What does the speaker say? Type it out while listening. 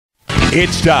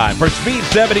It's time for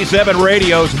Speed77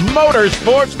 Radio's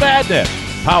Motorsports Madness,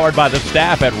 powered by the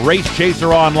staff at Race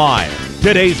Chaser Online.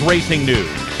 Today's racing news,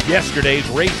 yesterday's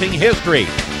racing history,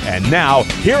 and now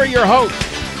here are your hosts,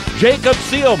 Jacob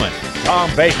Seelman,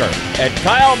 Tom Baker, and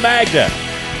Kyle Magda.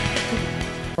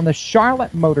 From the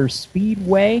Charlotte Motor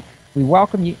Speedway, we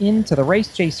welcome you into the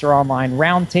Race Chaser Online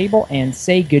Roundtable and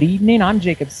say good evening. I'm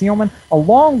Jacob Seelman,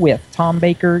 along with Tom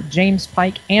Baker, James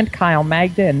Pike, and Kyle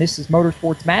Magda, and this is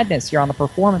Motorsports Madness here on the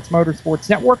Performance Motorsports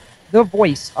Network, the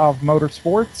voice of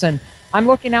motorsports. And I'm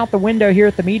looking out the window here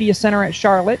at the Media Center at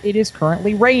Charlotte. It is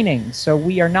currently raining, so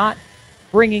we are not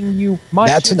bringing you much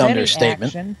That's an any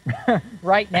understatement. action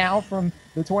right now from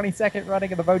the 22nd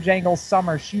running of the Bojangles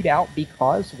Summer Shootout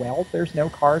because, well, there's no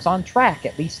cars on track,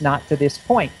 at least not to this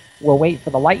point. We'll wait for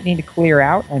the lightning to clear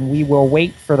out, and we will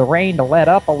wait for the rain to let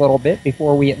up a little bit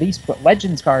before we at least put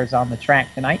Legends cars on the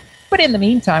track tonight. But in the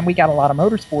meantime, we got a lot of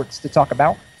motorsports to talk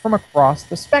about from across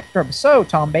the spectrum. So,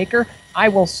 Tom Baker, I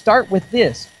will start with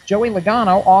this. Joey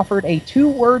Logano offered a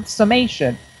two-word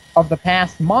summation of the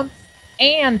past month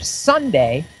and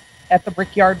Sunday at the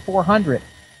Brickyard 400.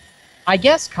 I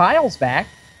guess Kyle's back.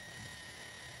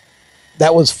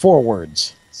 That was 4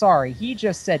 words. Sorry, he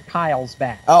just said Kyle's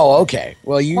back. Oh, okay.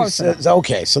 Well, you Close said, enough.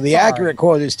 okay, so the Sorry. accurate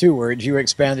quote is 2 words. You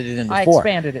expanded it into 4. I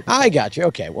expanded it. I got you.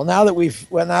 Okay. Well, now that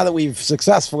we've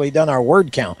successfully done our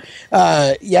word count,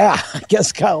 yeah, I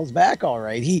guess Kyle's back all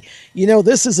right.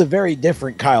 This is a very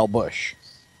different Kyle Busch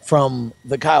from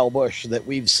the Kyle Busch that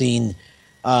we've seen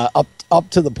up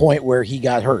to the point where he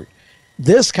got hurt.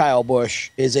 This Kyle Busch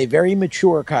is a very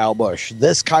mature Kyle Busch.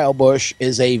 This Kyle Busch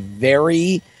is a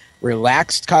very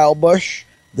relaxed Kyle Busch.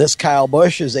 This Kyle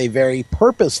Busch is a very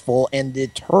purposeful and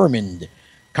determined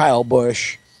Kyle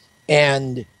Busch.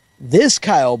 And this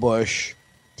Kyle Busch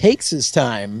takes his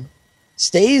time,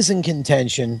 stays in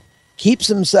contention, keeps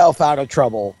himself out of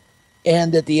trouble,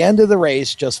 and at the end of the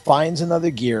race just finds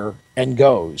another gear and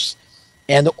goes.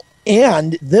 And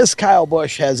this Kyle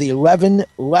Busch has 11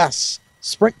 less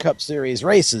Sprint Cup Series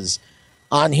races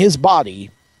on his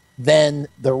body than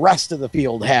the rest of the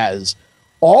field has.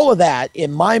 All of that,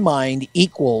 in my mind,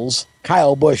 equals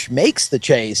Kyle Busch makes the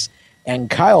chase, and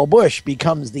Kyle Busch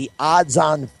becomes the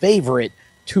odds-on favorite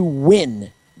to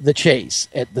win the chase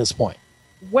at this point.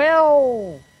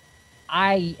 Well,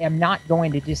 I am not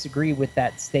going to disagree with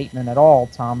that statement at all,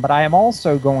 Tom, but I am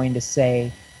also going to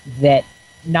say that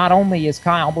not only is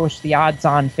Kyle Busch the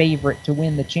odds-on favorite to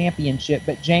win the championship,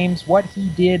 but James, what he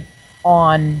did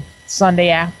on Sunday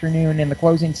afternoon in the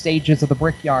closing stages of the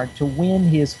Brickyard to win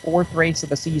his 4th race of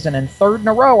the season and 3rd in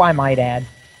a row, I might add.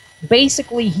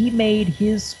 Basically, he made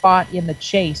his spot in the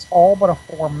chase all but a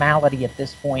formality at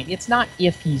this point. It's not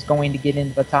if he's going to get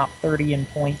into the top 30 in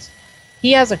points.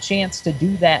 He has a chance to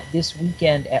do that this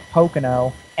weekend at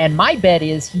Pocono, and my bet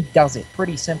is he does it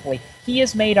pretty simply. He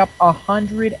has made up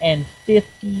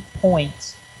 150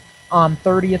 points on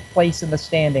 30th place in the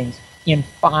standings in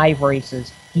 5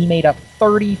 races. He made up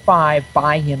 35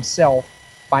 by himself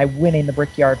by winning the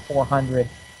Brickyard 400.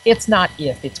 It's not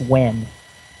if, it's when.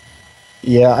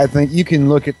 Yeah, I think you can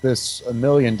look at this a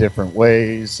million different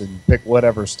ways and pick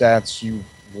whatever stats you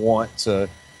want to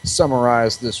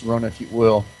summarize this run, if you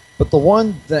will. But the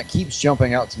one that keeps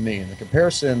jumping out to me, and the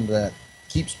comparison that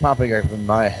keeps popping up in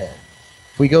my head,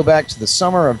 if we go back to the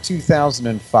summer of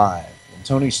 2005, when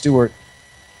Tony Stewart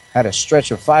had a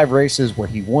stretch of 5 races where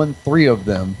he won 3 of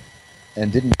them and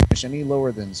didn't finish any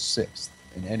lower than 6th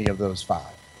in any of those 5.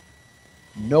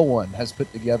 No one has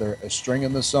put together a string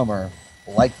in the summer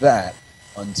like that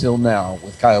until now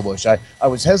with Kyle Busch. I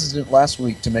was hesitant last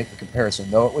week to make the comparison,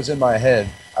 though it was in my head.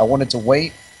 I wanted to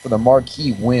wait for the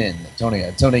marquee win that Tony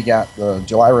had. Tony got the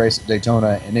July race at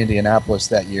Daytona and Indianapolis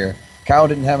that year. Kyle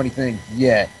didn't have anything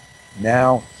yet.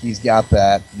 Now he's got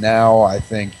that. Now I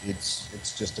think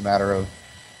it's just a matter of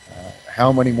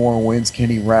how many more wins can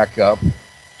he rack up.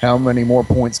 How many more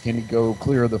points can he go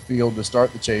clear of the field to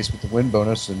start the chase with the win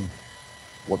bonus? And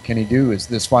what can he do? Is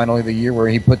this finally the year where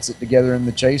he puts it together in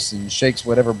the chase and shakes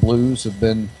whatever blues have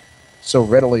been so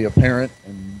readily apparent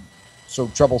and so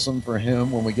troublesome for him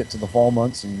when we get to the fall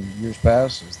months and years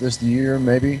past? Is this the year,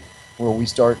 maybe, where we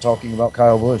start talking about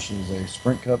Kyle Busch as a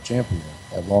Sprint Cup champion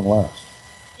at long last?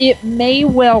 It may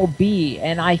well be,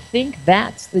 and I think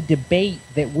that's the debate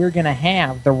that we're going to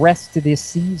have the rest of this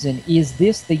season. Is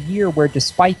this the year where,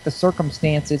 despite the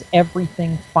circumstances,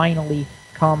 everything finally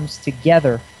comes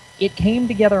together? It came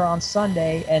together on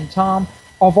Sunday, and Tom,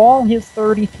 of all his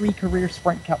 33 career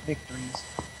Sprint Cup victories,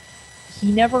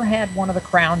 he never had one of the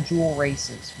crown jewel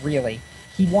races, really.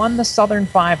 He won the Southern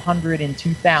 500 in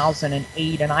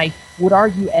 2008, and I would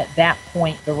argue at that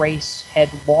point the race had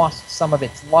lost some of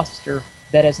its luster.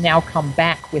 that has now come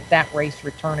back with that race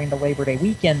returning to Labor Day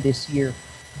weekend this year.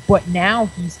 But now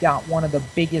he's got one of the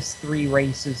biggest 3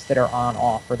 races that are on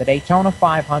offer. The Daytona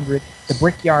 500, the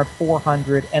Brickyard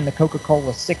 400, and the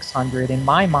Coca-Cola 600, in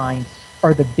my mind,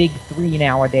 are the big 3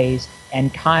 nowadays.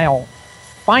 And Kyle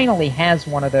finally has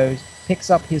one of those, picks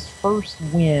up his first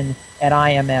win at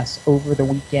IMS over the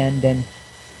weekend, and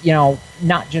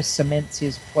not just cements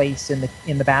his place in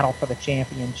the battle for the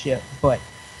championship, but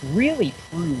really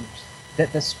proves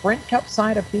that the Sprint Cup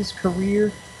side of his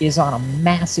career is on a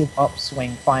massive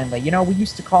upswing finally. We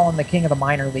used to call him the king of the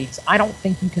minor leagues. I don't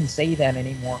think you can say that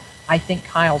anymore. I think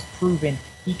Kyle's proven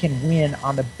he can win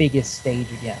on the biggest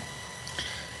stage again.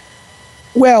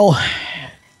 Well,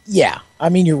 yeah, I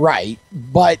mean, you're right,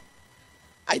 but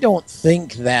I don't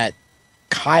think that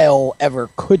Kyle ever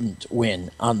couldn't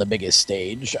win on the biggest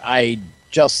stage. I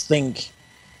just think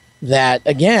that,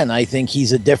 again, I think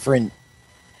he's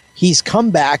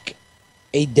come back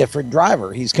a different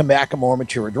driver. He's come back a more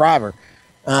mature driver.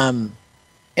 And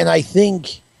I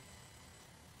think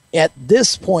at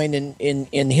this point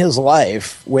in his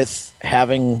life, with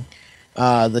having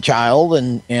the child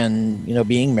and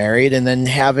being married, and then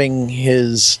having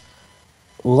his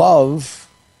love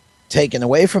taken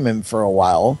away from him for a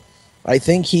while, I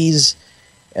think he's,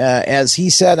 as he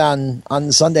said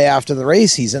on Sunday after the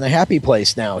race, he's in a happy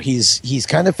place now. He's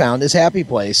kind of found his happy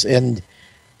place, and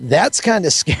that's kind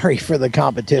of scary for the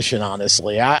competition,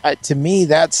 honestly. To me,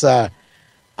 that's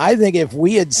I think if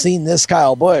we had seen this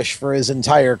Kyle Busch for his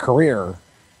entire career,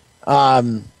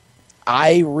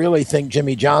 I really think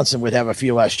Jimmy Johnson would have a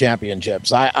few less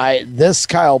championships. This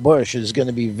Kyle Busch is going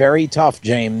to be very tough,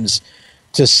 James,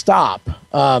 to stop.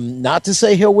 Not to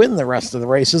say he'll win the rest of the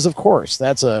races, of course.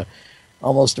 That's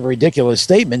almost a ridiculous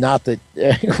statement. Not that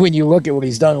when you look at what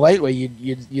he's done lately,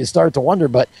 you start to wonder,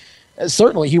 but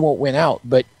certainly he won't win out.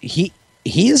 But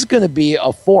he's going to be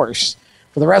a force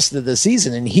for the rest of the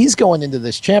season, and he's going into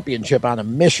this championship on a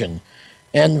mission.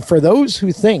 And for those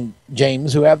who think,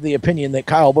 James, who have the opinion that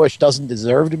Kyle Busch doesn't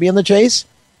deserve to be in the chase,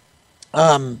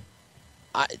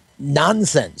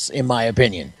 nonsense, in my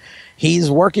opinion.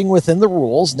 He's working within the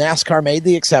rules. NASCAR made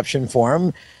the exception for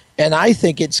him. And I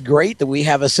think it's great that we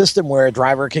have a system where a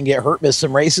driver can get hurt, miss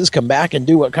some races, come back and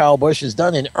do what Kyle Busch has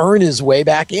done and earn his way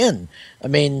back in. I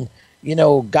mean,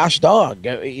 gosh dog,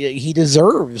 he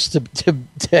deserves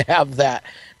to have that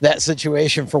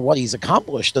situation for what he's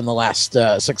accomplished in the last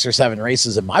 6 or 7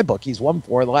 races. In my book, he's won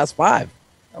 4 of the last 5.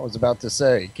 I was about to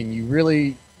say, can you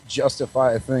really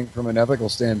justify, I think, from an ethical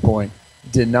standpoint,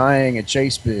 denying a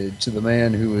chase bid to the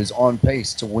man who is on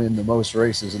pace to win the most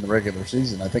races in the regular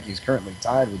season? I think he's currently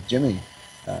tied with Jimmy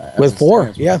with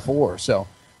 4. Yeah, 4. So,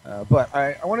 but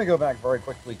I want to go back very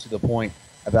quickly to the point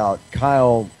about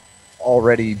Kyle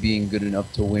already being good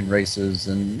enough to win races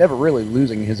and never really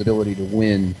losing his ability to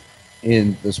win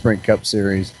in the Sprint Cup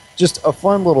Series. Just a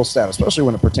fun little stat, especially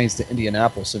when it pertains to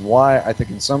Indianapolis, and why I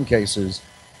think in some cases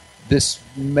this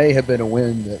may have been a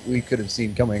win that we could have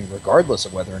seen coming regardless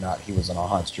of whether or not he was on a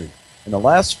hot streak. In the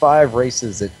last 5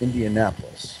 races at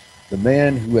Indianapolis, the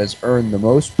man who has earned the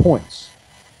most points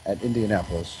at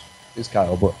Indianapolis is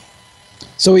Kyle Busch.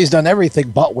 So he's done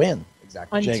everything but win.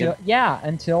 Exactly.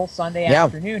 Until Sunday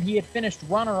afternoon. He had finished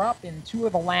runner-up in 2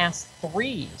 of the last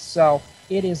 3. So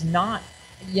it is not,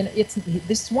 this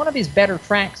is one of his better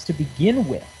tracks to begin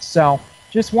with. So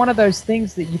just one of those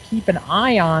things that you keep an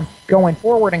eye on going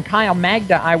forward. And Kyle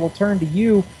Magda, I will turn to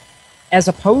you. As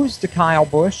opposed to Kyle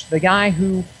Busch, the guy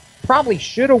who probably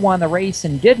should have won the race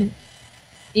and didn't,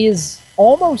 is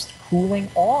almost cooling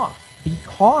off,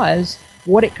 because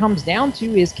what it comes down to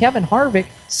is Kevin Harvick,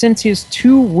 since his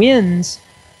 2 wins,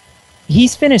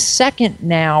 he's finished second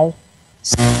now.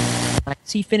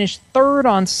 He finished third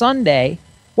on Sunday.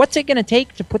 What's it going to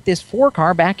take to put this 4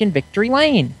 car back in victory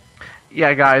lane?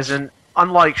 Yeah, guys, and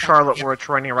unlike Charlotte, where it's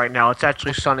raining right now, it's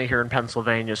actually sunny here in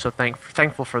Pennsylvania, so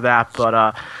thankful for that.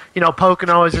 But,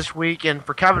 Pocono is this week, and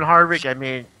for Kevin Harvick, I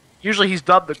mean, usually he's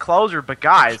dubbed the closer, but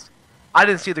guys, I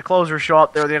didn't see the closer show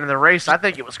up there at the end of the race. I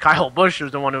think it was Kyle Busch who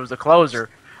was the one who was the closer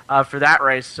for that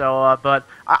race. So, but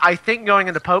I think going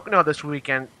into Pocono this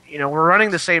weekend, we're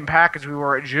running the same package we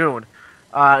were at June.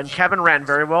 And Kevin ran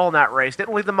very well in that race.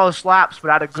 Didn't lead the most laps,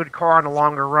 but had a good car on the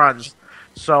longer runs.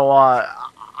 So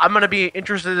I'm going to be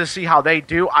interested to see how they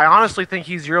do. I honestly think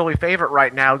he's the early favorite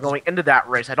right now going into that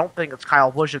race. I don't think it's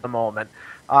Kyle Busch at the moment.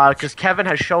 Because Kevin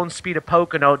has shown speed at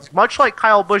Pocono. Much like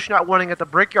Kyle Busch not winning at the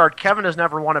Brickyard, Kevin has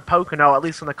never won at Pocono, at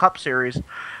least in the Cup Series.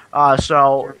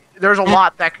 So there's a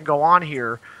lot that can go on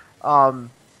here.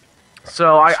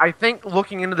 So I think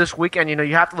looking into this weekend,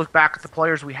 you have to look back at the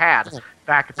players we had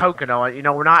back at Pocono.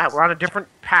 We're on a different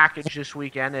package this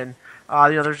weekend, and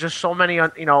There's just so many,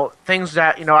 things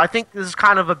that, I think this is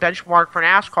kind of a benchmark for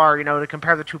NASCAR, to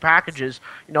compare the two packages,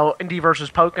 Indy versus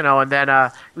Pocono, and then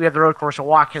we have the road course at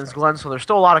Watkins Glen. So there's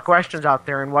still a lot of questions out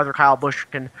there in whether Kyle Busch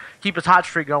can keep his hot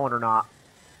streak going or not.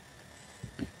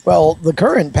 Well, the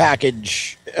current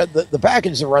package, the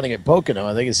package they're running at Pocono,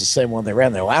 I think is the same one they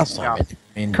ran there last time. Yeah.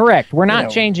 I mean, Correct. We're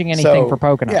not changing anything for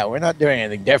Pocono. Yeah, we're not doing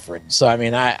anything different. So I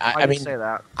mean, I mean, say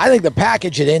that. I think the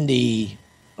package at Indy,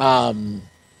 in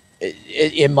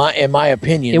my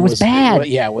opinion, it was bad.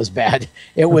 It was bad.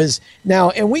 It was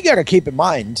now, and we got to keep in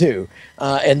mind too,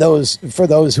 and for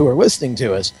those who are listening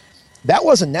to us, that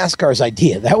wasn't NASCAR's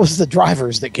idea. That was the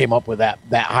drivers that came up with that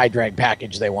high drag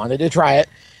package. They wanted to try it.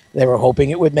 They were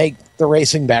hoping it would make the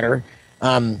racing better.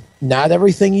 Not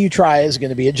everything you try is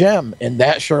going to be a gem, and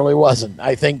that surely wasn't.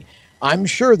 I'm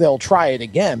sure they'll try it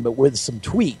again, but with some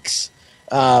tweaks,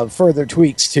 further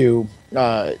tweaks to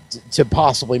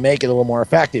possibly make it a little more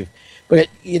effective. But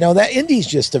that Indy's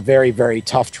just a very, very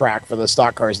tough track for the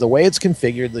stock cars. The way it's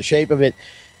configured, the shape of it,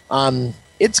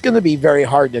 it's going to be very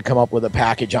hard to come up with a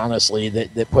package, honestly,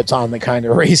 that puts on the kind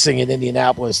of racing in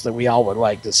Indianapolis that we all would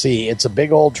like to see. It's a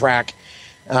big old track.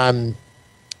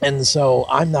 And so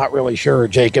I'm not really sure,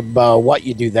 Jacob, what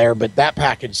you do there, but that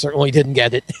package certainly didn't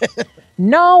get it.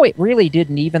 No, it really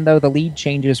didn't, even though the lead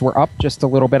changes were up just a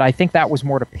little bit. I think that was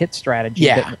more to pit strategy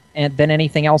than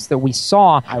anything else that we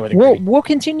saw. I would agree. We'll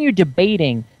continue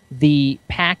debating the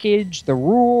package, the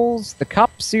rules, the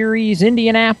Cup Series,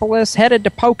 Indianapolis, headed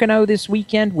to Pocono this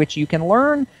weekend, which you can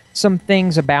learn some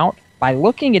things about by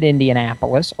looking at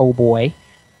Indianapolis. Oh, boy.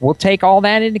 We'll take all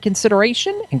that into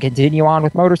consideration and continue on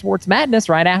with Motorsports Madness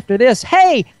right after this.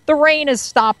 Hey, the rain has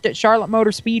stopped at Charlotte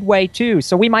Motor Speedway, too,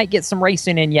 so we might get some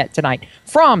racing in yet tonight.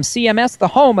 From CMS, the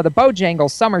home of the Bojangles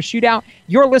Summer Shootout,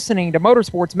 you're listening to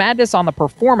Motorsports Madness on the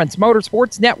Performance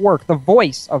Motorsports Network, the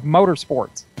voice of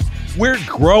motorsports. We're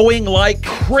growing like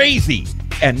crazy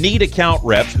and need account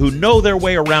reps who know their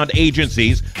way around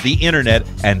agencies, the internet,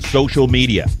 and social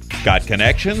media. Got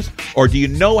connections? Or do you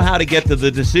know how to get to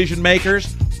the decision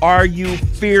makers? Are you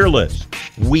fearless?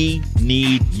 We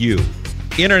need you.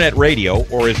 Internet radio,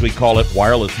 or as we call it,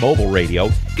 wireless mobile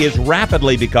radio, is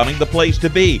rapidly becoming the place to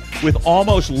be with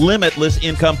almost limitless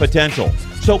income potential.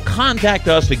 So contact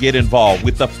us to get involved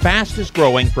with the fastest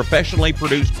growing professionally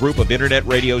produced group of internet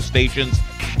radio stations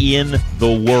in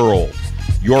the world.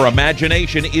 Your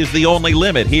imagination is the only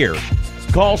limit here.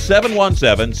 Call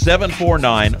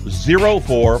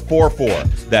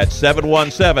 717-749-0444. That's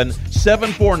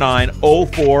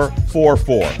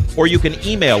 717-749-0444. Or you can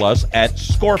email us at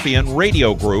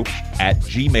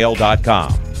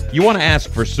scorpionradiogroup@gmail.com. You want to ask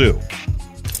for Sue.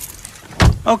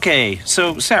 Okay,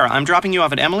 so Sarah, I'm dropping you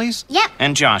off at Emily's? Yep.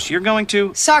 And Josh, you're going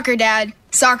to? Soccer, Dad.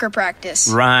 Soccer practice.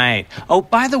 Right. Oh,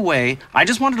 by the way, I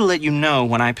just wanted to let you know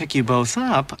when I pick you both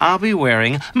up, I'll be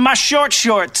wearing my short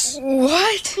shorts.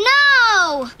 What?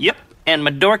 No! Yep, and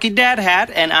my dorky dad hat,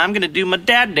 and I'm going to do my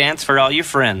dad dance for all your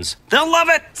friends. They'll love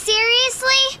it!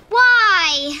 Seriously?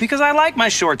 Why? Because I like my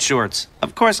short shorts.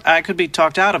 Of course, I could be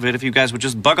talked out of it if you guys would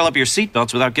just buckle up your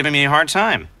seatbelts without giving me a hard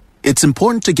time. It's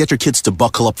important to get your kids to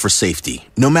buckle up for safety,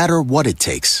 no matter what it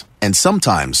takes. And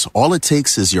sometimes, all it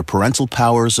takes is your parental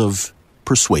powers of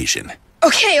persuasion.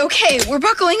 Okay, we're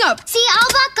buckling up. See, all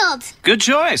buckled. Good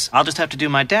choice. I'll just have to do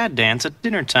my dad dance at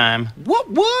dinner time. What?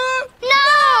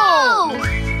 No!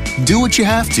 Do what you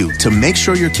have to make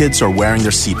sure your kids are wearing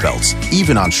their seatbelts,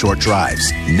 even on short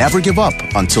drives. Never give up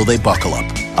until they buckle up.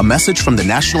 A message from the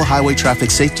National Highway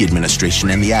Traffic Safety Administration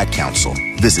and the Ad Council.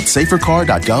 Visit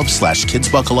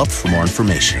safercar.gov/kidsbuckleup for more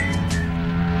information.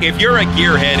 If you're a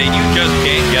gearhead and you just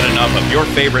can't get enough of your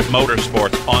favorite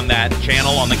motorsports on that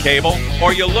channel on the cable,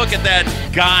 or you look at that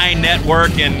Guy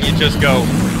network and you just go,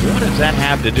 what does that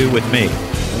have to do with me?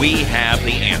 We have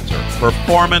the answer.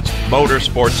 Performance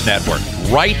Motorsports Network.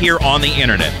 Right here on the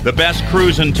internet. The best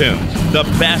cruising tunes, the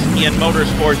best in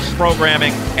motorsports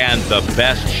programming, and the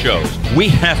best shows. We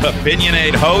have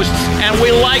opinionated hosts, and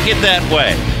we like it that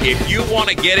way. If you want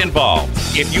to get involved,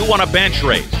 if you want to bench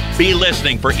race, be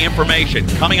listening for information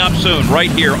coming up soon right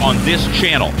here on this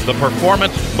channel, the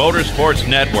Performance Motorsports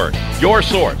Network, your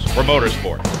source for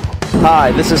motorsports.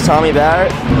 Hi, this is Tommy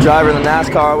Barrett, driver of the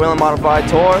NASCAR Wheel and Modified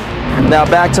Tour. Now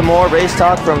back to more race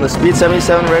talk from the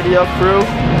Speed77 radio crew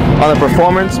on the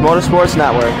Performance Motorsports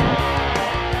Network.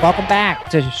 Welcome back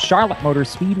to Charlotte Motor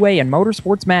Speedway and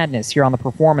Motorsports Madness here on the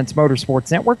Performance Motorsports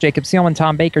Network. Jacob Seelman,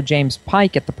 Tom Baker, James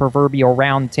Pike at the proverbial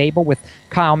round table with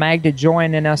Kyle Magda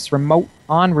joining us remote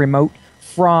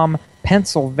from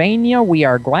Pennsylvania. We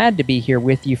are glad to be here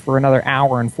with you for another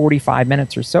hour and 45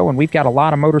 minutes or so, and we've got a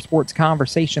lot of motorsports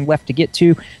conversation left to get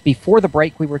to. Before the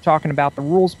break, we were talking about the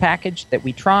rules package that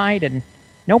we tried, and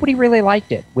nobody really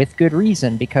liked it, with good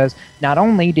reason, because not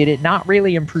only did it not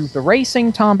really improve the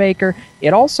racing, Tom Baker,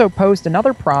 it also posed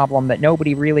another problem that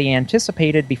nobody really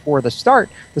anticipated before the start.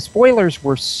 The spoilers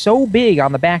were so big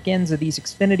on the back ends of these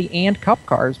Xfinity and Cup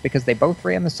cars, because they both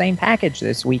ran the same package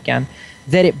this weekend,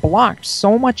 that it blocked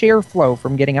so much airflow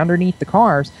from getting underneath the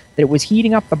cars that it was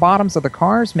heating up the bottoms of the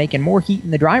cars, making more heat in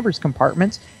the driver's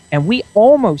compartments, and we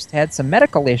almost had some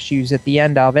medical issues at the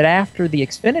end of it after the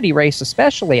Xfinity race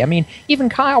especially. I mean, even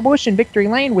Kyle Busch in Victory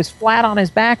Lane was flat on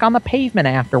his back on the pavement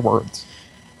afterwards.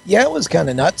 Yeah, it was kind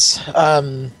of nuts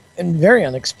and very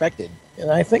unexpected.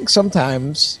 And I think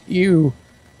sometimes you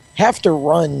have to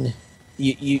run,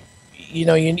 you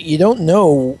don't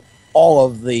know all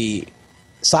of the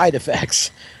side effects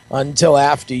until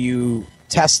after you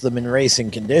test them in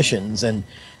racing conditions, and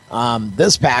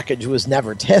this package was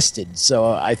never tested,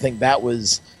 so I think that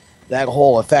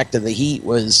whole effect of the heat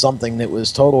was something that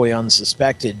was totally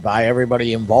unsuspected by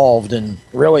everybody involved and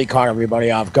really caught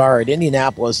everybody off guard.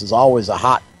 Indianapolis is always a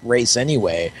hot race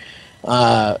anyway.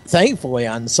 Thankfully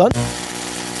on Sunday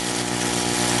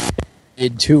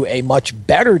to a much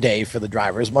better day for the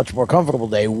drivers, much more comfortable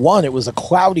day. One, it was a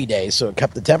cloudy day, so it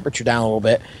kept the temperature down a little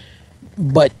bit.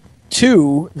 But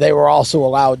two, they were also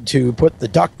allowed to put the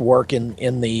ductwork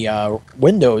in the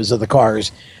windows of the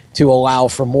cars to allow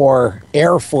for more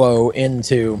airflow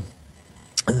into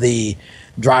the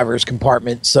driver's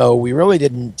compartment. So we really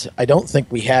I don't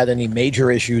think we had any major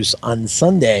issues on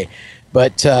Sunday.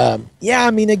 But yeah,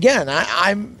 I mean, again,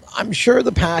 I'm sure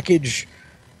the package,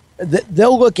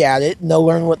 they'll look at it and they'll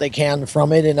learn what they can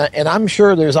from it, and I'm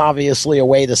sure there's obviously a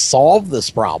way to solve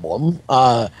this problem.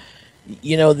 Everybody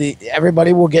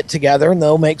will get together and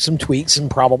they'll make some tweaks and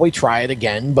probably try it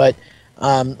again. But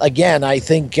again, I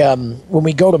think when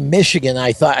we go to Michigan,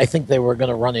 I think they were going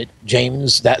to run it,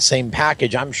 James, that same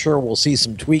package. I'm sure we'll see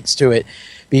some tweaks to it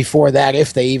before that,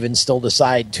 if they even still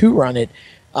decide to run it.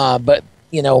 But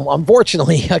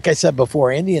unfortunately, like I said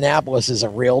before, Indianapolis is a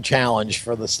real challenge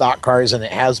for the stock cars, and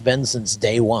it has been since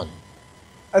day one.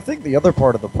 I think the other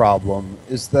part of the problem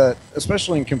is that,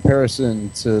 especially in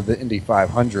comparison to the Indy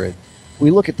 500, we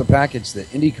look at the package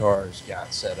that Indy cars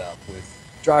got set up with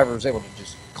drivers able to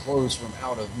just close from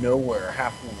out of nowhere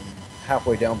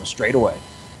halfway down the straightaway.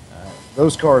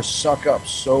 Those cars suck up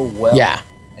so well, yeah,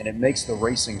 and it makes the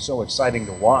racing so exciting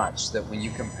to watch that when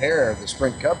you compare the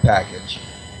Sprint Cup package,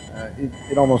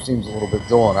 it almost seems a little bit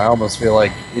dull, and I almost feel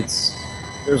like there's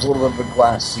a little bit of a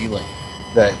glass ceiling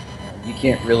that you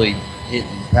can't really hit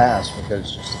and pass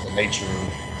because just of the nature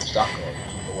of stock cars,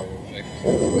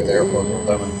 the way they're with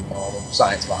them and all the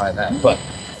science behind that. But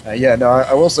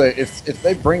I will say if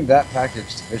they bring that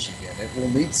package to Michigan, it will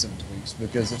need some tweaks,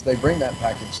 because if they bring that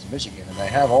package to Michigan and they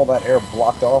have all that air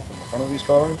blocked off in the front of these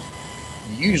cars,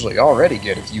 you usually already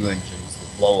get a few engines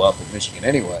that blow up in Michigan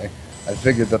anyway. I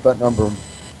figured that number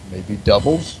maybe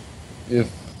doubles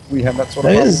if we have that sort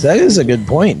of problem. That is a good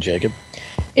point, Jacob.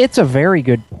 It's a very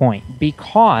good point,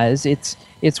 because it's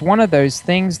one of those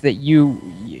things that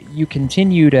you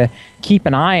continue to keep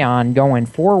an eye on going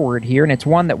forward here, and it's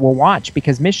one that we'll watch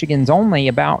because Michigan's only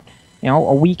about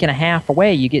a week and a half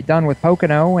away. You get done with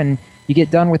Pocono and you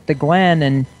get done with the Glen,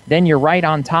 and then you're right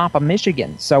on top of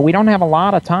Michigan. So we don't have a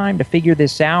lot of time to figure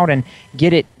this out and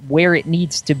get it where it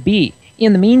needs to be.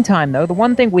 In the meantime, though, the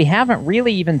one thing we haven't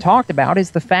really even talked about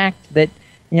is the fact that,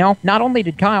 not only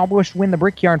did Kyle Busch win the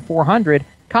Brickyard 400,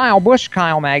 Kyle Busch,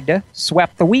 Kyle Magda,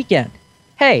 swept the weekend.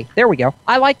 Hey, there we go.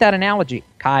 I like that analogy.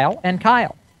 Kyle and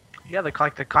Kyle. Yeah,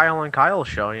 like the Kyle and Kyle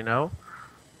show,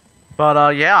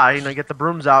 But, get the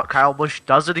brooms out. Kyle Busch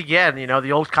does it again.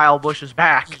 The old Kyle Busch is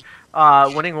back,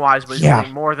 winning-wise, but he's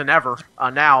winning more than ever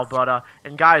now. But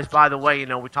and guys, by the way,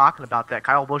 we're talking about that.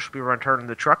 Kyle Busch will be returning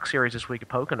the Truck Series this week at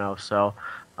Pocono, so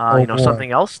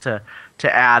something else to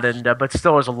add. And but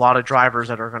still, there's a lot of drivers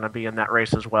that are going to be in that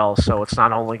race as well. So it's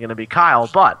not only going to be Kyle,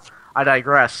 but I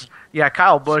digress. Yeah,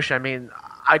 Kyle Busch. I mean,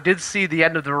 I did see the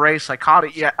end of the race. I caught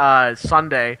it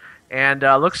Sunday. And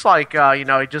looks like,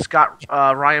 he just got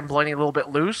Ryan Blaney a little bit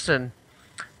loose and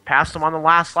passed him on the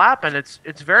last lap. And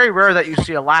it's very rare that you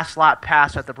see a last lap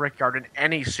pass at the Brickyard in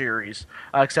any series,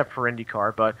 except for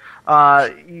IndyCar. But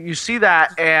you see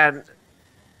that, and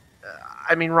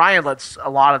Ryan lets a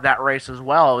lot of that race as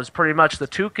well. It was pretty much the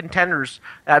two contenders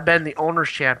that have been the Owners'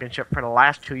 Championship for the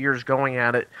last 2 years going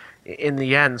at it in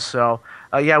the end. So,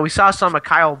 we saw some of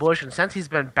Kyle Busch, and since he's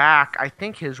been back, I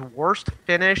think his worst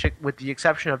finish, with the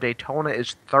exception of Daytona,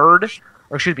 is third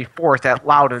fourth at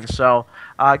Loudon. So,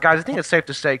 guys, I think it's safe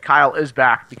to say Kyle is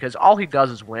back because all he does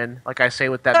is win. Like I say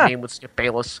with that name with Skip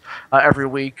Bayless every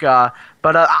week. But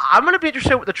I'm going to be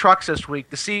interested with the trucks this week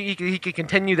to see he can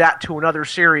continue that to another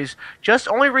series. Just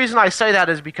only reason I say that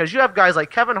is because you have guys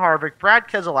like Kevin Harvick, Brad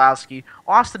Keselowski,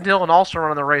 Austin Dillon also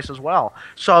running the race as well.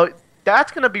 So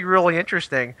that's going to be really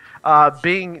interesting,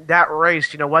 being that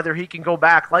race. Whether he can go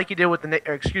back like he did with the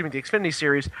Xfinity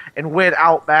Series and win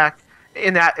out back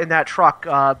in that truck.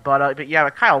 But yeah,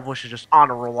 Kyle Busch is just on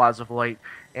a roll as of late,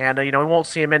 and we won't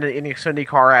see him in the Xfinity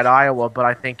car at Iowa. But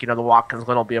I think the Watkins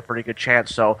Glen will be a pretty good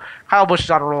chance. So Kyle Busch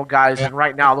is on a roll, guys, and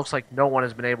right now it looks like no one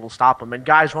has been able to stop him. And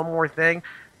guys, one more thing: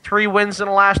 3 wins in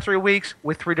the last 3 weeks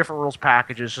with 3 different rules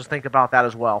packages. Just think about that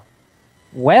as well.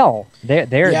 Well,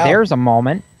 there's a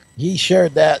moment. He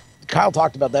shared that. Kyle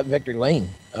talked about that in Victory Lane.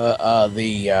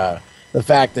 The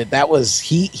fact that was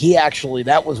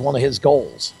that was one of his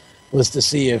goals, was to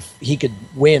see if he could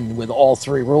win with all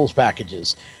 3 rules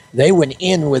packages. They went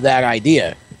in with that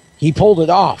idea. He pulled it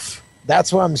off.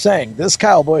 That's what I'm saying. This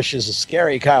Kyle Busch is a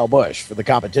scary Kyle Busch for the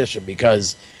competition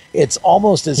because it's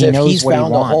almost as if he's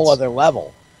found a whole other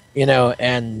level,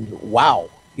 and wow.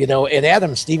 And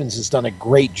Adam Stevens has done a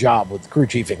great job with crew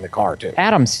chiefing the car too.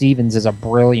 Adam Stevens is a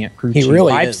brilliant crew chief. He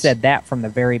really I've is. said that from the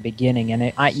very beginning,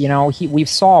 and we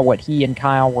saw what he and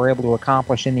Kyle were able to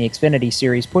accomplish in the Xfinity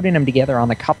Series. Putting them together on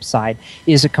the Cup side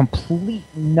is a complete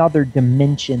another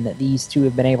dimension that these two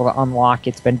have been able to unlock.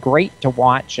 It's been great to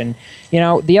watch, and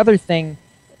the other thing,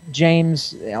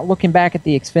 James, looking back at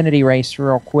the Xfinity race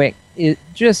real quick, it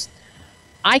just.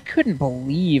 I couldn't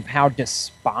believe how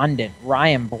despondent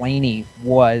Ryan Blaney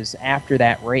was after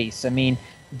that race. I mean,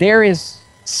 there is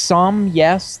some,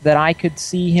 yes, that I could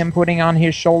see him putting on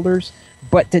his shoulders,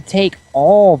 but to take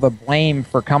all the blame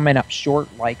for coming up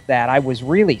short like that, I was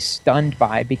really stunned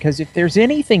by, because if there's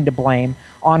anything to blame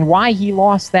on why he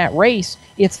lost that race,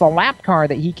 it's the lap car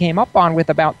that he came up on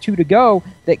with about 2 to go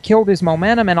that killed his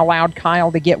momentum and allowed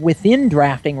Kyle to get within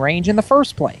drafting range in the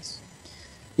first place.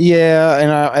 Yeah,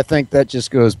 and I think that just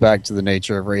goes back to the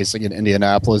nature of racing in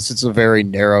Indianapolis. It's a very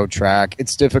narrow track.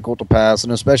 It's difficult to pass,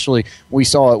 and especially we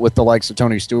saw it with the likes of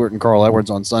Tony Stewart and Carl Edwards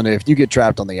on Sunday. If you get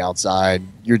trapped on the outside,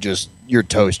 you're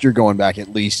toast. You're going back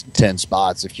at least 10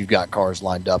 spots if you've got cars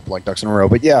lined up like ducks in a row.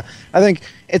 But yeah, I think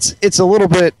it's a little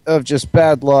bit of just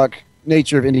bad luck,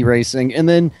 nature of Indy racing, and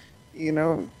then,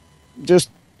 just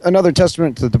another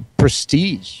testament to the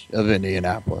prestige of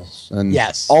Indianapolis and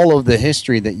all of the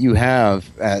history that you have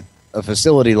at a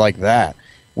facility like that.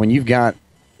 When you've got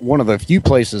one of the few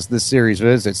places this series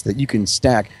visits that you can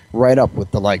stack right up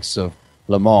with the likes of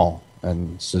Le Mans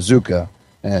and Suzuka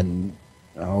and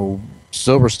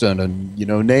Silverstone and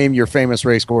name your famous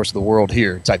race course of the world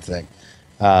here type thing.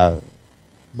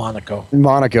 Monaco,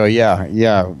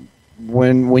 yeah.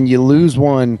 When you lose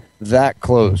one that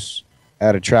close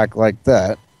at a track like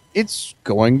that, it's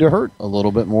going to hurt a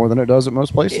little bit more than it does at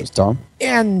most places, Tom.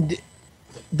 And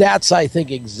that's, I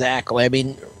think, exactly. I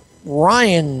mean,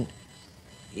 Ryan,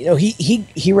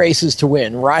 he races to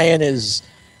win. Ryan is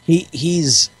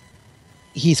he's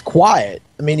quiet.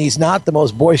 I mean, he's not the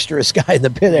most boisterous guy in the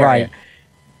pit area. Right.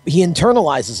 He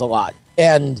internalizes a lot,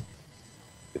 and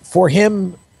for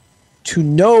him to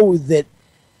know that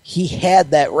he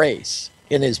had that race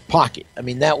in his pocket. I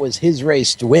mean, that was his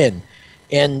race to win.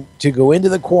 And to go into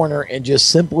the corner and just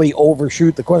simply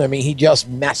overshoot the corner. I mean, he just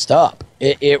messed up.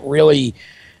 It really,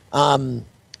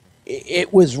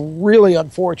 it was really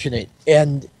unfortunate.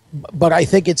 But I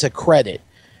think it's a credit,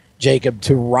 Jacob,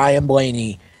 to Ryan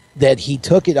Blaney that he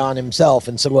took it on himself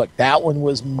and said, look, that one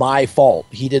was my fault.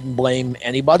 He didn't blame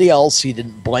anybody else. He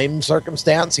didn't blame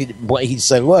circumstance. He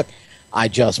said, look, I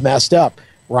just messed up.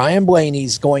 Ryan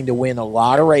Blaney's going to win a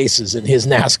lot of races in his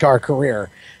NASCAR career.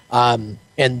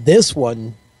 And this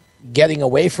one, getting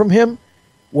away from him,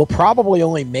 will probably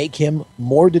only make him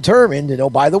more determined. And,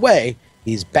 oh, by the way,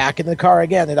 he's back in the car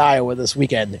again at Iowa this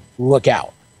weekend. Look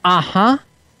out. Uh-huh.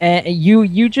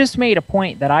 You just made a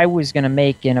point that I was going to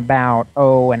make in about,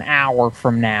 an hour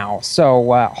from now.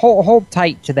 So hold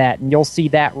tight to that, and you'll see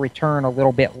that return a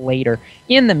little bit later.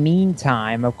 In the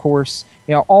meantime, of course,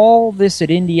 all this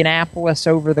at Indianapolis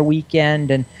over the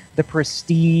weekend and the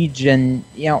prestige and,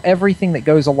 everything that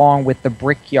goes along with the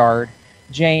Brickyard.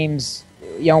 James,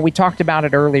 we talked about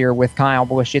it earlier with Kyle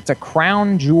Busch. It's a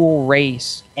crown jewel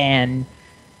race, and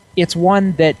it's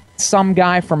one that some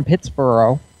guy from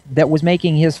Pittsburgh that was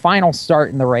making his final start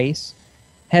in the race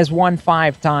has won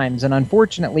 5 times. And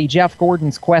unfortunately, Jeff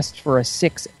Gordon's quest for a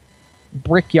 6th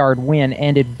Brickyard win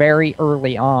ended very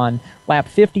early on. Lap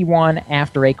 51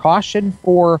 after a caution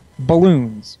for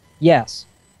balloons. Yes,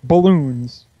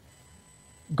 balloons.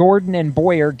 Gordon and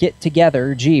Boyer get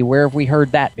together. Gee, where have we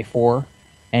heard that before?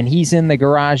 And he's in the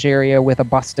garage area with a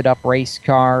busted-up race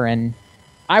car, and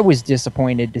I was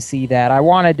disappointed to see that. I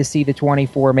wanted to see the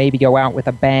 24 maybe go out with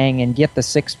a bang and get the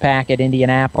six-pack at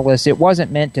Indianapolis. It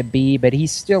wasn't meant to be, but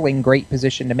he's still in great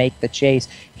position to make the chase.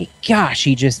 Hey, gosh,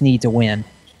 he just needs a win.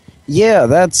 Yeah,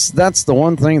 that's the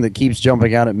one thing that keeps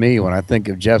jumping out at me when I think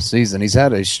of Jeff's season. He's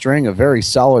had a string of very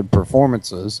solid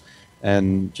performances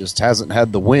and just hasn't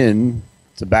had the win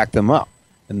to back them up,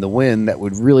 and the win that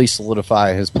would really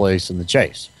solidify his place in the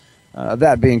chase.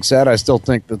 That being said, I still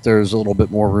think that there's a little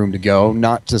bit more room to go.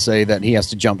 Not to say that he has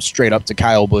to jump straight up to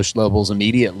Kyle Busch levels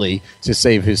immediately to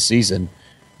save his season,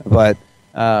 but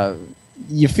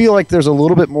you feel like there's a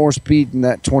little bit more speed in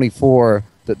that 24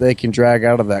 that they can drag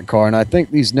out of that car, and I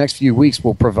think these next few weeks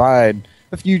will provide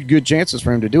a few good chances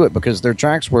for him to do it, because they're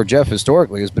tracks where Jeff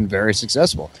historically has been very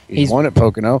successful. He's won at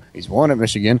Pocono, he's won at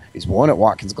Michigan, he's won at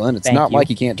Watkins Glen. It's not like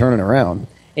he can't turn it around.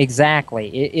 Exactly.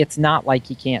 It's not like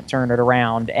he can't turn it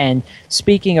around. And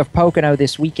speaking of Pocono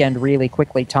this weekend, really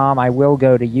quickly, Tom, I will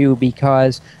go to you,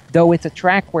 because though it's a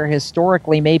track where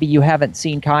historically maybe you haven't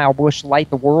seen Kyle Busch light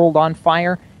the world on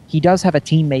fire, he does have a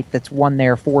teammate that's won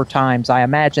there 4 times. I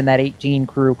imagine that 18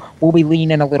 crew will be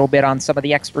leaning a little bit on some of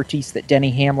the expertise that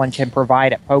Denny Hamlin can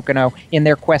provide at Pocono in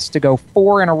their quest to go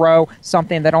 4 in a row,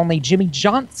 something that only Jimmy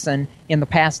Johnson in the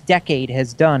past decade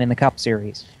has done in the Cup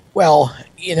Series. Well,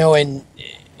 and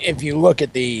if you look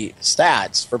at the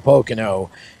stats for Pocono,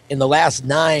 in the last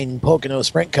 9 Pocono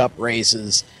Sprint Cup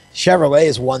races, Chevrolet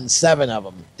has won 7 of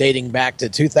them, dating back to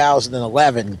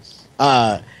 2011.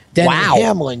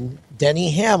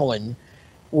 Denny Hamlin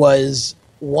was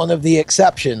one of the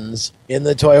exceptions in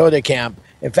the Toyota camp.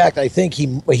 In fact, I think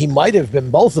he might have been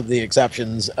both of the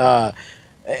exceptions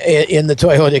in the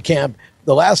Toyota camp.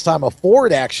 The last time a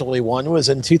Ford actually won was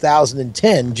in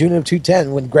 2010, June of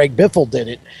 2010, when Greg Biffle did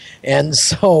it. And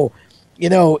so,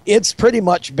 it's pretty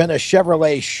much been a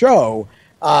Chevrolet show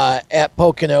at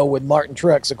Pocono, with Martin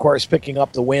Truex, of course, picking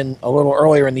up the win a little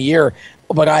earlier in the year.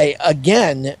 But I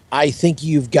think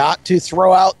you've got to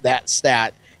throw out that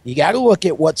stat. You got to look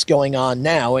at what's going on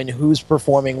now and who's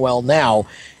performing well now.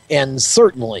 And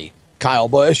certainly Kyle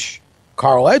Busch,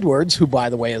 Carl Edwards, who, by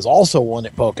the way, has also won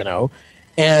at Pocono,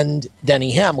 and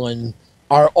Denny Hamlin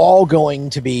are all going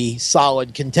to be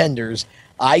solid contenders.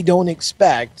 I don't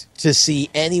expect to see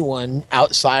anyone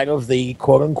outside of the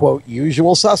quote-unquote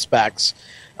usual suspects,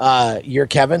 your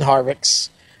Kevin Harvicks,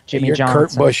 your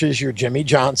Kurt Busches, your Jimmy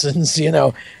Johnsons,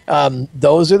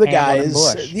 those are the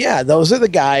guys. Yeah, those are the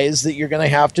guys that you're going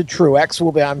to have to. Truex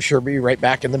will be, I'm sure, be right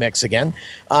back in the mix again.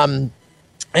 And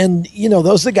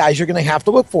those are the guys you're going to have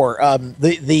to look for.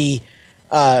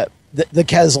 The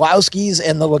Keselowskis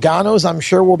and the Logano's, I'm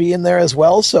sure, will be in there as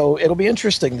well. So it'll be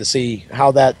interesting to see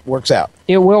how that works out.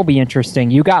 It will be interesting.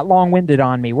 You got long-winded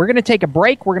on me. We're going to take a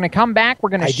break. We're going to come back. We're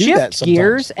going to shift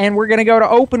gears, and we're going to go to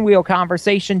open wheel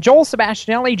conversation. Joel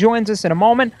Sebastianelli joins us in a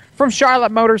moment from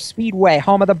Charlotte Motor Speedway,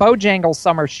 home of the Bojangles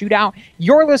Summer Shootout.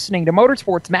 You're listening to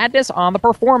Motorsports Madness on the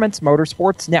Performance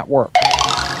Motorsports Network.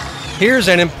 Here's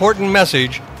an important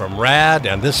message from RAD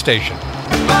and this station.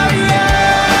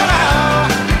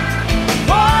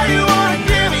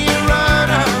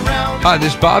 Hi,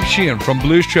 this is Bob Sheehan from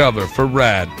Blues Traveler for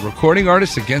RAD, recording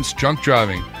artists against drunk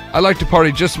driving. I like to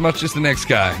party just as much as the next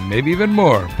guy, maybe even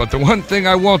more, but the one thing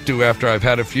I won't do after I've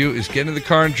had a few is get in the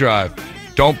car and drive.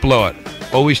 Don't blow it.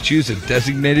 Always choose a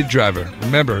designated driver.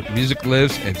 Remember, music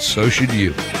lives, and so should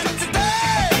you.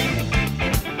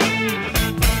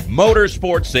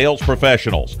 Motorsports sales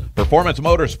professionals. Performance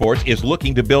Motorsports is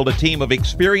looking to build a team of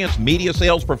experienced media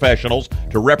sales professionals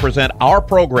to represent our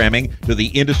programming to the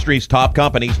industry's top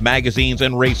companies, magazines,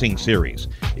 and racing series.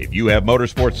 If you have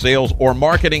motorsports sales or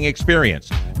marketing experience,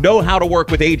 know how to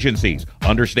work with agencies,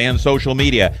 understand social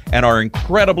media, and are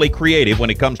incredibly creative when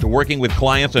it comes to working with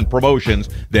clients and promotions,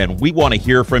 then we want to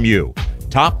hear from you.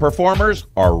 Top performers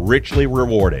are richly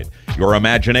rewarded. Your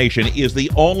imagination is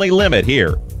the only limit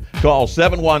here. Call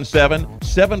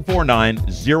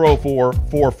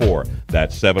 717-749-0444.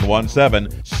 That's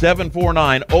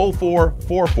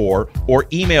 717-749-0444, or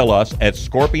email us at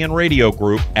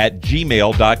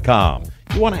scorpionradiogroup@gmail.com.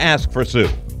 You want to ask for Sue.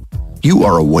 You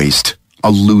are a waste.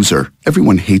 A loser.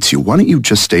 Everyone hates you. Why don't you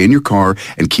just stay in your car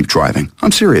and keep driving?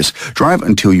 I'm serious. Drive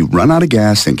until you run out of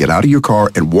gas and get out of your car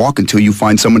and walk until you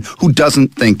find someone who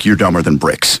doesn't think you're dumber than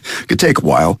bricks. Could take a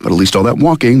while, but at least all that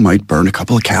walking might burn a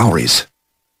couple of calories.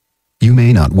 You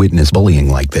may not witness bullying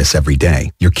like this every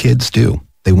day. Your kids do.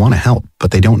 They want to help,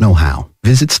 but they don't know how.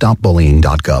 Visit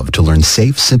stopbullying.gov to learn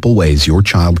safe, simple ways your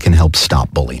child can help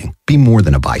stop bullying. Be more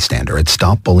than a bystander at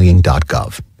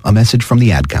stopbullying.gov. A message from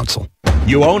the Ad Council.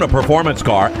 You own a performance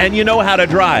car and you know how to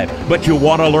drive, but you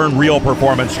want to learn real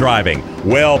performance driving.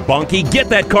 Well, Bunky, get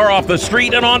that car off the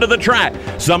street and onto the track.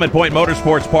 Summit Point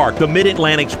Motorsports Park, the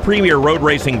Mid-Atlantic's premier road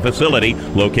racing facility,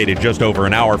 located just over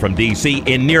an hour from D.C.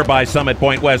 in nearby Summit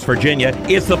Point, West Virginia,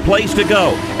 is the place to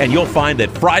go. And you'll find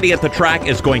that Friday at the track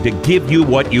is going to give you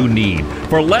what you need.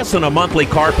 For less than a monthly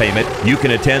car payment, you can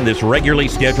attend this regularly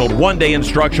scheduled one-day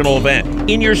instructional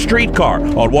event in your street car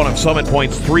on one of Summit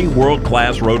Point's 3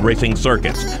 world-class road racing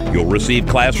circuits. You'll receive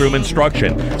classroom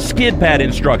instruction, skid pad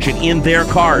instruction in their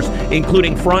cars,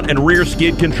 including front and rear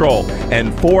skid control,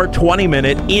 and 4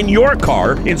 20-minute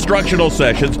in-your-car instructional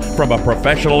sessions from a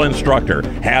professional instructor.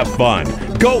 Have fun,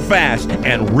 go fast,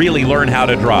 and really learn how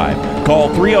to drive. Call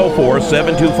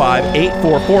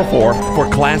 304-725-8444 for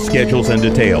class schedules and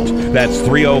details. That's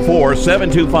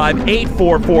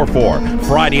 304-725-8444.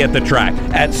 Friday at the track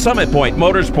at Summit Point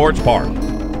Motorsports Park.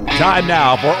 Time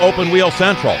now for Open Wheel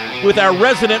Central with our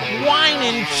resident wine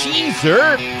and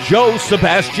cheeser, Joe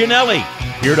Sebastianelli.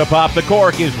 Here to pop the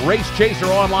cork is Race Chaser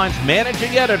Online's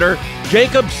managing editor,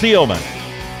 Jacob Seelman.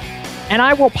 And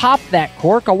I will pop that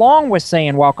cork along with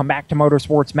saying welcome back to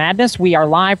Motorsports Madness. We are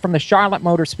live from the Charlotte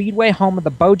Motor Speedway, home of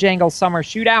the Bojangles Summer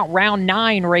Shootout. Round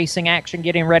 9 racing action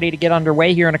getting ready to get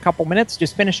underway here in a couple minutes.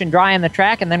 Just finishing drying the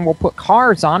track, and then we'll put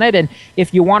cars on it. And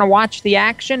if you want to watch the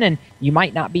action and you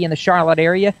might not be in the Charlotte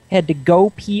area, head to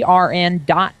goprn.com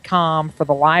for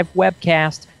the live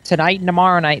webcast. Tonight and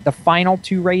tomorrow night, the final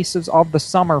 2 races of the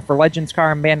summer for Legends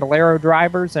Car and Bandolero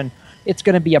drivers, and it's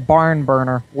going to be a barn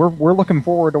burner. We're looking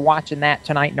forward to watching that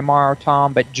tonight and tomorrow,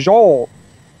 Tom. But Joel,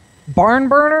 barn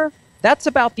burner, that's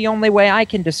about the only way I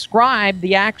can describe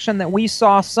the action that we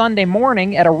saw Sunday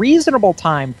morning at a reasonable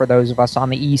time for those of us on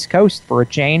the East Coast for a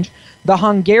change. The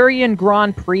Hungarian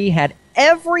Grand Prix had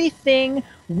everything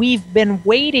we've been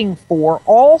waiting for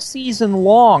all season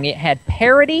long. It had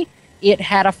parity. It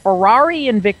had a Ferrari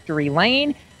in victory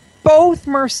lane, both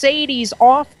Mercedes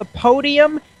off the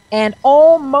podium, and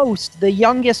almost the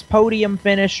youngest podium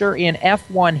finisher in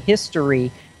F1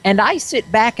 history. And I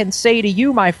sit back and say to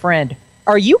you, my friend,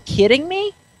 are you kidding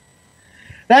me?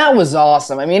 That was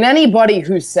awesome. I mean, anybody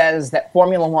who says that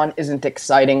Formula One isn't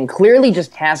exciting clearly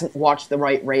just hasn't watched the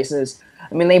right races.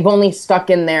 I mean, they've only stuck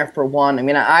in there for one. I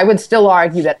mean, I would still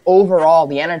argue that overall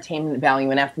the entertainment value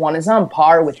in F1 is on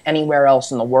par with anywhere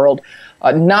else in the world.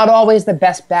 Not always the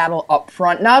best battle up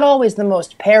front, not always the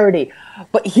most parity,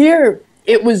 but here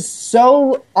it was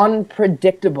so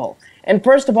unpredictable. And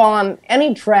first of all, on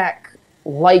any track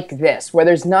like this, where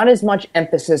there's not as much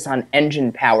emphasis on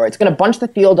engine power, it's going to bunch the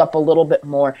field up a little bit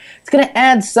more. It's going to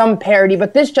add some parity,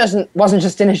 but this wasn't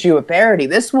just an issue of parity.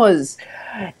 This was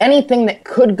anything that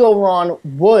could go wrong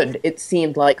would, it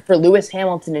seemed like, for Lewis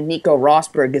Hamilton and Nico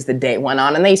Rosberg as the day went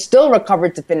on, and they still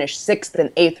recovered to finish 6th and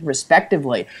 8th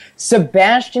respectively.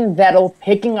 Sebastian Vettel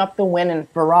picking up the win in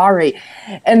Ferrari,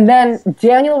 and then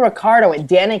Daniel Ricciardo and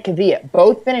Danny Kvyat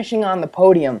both finishing on the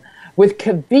podium, with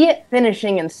Kvyat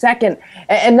finishing in 2nd,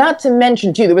 and not to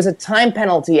mention, too, there was a time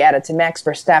penalty added to Max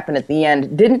Verstappen at the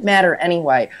end. Didn't matter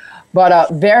anyway,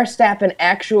 but Verstappen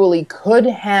actually could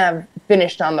have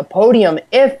finished on the podium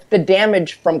if the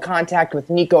damage from contact with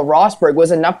Nico Rosberg was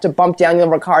enough to bump Daniel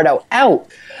Ricciardo out.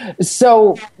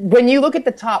 So when you look at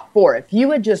the top 4, if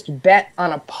you had just bet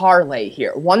on a parlay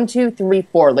here, 1, 2, 3,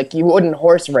 4, like you would in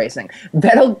horse racing,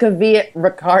 Vettel, Kvyat,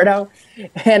 Ricciardo,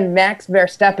 and Max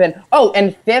Verstappen, oh,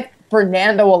 and 5th,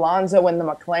 Fernando Alonso in the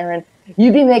McLaren,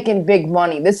 you'd be making big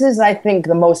money. This is, I think,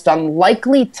 the most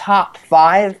unlikely top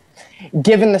 5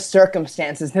 given the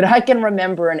circumstances that I can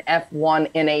remember in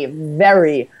F1 in a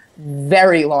very,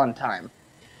 very long time.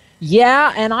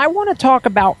 Yeah, and I want to talk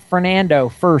about Fernando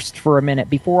first for a minute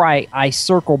before I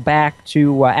circle back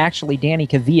to actually Danny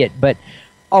Kvyat. But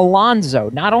Alonso,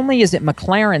 not only is it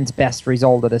McLaren's best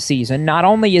result of the season, not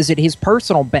only is it his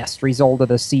personal best result of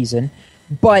the season,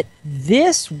 but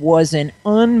this was an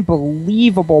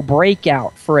unbelievable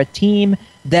breakout for a team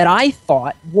that I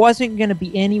thought wasn't going to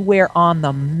be anywhere on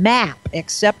the map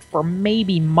except for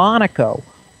maybe Monaco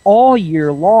all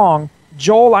year long.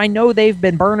 Joel, I know they've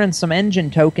been burning some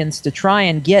engine tokens to try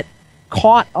and get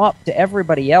caught up to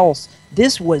everybody else.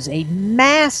 This was a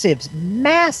massive,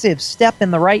 massive step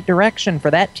in the right direction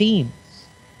for that team.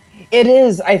 It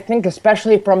is, I think,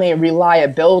 especially from a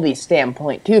reliability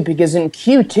standpoint, too, because in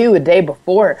Q2, a day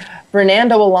before,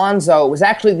 Fernando Alonso was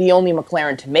actually the only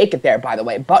McLaren to make it there, by the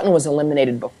way. Button was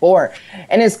eliminated before,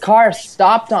 and his car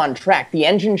stopped on track. The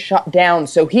engine shut down,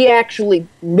 so he actually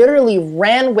literally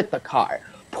ran with the car,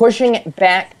 pushing it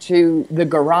back to the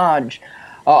garage.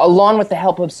 along with the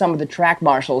help of some of the track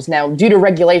marshals. Now, due to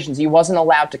regulations, he wasn't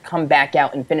allowed to come back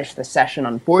out and finish the session,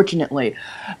 unfortunately.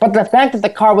 But the fact that the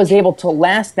car was able to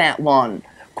last that long,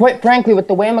 quite frankly, with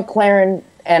the way McLaren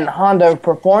and Honda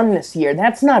performed this year,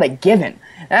 that's not a given.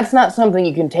 That's not something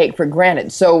you can take for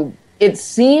granted. So it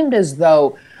seemed as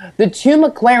though the two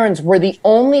McLarens were the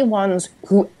only ones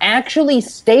who actually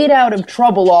stayed out of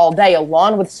trouble all day,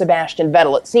 along with Sebastian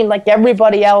Vettel. It seemed like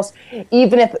everybody else,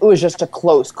 even if it was just a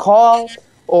close call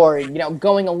or,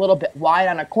 going a little bit wide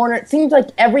on a corner, it seemed like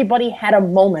everybody had a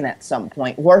moment at some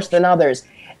point, worse than others.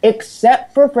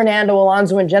 Except for Fernando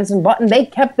Alonso and Jenson Button, they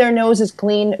kept their noses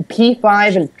clean,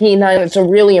 P5 and P9. It's a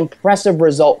really impressive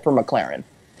result for McLaren.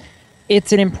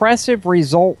 It's an impressive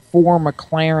result for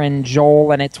McLaren,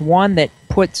 Joel, and it's one that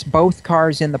puts both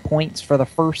cars in the points for the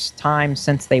first time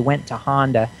since they went to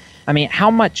Honda. I mean, how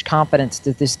much confidence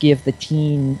does this give the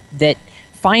team that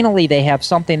finally they have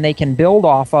something they can build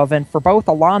off of? And for both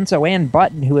Alonso and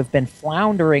Button, who have been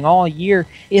floundering all year,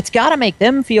 it's got to make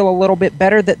them feel a little bit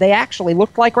better that they actually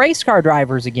look like race car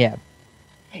drivers again.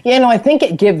 Yeah, I think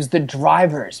it gives the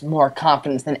drivers more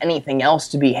confidence than anything else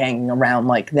to be hanging around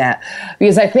like that.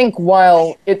 Because I think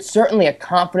while it's certainly a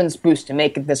confidence boost to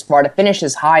make it this far, to finish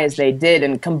as high as they did,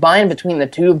 and combine between the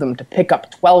two of them to pick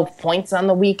up 12 points on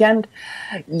the weekend,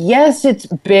 yes, it's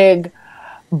big,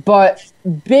 but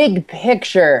big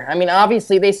picture, I mean,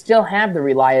 obviously they still have the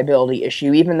reliability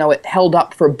issue, even though it held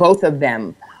up for both of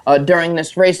them during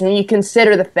this race. And you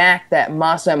consider the fact that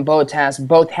Massa and Bottas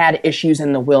both had issues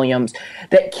in the Williams,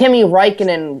 that Kimi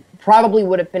Räikkönen probably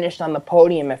would have finished on the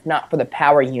podium if not for the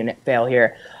power unit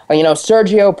failure.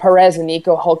 Sergio Perez and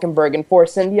Nico Hülkenberg and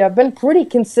Force India have been pretty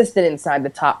consistent inside the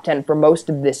top 10 for most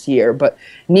of this year, but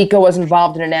Nico was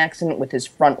involved in an accident with his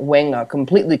front wing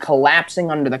completely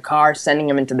collapsing under the car, sending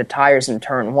him into the tires in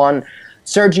turn 1.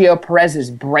 Sergio Perez's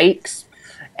brakes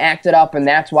acted up, and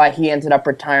that's why he ended up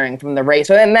retiring from the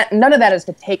race. And none of that is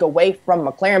to take away from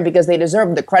McLaren, because they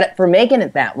deserve the credit for making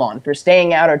it that long, for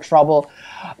staying out of trouble.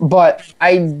 But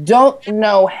I don't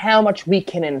know how much we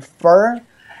can infer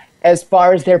as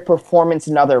far as their performance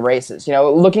in other races.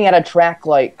 Looking at a track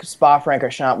like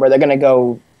Spa-Francorchamps, where they're going to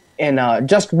go in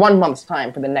just 1 month's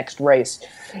time for the next race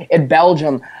in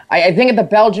Belgium, I think at the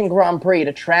Belgian Grand Prix,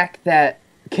 a track that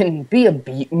can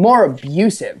be more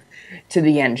abusive to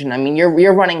the engine. I mean,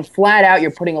 you're running flat out.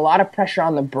 You're putting a lot of pressure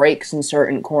on the brakes in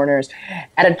certain corners.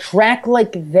 At a track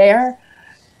like there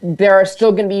are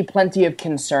still going to be plenty of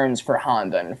concerns for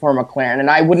Honda and for McLaren, and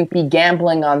I wouldn't be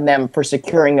gambling on them for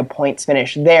securing a points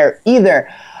finish there either.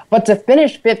 But to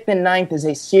finish 5th and 9th is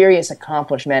a serious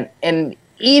accomplishment, and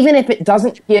even if it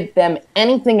doesn't give them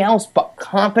anything else but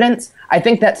confidence, I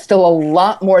think that's still a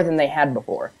lot more than they had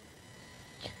before.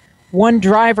 One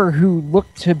driver who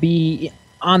looked to be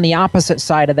on the opposite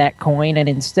side of that coin, and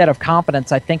instead of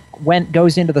confidence, I think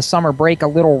goes into the summer break a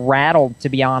little rattled, to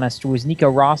be honest, was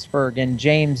Nico Rosberg. And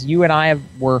James, you and I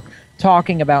were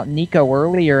talking about Nico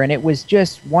earlier, and it was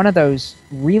just one of those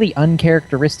really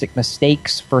uncharacteristic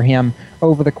mistakes for him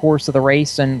over the course of the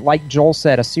race. And like Joel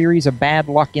said, a series of bad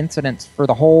luck incidents for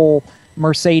the whole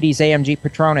Mercedes-AMG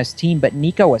Petronas team, but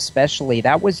Nico especially.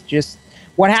 That was just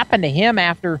what happened to him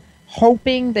after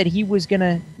hoping that he was going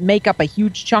to make up a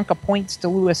huge chunk of points to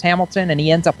Lewis Hamilton, and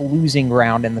he ends up losing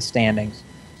ground in the standings.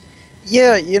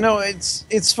 Yeah,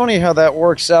 it's funny how that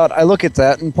works out. I look at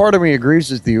that, and part of me agrees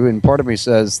with you, and part of me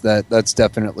says that that's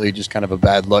definitely just kind of a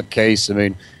bad luck case. I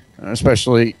mean,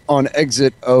 especially on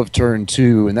exit of turn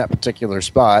 2 in that particular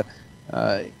spot,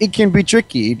 it can be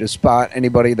tricky to spot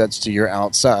anybody that's to your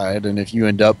outside, and if you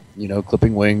end up,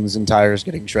 clipping wings and tires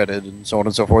getting shredded and so on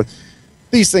and so forth,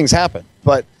 these things happen.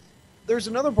 But there's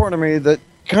another part of me that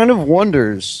kind of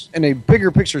wonders, in a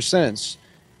bigger picture sense,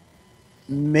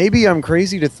 maybe I'm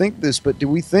crazy to think this, but do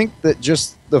we think that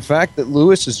just the fact that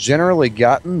Lewis has generally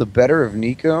gotten the better of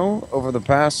Nico over the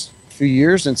past few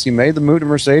years since he made the move to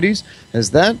Mercedes,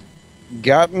 has that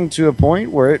gotten to a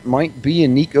point where it might be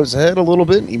in Nico's head a little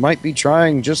bit? He might be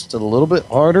trying just a little bit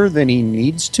harder than he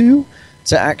needs to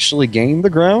actually gain the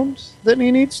ground that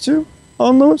he needs to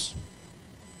on Lewis?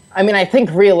 I mean, I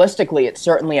think realistically it's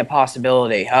certainly a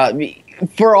possibility.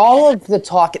 For all of the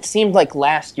talk, it seemed like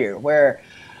last year, where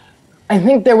I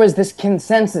think there was this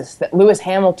consensus that Lewis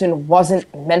Hamilton wasn't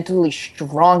mentally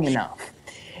strong enough,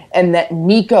 and that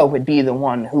Nico would be the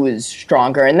one who is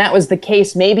stronger. And that was the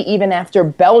case maybe even after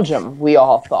Belgium, we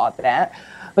all thought that.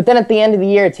 But then at the end of the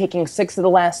year, taking 6 of the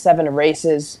last 7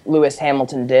 races, Lewis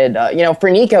Hamilton did. For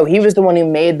Nico, he was the one who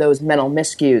made those mental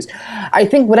miscues. I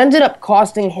think what ended up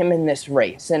costing him in this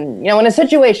race, and in a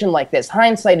situation like this,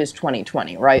 hindsight is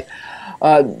 20/20, right?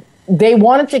 they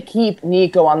wanted to keep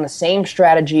Nico on the same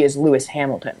strategy as Lewis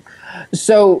Hamilton.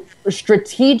 So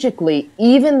strategically,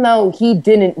 even though he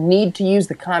didn't need to use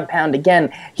the compound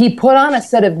again, he put on a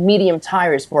set of medium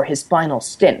tires for his final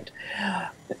stint.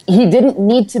 He didn't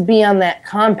need to be on that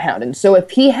compound. And so if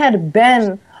he had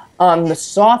been on the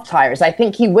soft tires, I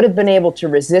think he would have been able to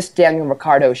resist Daniel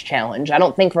Ricciardo's challenge. I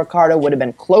don't think Ricciardo would have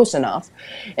been close enough.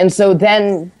 And so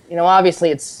then, obviously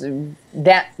it's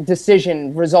that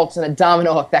decision results in a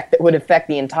domino effect that would affect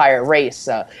the entire race.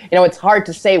 It's hard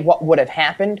to say what would have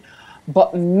happened,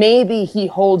 but maybe he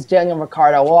holds Daniel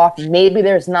Ricciardo off. Maybe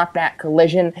there's not that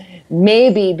collision.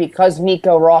 Maybe because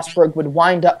Nico Rosberg would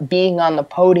wind up being on the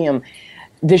podium,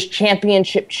 this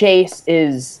championship chase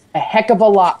is a heck of a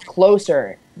lot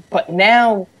closer. But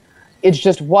now it's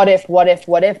just what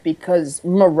if, because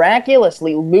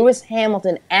miraculously Lewis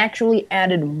Hamilton actually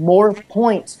added more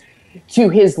points to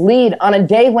his lead on a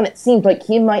day when it seemed like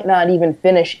he might not even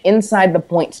finish inside the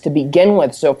points to begin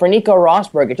with. So for Nico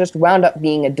Rosberg, it just wound up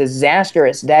being a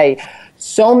disastrous day.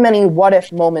 So many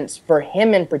what-if moments for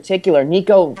him in particular.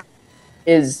 Nico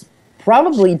is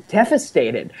probably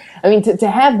devastated. I mean,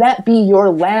 to have that be your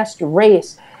last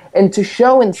race and to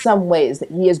show in some ways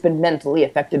that he has been mentally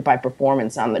affected by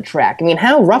performance on the track. I mean,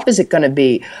 how rough is it going to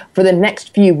be for the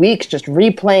next few weeks just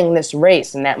replaying this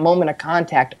race and that moment of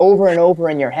contact over and over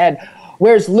in your head?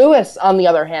 Whereas Lewis, on the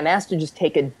other hand, has to just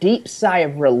take a deep sigh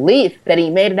of relief that he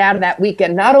made it out of that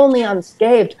weekend, not only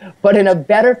unscathed, but in a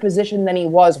better position than he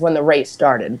was when the race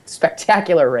started.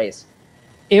 Spectacular race.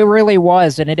 It really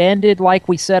was, and it ended, like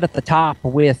we said at the top,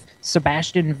 with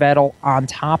Sebastian Vettel on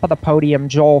top of the podium.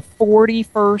 Joel,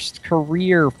 41st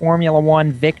career Formula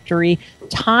One victory,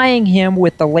 tying him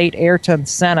with the late Ayrton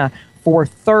Senna for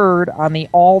third on the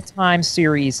all-time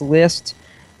series list.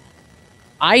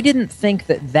 I didn't think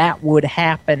that would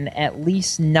happen, at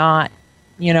least not,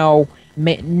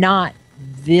 not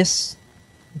this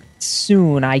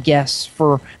soon, I guess,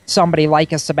 for somebody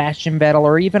like a Sebastian Vettel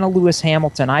or even a Lewis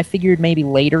Hamilton. I figured maybe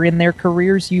later in their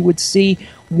careers you would see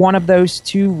one of those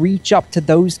two reach up to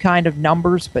those kind of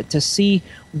numbers, but to see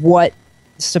what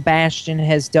Sebastian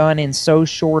has done in so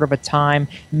short of a time,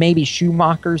 maybe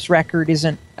Schumacher's record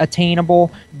isn't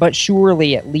attainable, but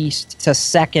surely at least to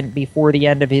second before the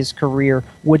end of his career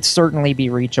would certainly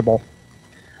be reachable.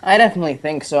 I definitely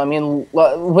think so. I mean,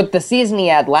 with the season he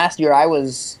had last year, I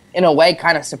was, in a way,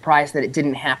 kind of surprised that it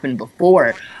didn't happen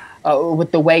before,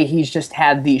 with the way he's just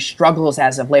had these struggles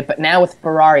as of late. But now with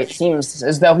Ferrari, it seems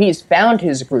as though he's found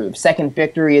his groove. Second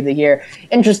victory of the year.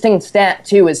 Interesting stat,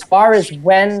 too, as far as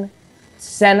when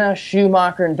Senna,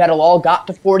 Schumacher, and Vettel all got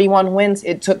to 41 wins,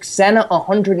 it took Senna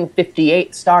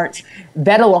 158 starts,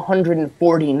 Vettel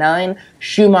 149,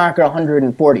 Schumacher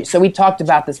 140. So we talked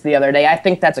about this the other day. I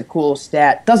think that's a cool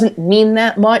stat. Doesn't mean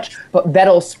that much, but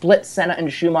Vettel split Senna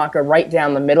and Schumacher right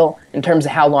down the middle in terms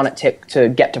of how long it took to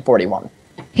get to 41.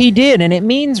 He did, and it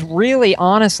means really,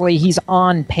 honestly, he's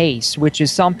on pace, which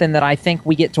is something that I think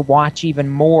we get to watch even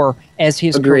more as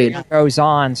his career goes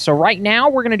on. So right now,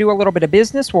 we're going to do a little bit of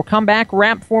business. We'll come back,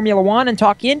 wrap Formula One, and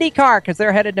talk IndyCar, because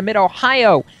they're headed to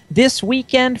Mid-Ohio this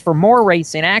weekend for more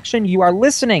racing action. You are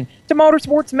listening to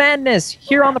Motorsports Madness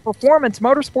here on the Performance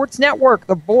Motorsports Network,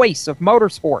 the voice of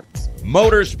motorsports.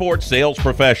 Motorsports sales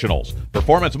professionals.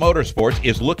 Performance Motorsports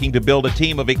is looking to build a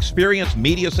team of experienced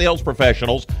media sales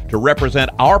professionals to represent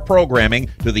our programming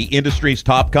to the industry's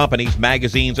top companies,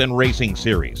 magazines, and racing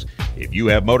series. If you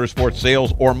have motorsports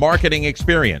sales or marketing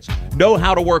experience, know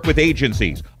how to work with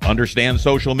agencies, understand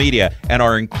social media, and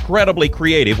are incredibly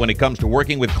creative when it comes to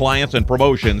working with clients and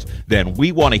promotions, then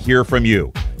we want to hear from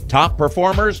you. Top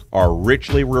performers are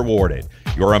richly rewarded.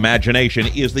 Your imagination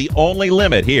is the only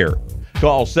limit here.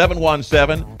 Call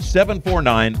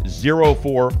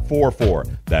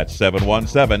 717-749-0444. That's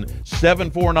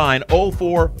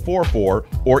 717-749-0444,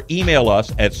 or email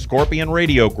us at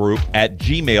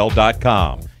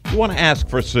scorpionradiogroup@gmail.com. You want to ask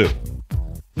for Sue.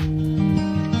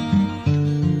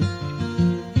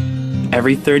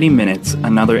 Every 30 minutes,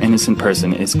 another innocent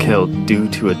person is killed due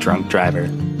to a drunk driver.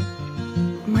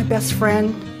 My best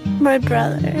friend. My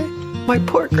brother. My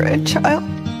poor grandchild.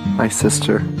 My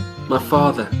sister. My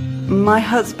father. My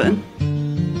husband.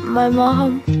 My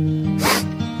mom.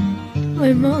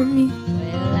 My mommy.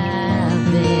 Well,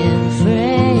 I've been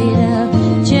afraid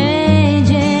of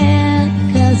changing,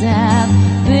 'cause I've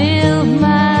built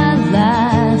my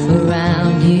life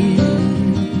around you.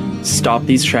 Stop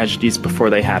these tragedies before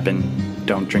they happen.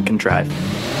 Don't drink and drive.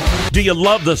 Do you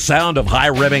love the sound of high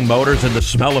revving motors and the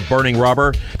smell of burning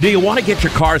rubber? Do you want to get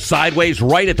your car sideways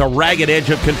right at the ragged edge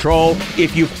of control?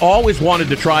 If you've always wanted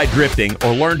to try drifting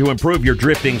or learn to improve your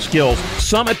drifting skills,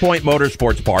 Summit Point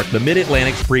Motorsports Park, the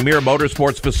Mid-Atlantic's premier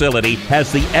motorsports facility,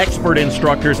 has the expert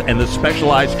instructors and the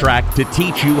specialized track to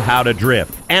teach you how to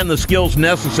drift and the skills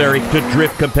necessary to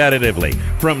drift competitively.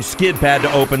 From skid pad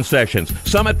to open sessions,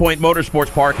 Summit Point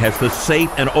Motorsports Park has the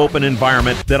safe and open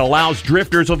environment that allows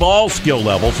drifters of all skill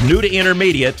levels, new to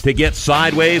intermediate, to get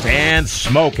sideways and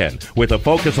smoking. With a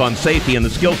focus on safety and the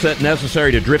skill set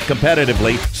necessary to drift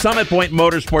competitively, Summit Point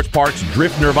Motorsports Park's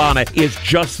Drift Nirvana is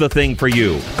just the thing for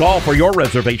you. Call for your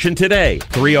reservation today,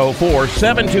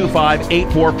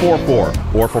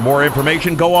 304-725-8444. Or for more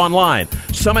information, go online,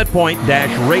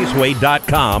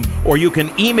 summitpoint-raceway.com, or you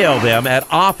can email them at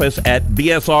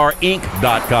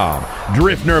office@bsrinc.com.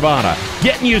 Drift Nirvana,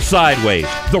 getting you sideways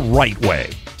the right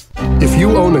way. If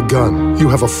you own a gun, you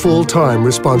have a full-time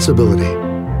responsibility.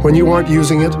 When you aren't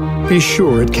using it, be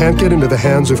sure it can't get into the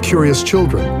hands of curious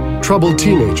children, troubled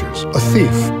teenagers, a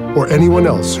thief, or anyone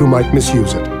else who might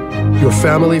misuse it. Your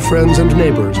family, friends, and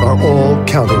neighbors are all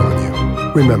counting on you.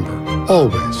 Remember,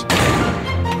 always,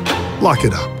 lock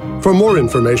it up. For more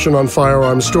information on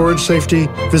firearms storage safety,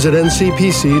 visit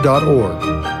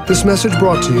ncpc.org. This message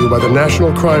brought to you by the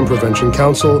National Crime Prevention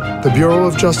Council, the Bureau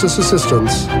of Justice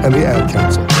Assistance, and the Ad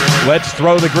Council. Let's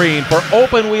throw the green for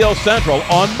Open Wheel Central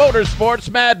on Motorsports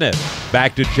Madness.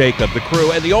 Back to Jacob, the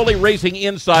crew, and the only racing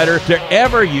insider to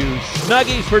ever use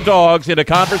Snuggies for dogs in a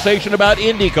conversation about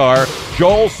IndyCar,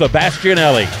 Joel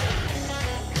Sebastianelli.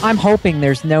 I'm hoping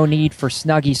there's no need for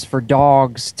Snuggies for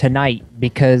dogs tonight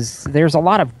because there's a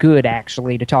lot of good,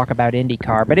 actually, to talk about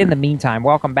IndyCar. But in the meantime,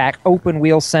 welcome back. Open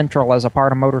Wheel Central as a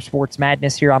part of Motorsports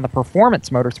Madness here on the Performance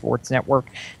Motorsports Network.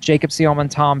 Jacob Seelman,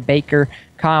 Tom Baker,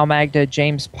 Kyle Magda,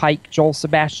 James Pike, Joel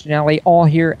Sebastianelli, all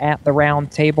here at the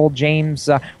round table. James,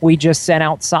 we just sent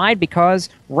outside because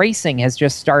racing has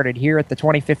just started here at the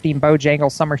 2015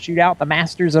 Bojangles Summer Shootout. The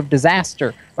Masters of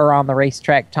Disaster are on the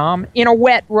racetrack, Tom, in a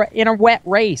wet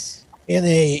race. In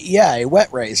a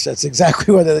wet race. That's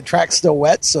exactly what the track's still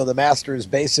wet, so the Masters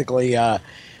basically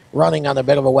running on a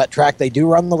bit of a wet track. They do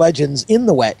run the Legends in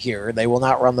the wet here. They will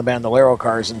not run the Bandolero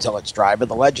cars until it's dry, but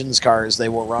the Legends cars, they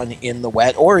will run in the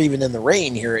wet or even in the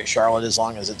rain here at Charlotte as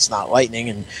long as it's not lightning.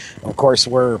 And, of course,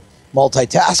 we're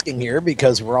multitasking here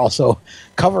because we're also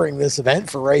covering this event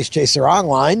for Race Chaser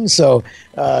Online. So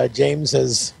James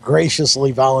has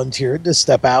graciously volunteered to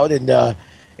step out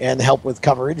and help with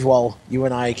coverage while you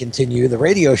and I continue the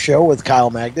radio show with Kyle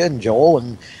Magda and Joel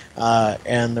and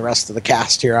the rest of the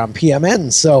cast here on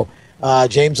PMN. So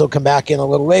James will come back in a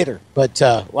little later. But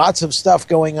lots of stuff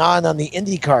going on the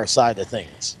IndyCar side of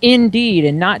things. Indeed,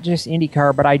 and not just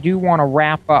IndyCar, but I do want to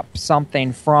wrap up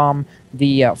something from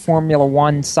the Formula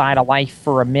One side of life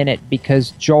for a minute because,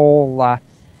 Joel,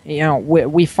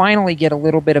 we finally get a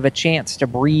little bit of a chance to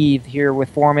breathe here with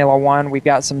Formula One. We've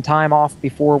got some time off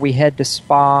before we head to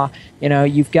Spa.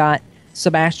 You've got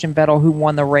Sebastian Vettel, who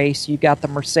won the race. You've got the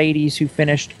Mercedes, who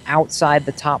finished outside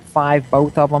the top 5,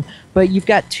 both of them. But you've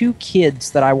got 2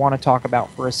 kids that I want to talk about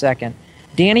for a second.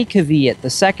 Danny Kvyat, the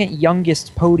second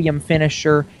youngest podium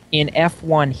finisher in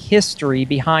F1 history,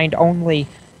 behind only,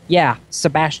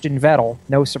 Sebastian Vettel.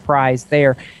 No surprise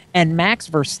there. And Max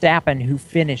Verstappen, who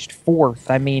finished 4th.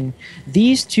 I mean,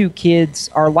 these 2 kids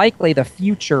are likely the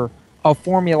future of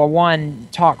Formula One,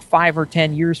 talk 5 or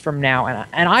 10 years from now.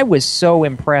 And I was so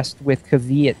impressed with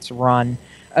Kvyat's run,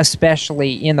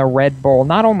 especially in the Red Bull,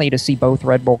 not only to see both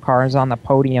Red Bull cars on the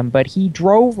podium, but he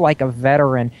drove like a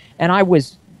veteran. And I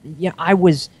was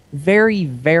very,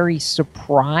 very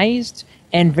surprised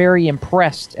and very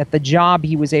impressed at the job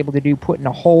he was able to do putting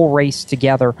a whole race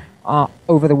together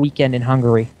over the weekend in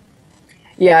Hungary.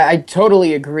 Yeah, I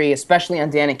totally agree, especially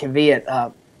on Danny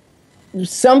Kvyat.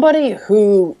 Somebody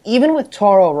who, even with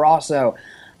Toro Rosso,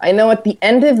 I know at the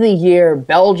end of the year,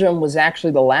 Belgium was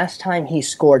actually the last time he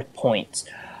scored points.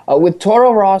 With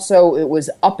Toro Rosso, it was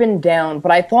up and down,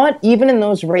 but I thought even in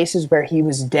those races where he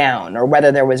was down, or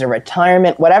whether there was a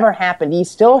retirement, whatever happened, he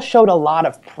still showed a lot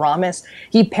of promise.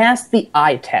 He passed the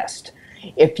eye test,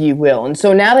 if you will. And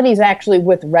so now that he's actually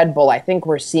with Red Bull, I think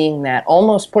we're seeing that.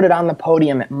 Almost put it on the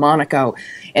podium at Monaco,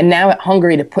 and now at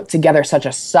Hungary to put together such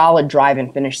a solid drive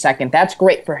and finish second. That's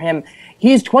great for him.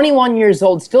 He's 21 years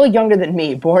old, still younger than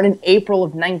me, born in April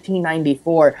of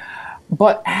 1994.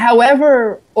 But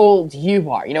however old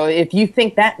you are, if you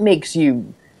think that makes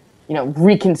you,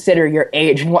 reconsider your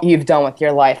age and what you've done with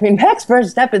your life. I mean, Max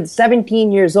Verstappen's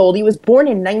 17 years old. He was born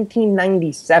in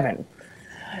 1997.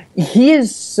 He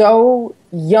is so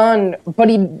young, but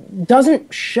he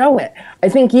doesn't show it. I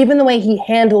think even the way he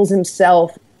handles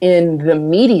himself in the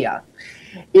media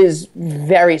is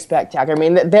very spectacular. I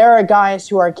mean, there are guys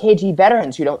who are KG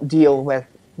veterans who don't deal with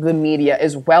the media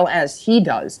as well as he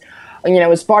does. You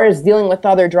know, as far as dealing with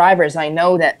other drivers, I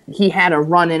know that he had a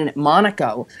run-in at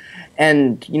Monaco,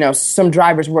 and, you know, some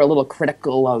drivers were a little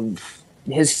critical of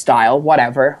his style,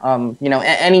 whatever. You know,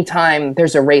 anytime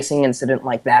there's a racing incident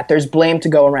like that, there's blame to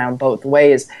go around both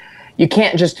ways. You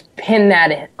can't just pin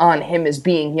that on him as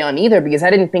being young either, because I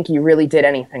didn't think he really did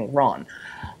anything wrong.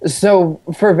 So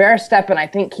for Verstappen, I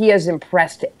think he has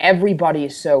impressed everybody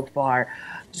so far,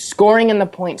 scoring in the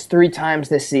points 3 times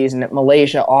this season at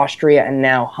Malaysia, Austria, and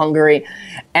now Hungary.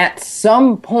 At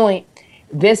some point,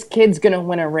 this kid's going to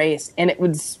win a race, and it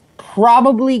was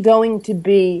probably going to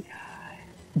be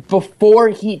before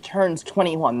he turns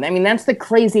 21. I mean, that's the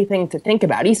crazy thing to think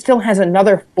about. He still has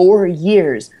another 4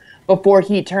 years before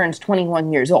he turns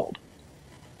 21 years old.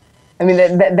 I mean,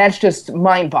 that's just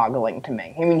mind-boggling to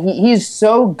me. I mean, he's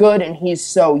so good and he's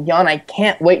so young. I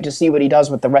can't wait to see what he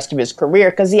does with the rest of his career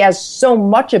because he has so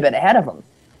much of it ahead of him.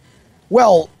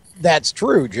 Well, that's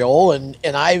true, Joel, and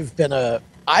I've been an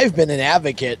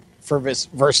advocate for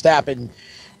Verstappen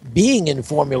being in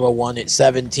Formula One at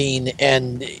 17,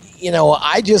 and you know,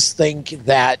 I just think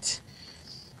that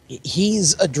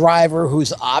he's a driver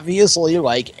who's obviously,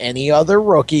 like any other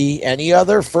rookie, any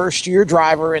other first-year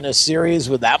driver in a series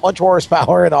with that much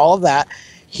horsepower and all of that,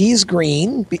 he's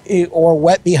green or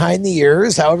wet behind the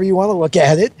ears, however you want to look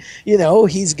at it. You know,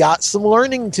 he's got some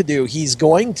learning to do. He's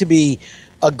going to be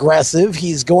aggressive.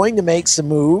 He's going to make some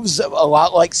moves, a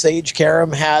lot like Sage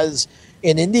Karam has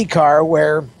in IndyCar,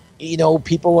 where, you know,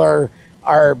 people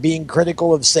are being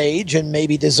critical of Sage, and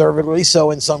maybe deservedly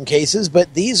so in some cases,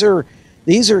 but these are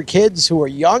kids who are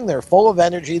young, they're full of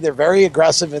energy, they're very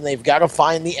aggressive, and they've got to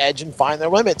find the edge and find their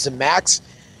limits. And Max,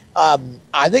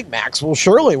 I think Max will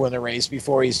surely win a race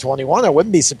before he's 21. I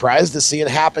wouldn't be surprised to see it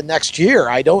happen next year.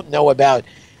 I don't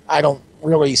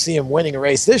really see him winning a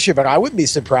race this year, but I wouldn't be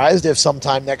surprised if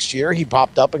sometime next year he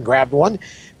popped up and grabbed one.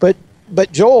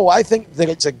 But Joel, I think that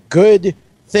it's a good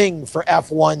thing for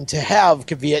F1 to have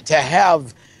Kvyat, to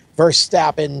have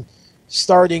Verstappen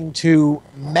starting to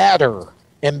matter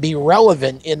and be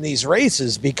relevant in these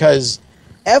races, because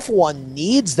F1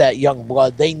 needs that young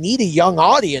blood. They need a young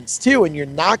audience too, and you're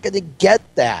not going to get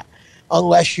that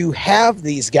unless you have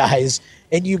these guys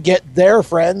and you get their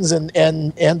friends and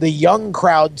the young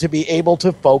crowd to be able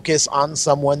to focus on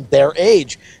someone their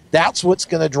age. That's what's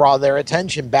going to draw their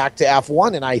attention back to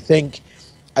F1, and I think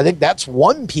that's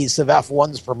one piece of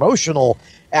F1's promotional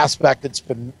aspect that's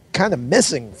been kind of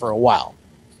missing for a while.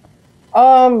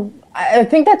 I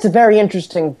think that's a very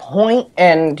interesting point,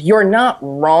 and you're not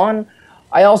wrong.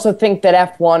 I also think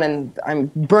that F1,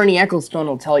 and Bernie Ecclestone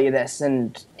will tell you this,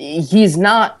 and he's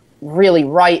not really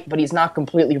right, but he's not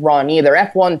completely wrong either.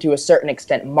 F1, to a certain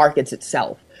extent, markets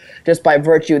itself, just by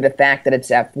virtue of the fact that it's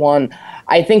F1.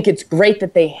 I think it's great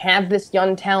that they have this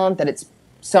young talent, that it's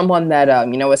someone that,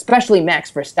 you know, especially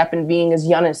Max Verstappen being as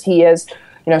young as he is,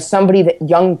 you know, somebody that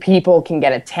young people can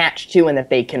get attached to and that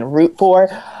they can root for.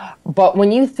 But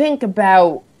when you think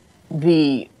about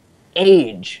the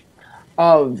age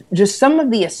of just some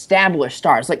of the established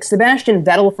stars, like Sebastian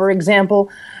Vettel, for example,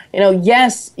 you know,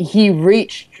 yes, he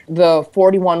reached the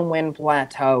 41-win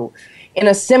plateau in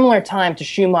a similar time to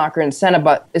Schumacher and Senna,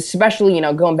 but especially, you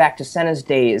know, going back to Senna's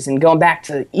days and going back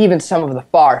to even some of the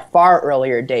far, far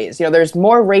earlier days. You know, there's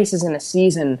more races in a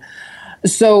season,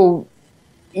 so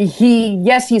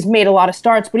he's made a lot of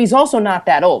starts, but he's also not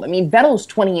that old. I mean, Vettel's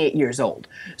 28 years old.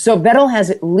 So Vettel has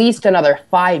at least another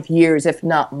 5 years, if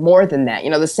not more than that. You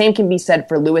know, the same can be said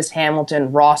for Lewis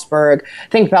Hamilton, Rosberg. I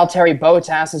think Valtteri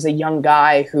Bottas is a young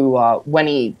guy who, when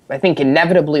he, I think,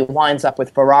 inevitably winds up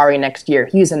with Ferrari next year,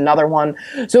 he's another one.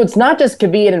 So it's not just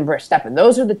Kvyat and Verstappen.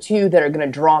 Those are the two that are going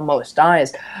to draw most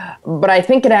eyes. But I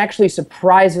think it actually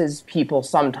surprises people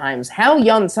sometimes how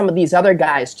young some of these other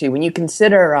guys, too, when you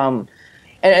consider...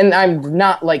 And I'm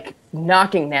not, like,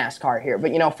 knocking NASCAR here,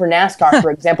 but, you know, for NASCAR,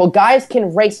 for example, guys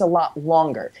can race a lot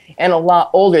longer and a lot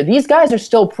older. These guys are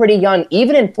still pretty young,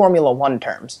 even in Formula One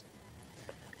terms.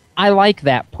 I like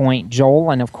that point, Joel,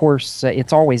 and of course,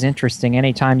 it's always interesting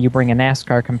anytime you bring a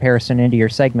NASCAR comparison into your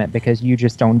segment, because you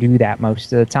just don't do that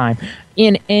most of the time.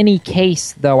 In any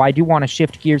case, though, I do want to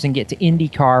shift gears and get to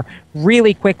IndyCar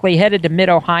really quickly. Headed to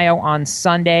Mid-Ohio on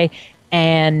Sunday,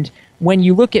 and... when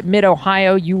you look at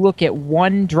Mid-Ohio, you look at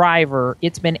one driver.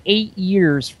 It's been 8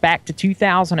 years, back to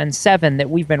 2007, that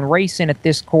we've been racing at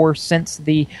this course since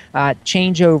the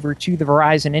changeover to the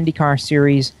Verizon IndyCar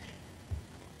Series.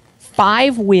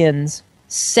 5 wins,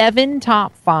 7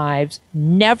 top 5s,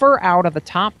 never out of the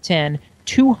top 10,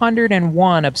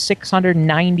 201 of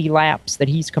 690 laps that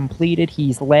he's completed.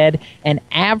 He's led an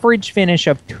average finish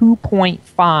of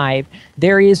 2.5.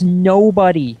 There is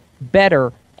nobody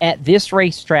better at this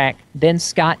racetrack than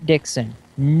Scott Dixon.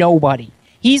 Nobody.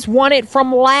 He's won it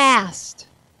from last.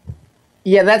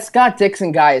 Yeah, that Scott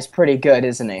Dixon guy is pretty good,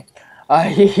 isn't he?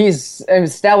 He's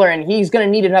stellar, and he's going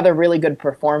to need another really good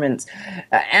performance.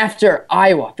 After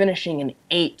Iowa finishing in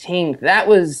 18th, that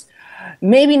was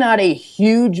maybe not a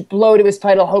huge blow to his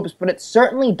title hopes, but it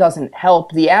certainly doesn't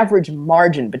help. The average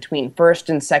margin between first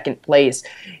and second place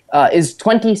is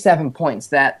 27 points.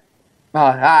 That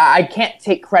I can't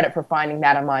take credit for finding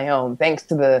that on my own, thanks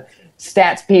to the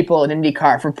stats people at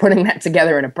IndyCar for putting that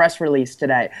together in a press release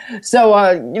today. So,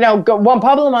 Juan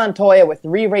Pablo Montoya, with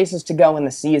 3 races to go in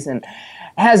the season,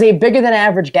 has a bigger than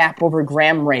average gap over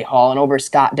Graham Rahal and over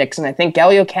Scott Dixon. I think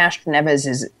Helio Castroneves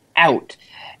is out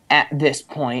at this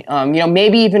point.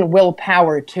 Maybe even Will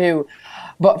Power too.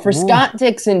 But for Scott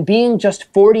Dixon, being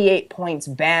just 48 points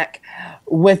back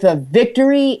with a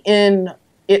victory in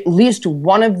at least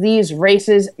one of these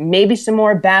races, maybe some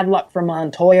more bad luck for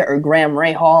Montoya or Graham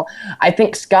Rahal, I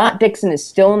think Scott Dixon is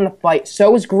still in the fight.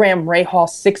 So is Graham Rahal,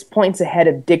 6 points ahead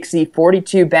of Dixie,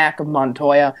 42 back of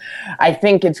Montoya. I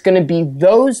think it's going to be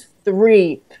those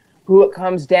 3 who it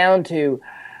comes down to,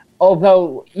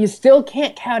 although you still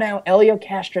can't count out Helio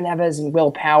Castroneves and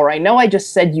Will Power. I know I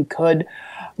just said you could,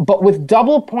 but with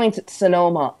double points at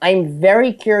Sonoma, I'm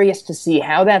very curious to see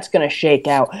how that's going to shake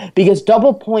out, because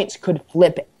double points could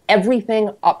flip everything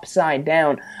upside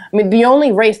down. I mean, the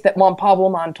only race that Juan Pablo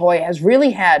Montoya has really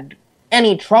had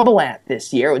any trouble at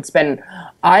this year, it's been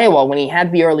Iowa when he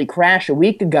had the early crash a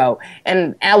week ago,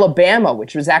 and Alabama,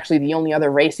 which was actually the only other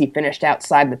race he finished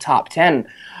outside the top 10.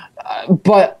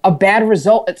 But a bad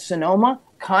result at Sonoma,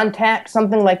 contact,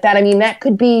 something like that, I mean, that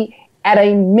could be at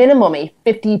a minimum a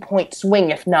 50-point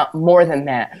swing, if not more than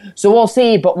that. So we'll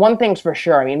see, but one thing's for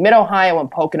sure. I mean, Mid-Ohio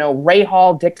and Pocono,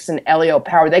 Rahal, Dixon, Helio,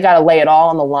 Power, they got to lay it all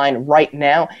on the line right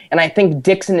now, and I think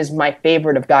Dixon is my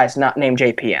favorite of guys not named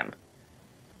JPM.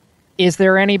 Is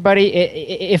there anybody,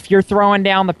 if you're throwing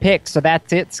down the pick, so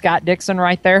that's it, Scott Dixon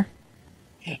right there?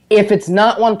 If it's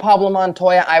not Juan Pablo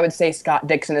Montoya, I would say Scott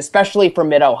Dixon, especially for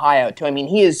Mid-Ohio, too. I mean,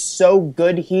 he is so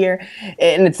good here.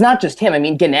 And it's not just him. I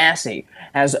mean, Ganassi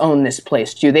has owned this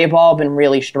place, too. They've all been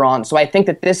really strong. So I think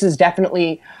that this is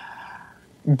definitely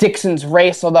Dixon's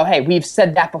race, although, hey, we've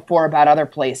said that before about other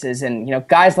places, and,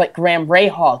 guys like Graham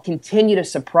Rahal continue to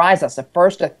surprise us, a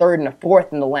first, a third, and a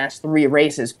fourth in the last 3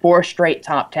 races, 4 straight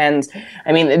top 10s.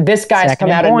 I mean, this guy's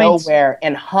come out of nowhere,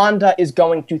 and Honda is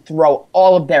going to throw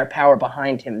all of their power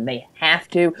behind him. They have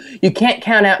to. You can't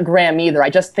count out Graham either. I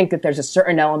just think that there's a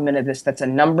certain element of this that's a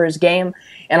numbers game,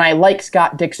 and I like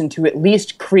Scott Dixon to at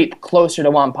least creep closer to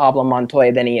Juan Pablo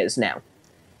Montoya than he is now.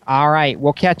 All right,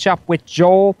 we'll catch up with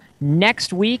Joel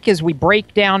next week as we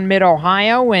break down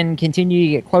Mid-Ohio and continue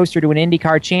to get closer to an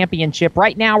IndyCar championship.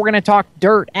 Right now, we're going to talk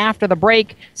dirt after the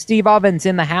break. Steve Ovens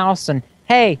in the house, and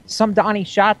hey, some Donnie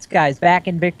Schatz guys back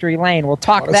in Victory Lane. We'll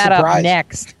talk that up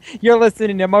next. You're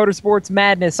listening to Motorsports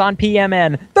Madness on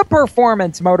PMN, the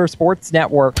Performance Motorsports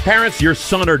Network. Parents, your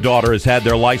son or daughter has had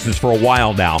their license for a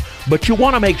while now, but you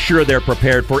want to make sure they're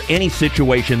prepared for any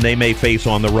situation they may face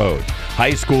on the road.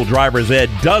 High school driver's ed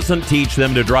doesn't teach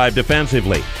them to drive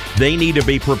defensively. They need to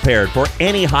be prepared for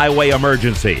any highway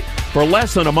emergency. For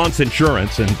less than a month's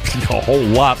insurance, and a whole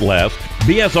lot less,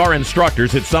 BSR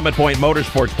instructors at Summit Point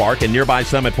Motorsports Park in nearby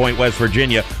Summit Point, West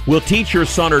Virginia, will teach your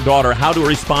son or daughter how to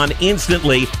respond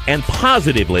instantly and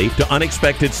positively to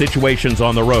unexpected situations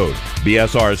on the road.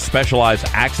 BSR's specialized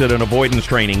accident avoidance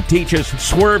training teaches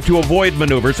swerve to avoid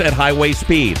maneuvers at highway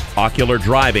speed, ocular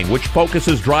driving, which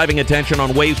focuses driving attention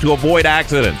on ways to avoid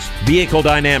accidents, vehicle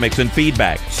dynamics and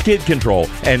feedback, skid control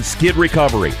and skid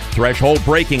recovery, threshold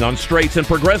braking on straights and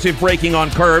progressive braking on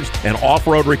curves, and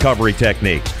off-road recovery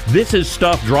techniques. This is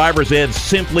stuff driver's ed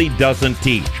simply doesn't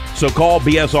teach. So call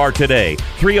BSR today,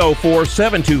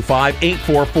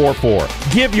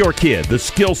 304-725-8444. Give your kid the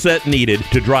skill set needed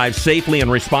to drive safely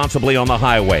and responsibly on the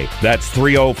highway. That's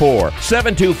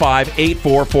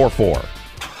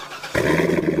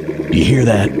 304-725-8444. You hear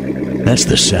that? That's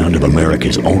the sound of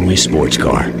America's only sports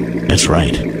car. That's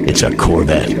right, it's a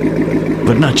Corvette.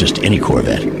 But not just any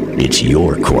Corvette. It's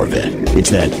your Corvette.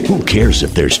 It's that who cares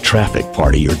if there's traffic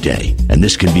part of your day. And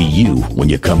this can be you when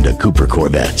you come to Cooper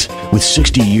Corvettes. With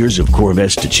 60 years of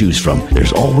Corvettes to choose from,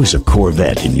 there's always a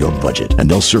Corvette in your budget. And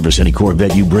they'll service any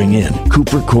Corvette you bring in.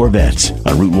 Cooper Corvettes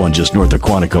on Route 1 just north of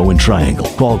Quantico and Triangle.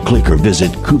 Call, click, or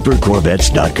visit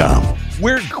CooperCorvettes.com.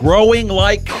 We're growing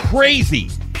like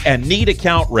crazy and need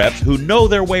account reps who know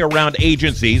their way around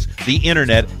agencies, the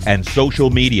internet, and social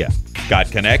media.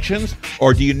 Got connections?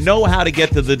 Or do you know how to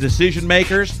get to the decision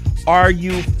makers? Are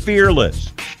you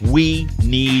fearless? We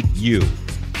need you.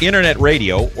 Internet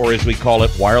radio, or as we call it,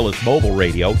 wireless mobile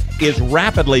radio, is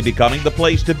rapidly becoming the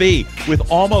place to be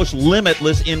with almost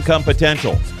limitless income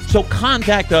potential. So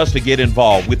contact us to get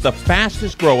involved with the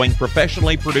fastest growing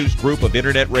professionally produced group of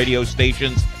internet radio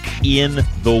stations in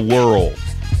the world.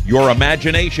 Your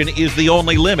imagination is the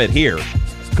only limit here.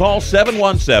 Call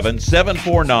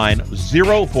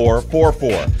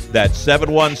 717-749-0444. That's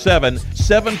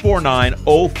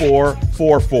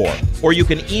 717-749-0444. Or you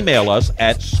can email us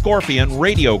at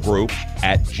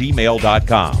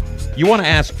scorpionradiogroup@gmail.com. You want to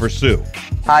ask for Sue.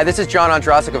 Hi, this is John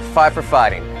Ondrasik of Five for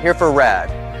Fighting, here for RAD,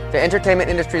 the entertainment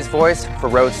industry's voice for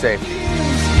road safety.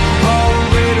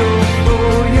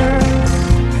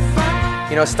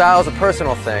 You know, style is a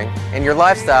personal thing, and your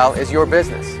lifestyle is your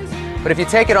business. But if you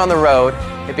take it on the road,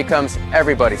 it becomes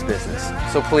everybody's business.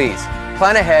 So please,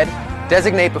 plan ahead,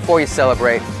 designate before you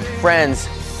celebrate. Friends,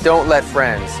 don't let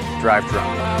friends drive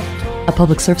drunk. A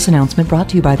public service announcement brought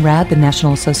to you by RAD, the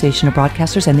National Association of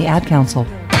Broadcasters, and the Ad Council.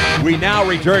 We now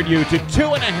return you to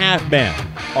 2.5 Men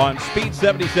on Speed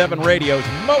 77 Radio's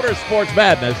Motorsports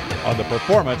Madness on the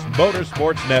Performance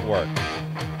Motorsports Network.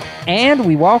 And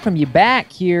we welcome you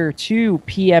back here to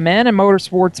PMN and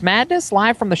Motorsports Madness,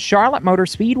 live from the Charlotte Motor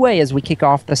Speedway as we kick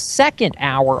off the second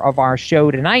hour of our show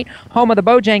tonight. Home of the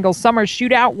Bojangles Summer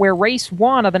Shootout, where race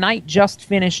 1 of the night just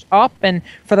finished up. And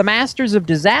for the Masters of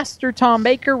Disaster, Tom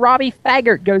Baker, Robbie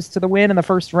Faggart goes to the win in the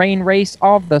first rain race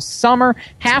of the summer.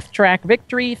 Half-track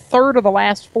victory, third of the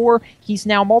last 4. He's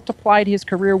now multiplied his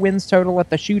career wins total at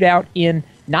the shootout in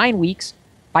 9 weeks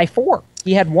by 4.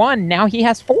 He had 1, now he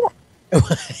has 4.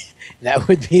 That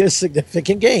would be a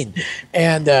significant gain.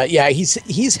 And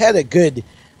he's had a good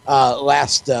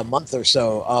last month or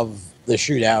so of the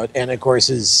shootout. And of course,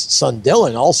 his son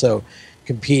Dylan also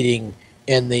competing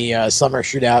in the summer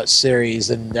shootout series.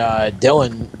 And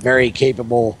Dylan, very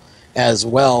capable as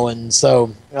well. And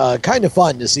so kind of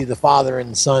fun to see the father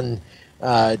and son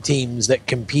teams that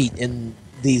compete in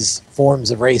these forms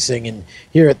of racing. And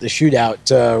here at the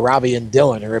shootout, Robbie and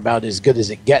Dylan are about as good as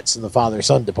it gets in the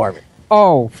father-son department.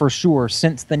 Oh, for sure.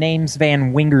 Since the names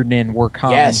Van Wingerden were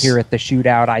common here at the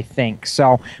shootout, I think.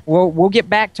 So we'll get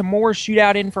back to more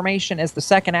shootout information as the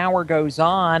second hour goes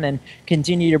on and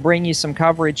continue to bring you some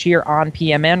coverage here on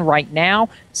PMN. Right now,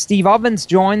 Steve Ovens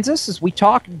joins us as we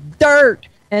talk dirt.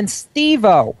 And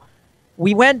Steve-O,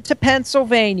 we went to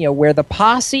Pennsylvania where the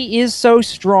posse is so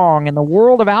strong and the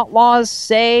World of Outlaws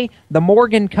say the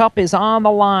Morgan Cup is on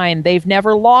the line. They've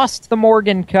never lost the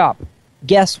Morgan Cup.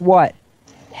 Guess what?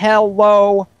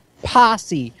 Hello,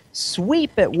 posse.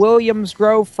 Sweep at Williams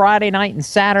Grove Friday night and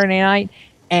Saturday night.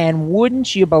 And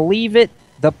wouldn't you believe it,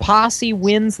 the posse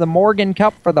wins the Morgan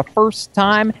Cup for the first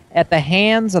time at the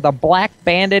hands of the Black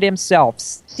Bandit himself,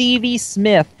 Stevie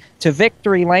Smith, to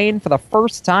victory lane for the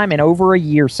first time in over a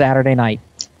year Saturday night.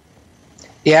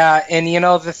 Yeah, and you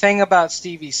know, the thing about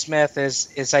Stevie Smith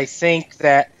is I think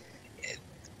that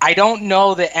I don't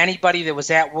know that anybody that was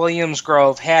at Williams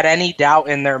Grove had any doubt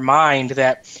in their mind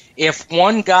that if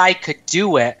one guy could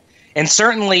do it, and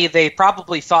certainly they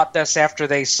probably thought this after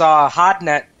they saw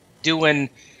Hodnett doing,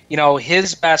 you know,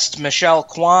 his best Michelle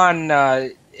Kwan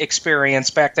experience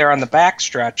back there on the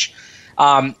backstretch.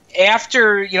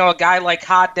 After, you know, a guy like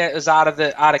Hodnett is out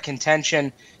of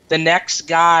contention, the next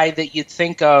guy that you'd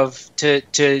think of to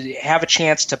have a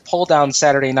chance to pull down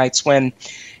Saturday night's win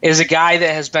is a guy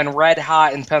that has been red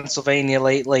hot in Pennsylvania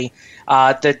lately.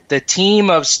 The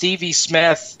team of Stevie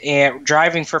Smith and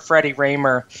driving for Freddie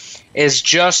Raymer has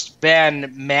just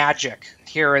been magic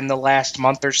here in the last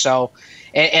month or so.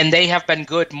 And they have been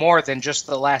good more than just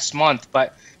the last month.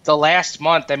 But the last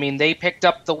month, I mean, they picked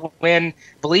up the win. I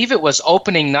believe it was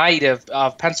opening night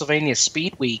of Pennsylvania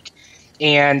Speed Week.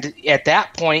 And at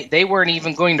that point, they weren't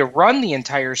even going to run the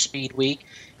entire Speed Week.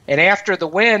 And after the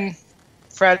win,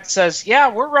 Fred says,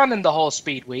 yeah, we're running the whole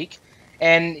Speed Week.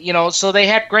 And, you know, so they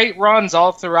had great runs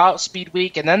all throughout Speed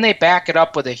Week, and then they back it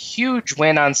up with a huge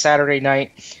win on Saturday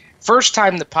night. First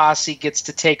time the posse gets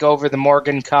to take over the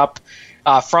Morgan Cup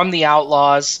from the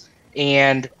Outlaws.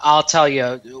 And I'll tell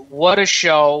you, what a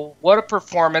show, what a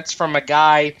performance from a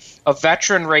guy, a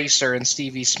veteran racer in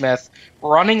Stevie Smith,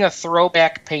 running a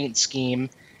throwback paint scheme.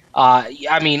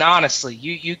 I mean, honestly,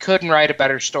 you couldn't write a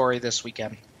better story this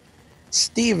weekend.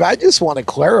 Steve, I just want to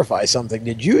clarify something.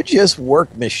 Did you just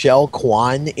work Michelle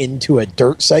Kwan into a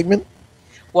dirt segment?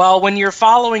 Well, when you're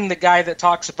following the guy that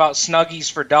talks about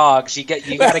Snuggies for dogs, you got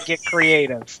to get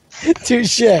creative.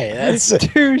 Touche.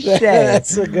 Touche.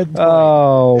 That's a good point.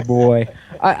 Oh boy.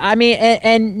 I mean,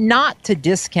 and not to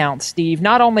discount Steve.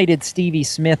 Not only did Stevie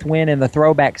Smith win in the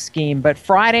throwback scheme, but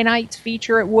Friday night's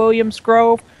feature at Williams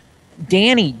Grove,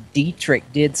 Danny Dietrich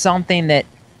did something that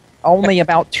only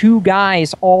about 2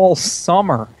 guys all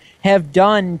summer have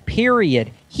done,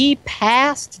 period. He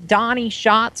passed Donnie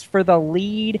Schatz for the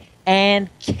lead and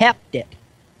kept it.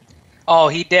 Oh,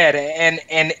 he did.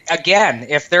 And again,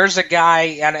 if there's a guy,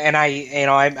 and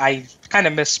I kind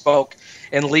of misspoke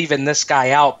in leaving this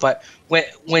guy out, but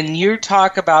when you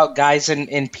talk about guys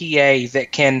in PA that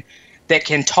can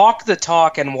talk the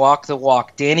talk and walk the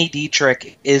walk, Danny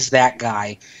Dietrich is that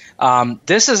guy.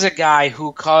 This is a guy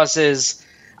who causes,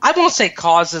 I won't say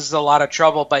causes a lot of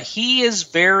trouble, but he is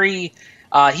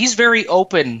he's very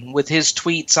open with his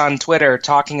tweets on Twitter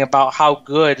talking about how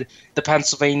good the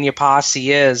Pennsylvania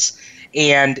posse is.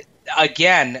 And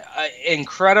again,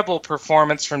 incredible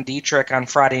performance from Dietrich on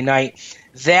Friday night.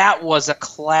 That was a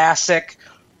classic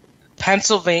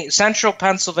Central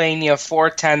Pennsylvania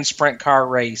 410 sprint car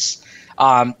race.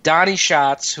 Donnie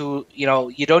Schatz, who,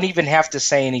 you don't even have to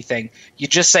say anything. You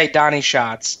just say Donnie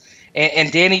Schatz.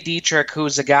 And Danny Dietrich,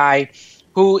 who's a guy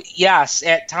who, yes,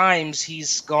 at times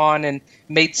he's gone and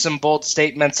made some bold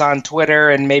statements on Twitter,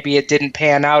 and maybe it didn't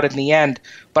pan out in the end.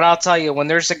 But I'll tell you, when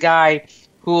there's a guy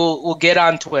who will get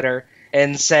on Twitter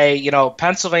and say,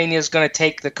 Pennsylvania is going to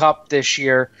take the cup this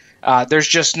year, there's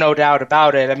just no doubt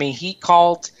about it. I mean, he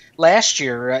called last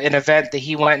year an event that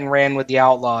he went and ran with the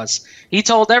Outlaws. He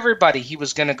told everybody he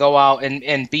was going to go out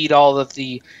and beat all of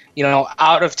the,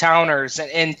 out-of-towners,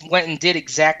 and went and did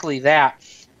exactly that.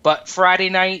 But Friday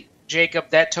night, Jacob,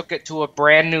 that took it to a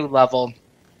brand new level.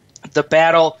 The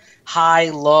battle, high,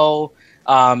 low,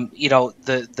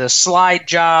 the slide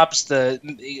jobs, the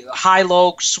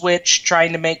high-low switch,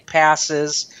 trying to make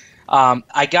passes.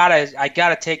 I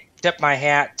gotta tip my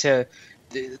hat to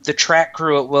the track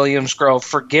crew at Williams Grove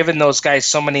for giving those guys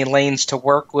so many lanes to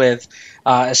work with,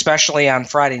 especially on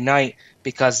Friday night,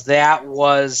 because that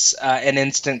was an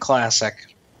instant classic.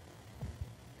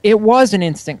 It was an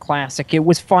instant classic. It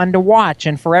was fun to watch,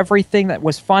 and for everything that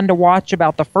was fun to watch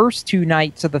about the first 2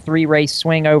 nights of the 3-race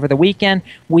swing over the weekend,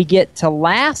 we get to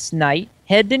last night,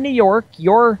 head to New York,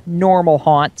 your normal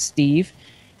haunt, Steve,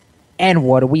 and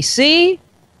what do we see?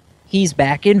 He's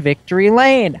back in victory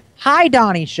lane. Hi,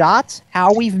 Donnie Schatz.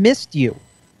 How we've missed you.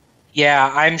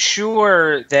 Yeah, I'm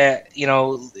sure that,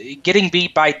 getting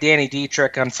beat by Danny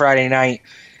Dietrich on Friday night,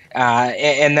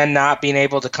 and then not being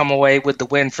able to come away with the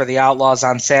win for the Outlaws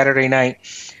on Saturday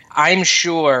night, I'm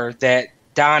sure that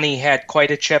Donnie had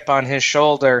quite a chip on his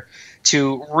shoulder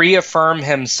to reaffirm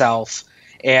himself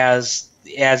as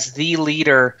the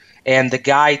leader and the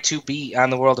guy to beat on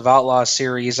the World of Outlaws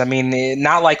series. I mean,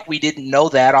 not like we didn't know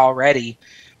that already,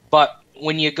 but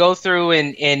when you go through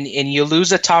and you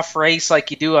lose a tough race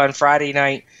like you do on Friday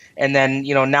night, and then,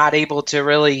 not able to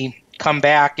really come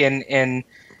back and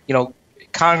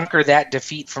conquer that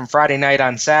defeat from Friday night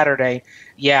on Saturday.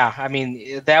 Yeah, I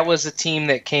mean, that was a team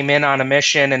that came in on a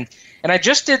mission. And I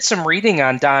just did some reading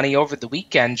on Donnie over the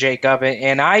weekend, Jacob,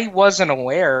 and I wasn't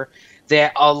aware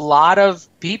that a lot of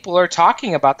people are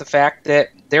talking about the fact that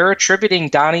they're attributing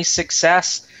Donnie's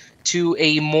success to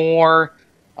a more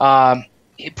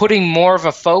putting more of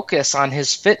a focus on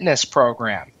his fitness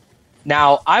program.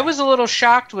 Now, I was a little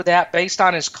shocked with that based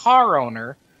on his car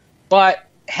owner, but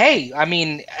hey, I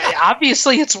mean,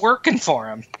 obviously it's working for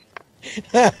him.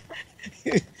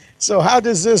 So how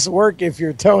does this work if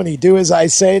you're Tony? Do as I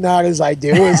say, not as I do?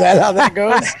 Is that how that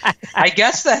goes? I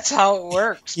guess that's how it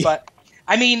works. But,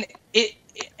 I mean, it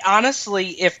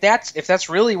honestly, if that's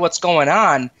really what's going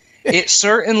on, it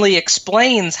certainly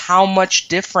explains a much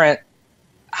different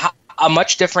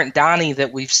Donnie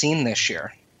that we've seen this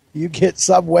year. You get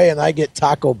Subway and I get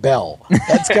Taco Bell.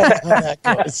 That's kind of how that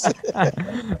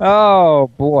goes.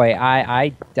 Oh boy,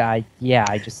 I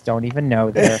just don't even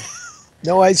know there.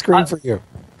 No ice cream for you.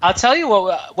 I'll tell you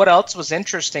what else was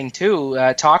interesting too.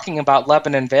 Talking about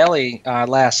Lebanon Valley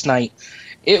last night,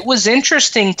 it was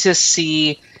interesting to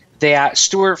see that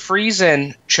Stuart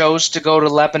Friesen chose to go to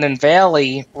Lebanon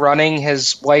Valley running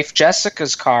his wife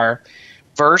Jessica's car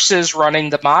versus running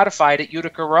the modified at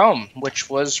Utica Rome, which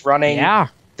was running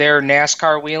their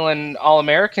NASCAR Wheelin'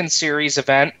 All-American Series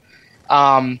event.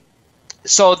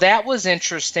 So that was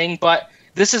interesting, but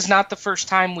this is not the first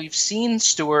time we've seen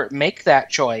Stuart make that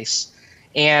choice.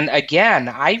 And again,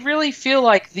 I really feel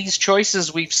like these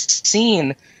choices we've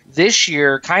seen this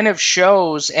year kind of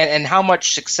shows and how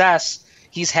much success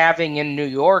he's having in New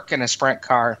York in a sprint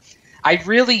car. I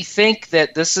really think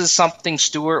that this is something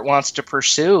Stewart wants to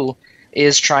pursue,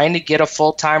 is trying to get a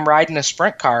full-time ride in a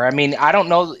sprint car. I mean, I don't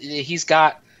know. He's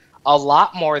got a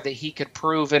lot more that he could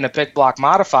prove in a big block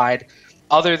modified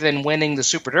other than winning the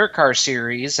Super Dirt Car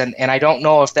Series. And I don't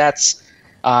know if that's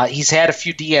he's had a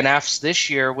few DNFs this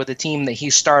year with a team that he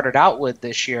started out with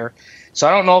this year. So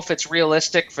I don't know if it's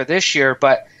realistic for this year,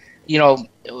 but you know,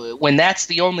 when that's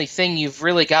the only thing you've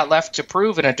really got left to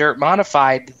prove in a dirt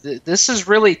modified, this is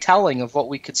really telling of what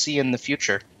we could see in the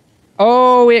future.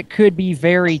 Oh, it could be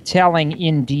very telling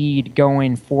indeed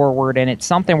going forward, and it's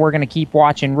something we're going to keep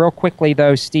watching. Real quickly,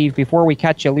 though, Steve, before we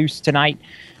cut you loose tonight,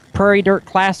 Prairie Dirt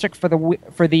Classic for the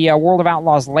World of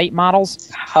Outlaws late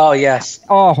models. Oh, yes.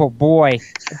 Oh, boy.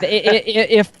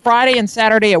 If Friday and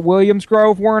Saturday at Williams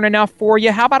Grove weren't enough for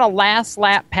you, how about a last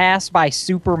lap pass by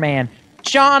Superman?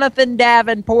 Jonathan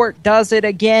Davenport does it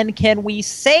again. Can we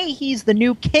say he's the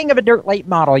new king of a dirt late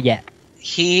model yet?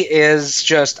 He is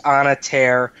just on a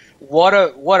tear. What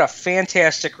a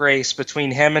fantastic race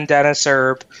between him and Dennis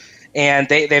Erb. And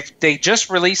they just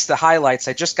released the highlights.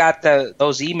 I just got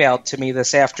those emailed to me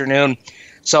this afternoon.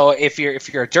 So if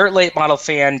you're a dirt late model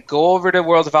fan, go over to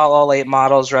World of Outlaw late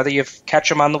models, whether you catch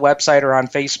them on the website or on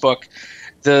Facebook.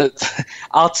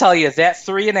 I'll tell you, that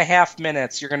 3.5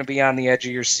 minutes, you're going to be on the edge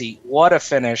of your seat. What a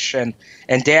finish. And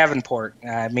Davenport,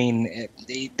 I mean,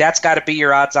 that's got to be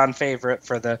your odds-on favorite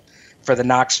for the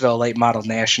Knoxville Late Model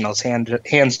Nationals,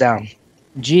 hands down.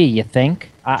 Gee, you think?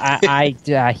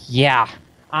 Yeah.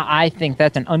 I think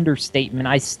that's an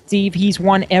understatement. Steve, he's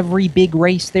won every big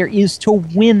race there is to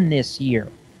win this year.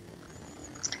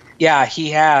 Yeah, he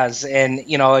has. And,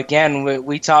 you know, again,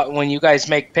 we talk, when you guys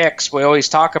make picks, we always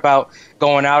talk about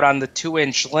going out on the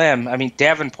 2-inch limb. I mean,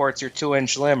 Davenport's your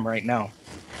 2-inch limb right now.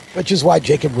 Which is why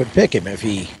Jacob would pick him if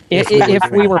we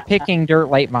were picking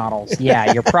dirt late models.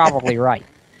 Yeah, you're probably right.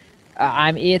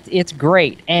 It's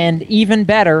great. And even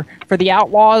better, for the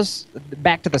Outlaws,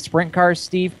 back to the sprint cars,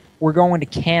 Steve, we're going to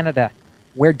Canada,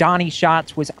 where Donnie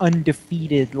Schatz was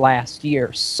undefeated last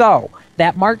year. So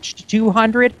that March to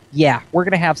 200, yeah, we're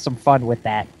going to have some fun with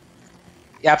that.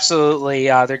 Absolutely.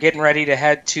 They're getting ready to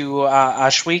head to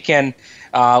Ashwegan,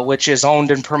 which is owned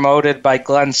and promoted by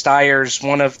Glenn Stiers,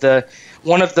 one of the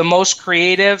most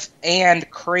creative and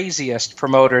craziest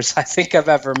promoters I think I've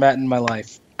ever met in my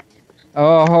life.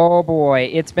 Oh, boy.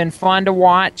 It's been fun to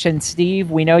watch. And,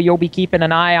 Steve, we know you'll be keeping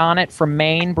an eye on it from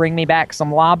Maine. Bring me back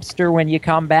some lobster when you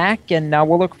come back. And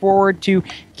we'll look forward to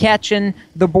catching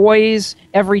the boys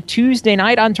every Tuesday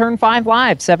night on Turn 5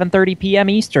 Live, 7:30 p.m.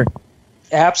 Eastern.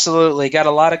 Absolutely. Got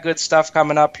a lot of good stuff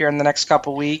coming up here in the next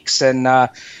couple weeks. And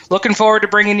looking forward to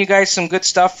bringing you guys some good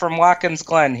stuff from Watkins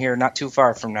Glen here not too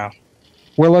far from now.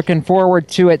 We're looking forward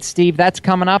to it, Steve. That's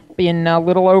coming up in a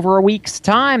little over a week's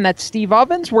time. That's Steve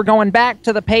Ovens. We're going back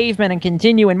to the pavement and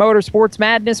continuing Motorsports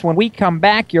Madness. When we come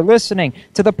back, you're listening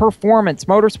to the Performance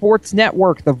Motorsports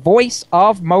Network, the voice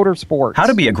of motorsports. How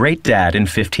to be a great dad in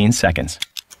 15 seconds.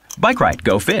 Bike ride,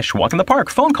 go fish, walk in the park,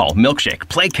 phone call, milkshake,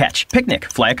 play catch,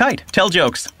 picnic, fly a kite, tell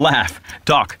jokes, laugh,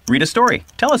 talk, read a story,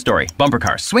 tell a story, bumper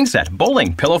car, swing set,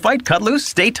 bowling, pillow fight, cut loose,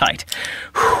 stay tight.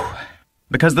 Whew.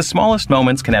 Because the smallest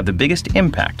moments can have the biggest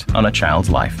impact on a child's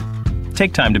life.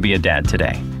 Take time to be a dad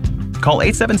today. Call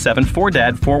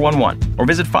 877-4DAD-411 or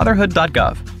visit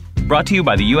fatherhood.gov. Brought to you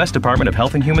by the U.S. Department of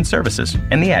Health and Human Services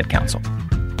and the Ad Council.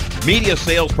 Media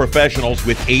sales professionals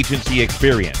with agency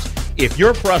experience. If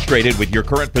you're frustrated with your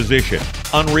current position,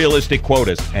 unrealistic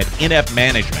quotas, and inept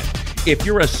management, if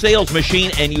you're a sales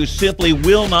machine and you simply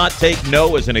will not take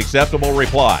no as an acceptable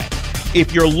reply,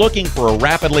 if you're looking for a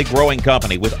rapidly growing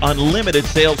company with unlimited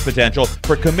sales potential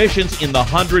for commissions in the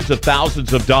hundreds of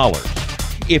thousands of dollars,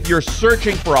 if you're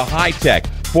searching for a high-tech,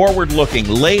 forward-looking,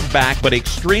 laid-back, but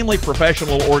extremely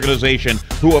professional organization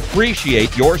who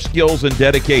appreciate your skills and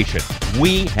dedication,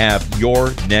 we have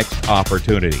your next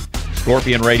opportunity.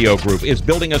 Scorpion Radio Group is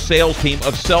building a sales team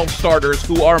of self-starters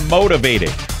who are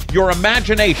motivated. Your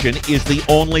imagination is the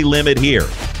only limit here.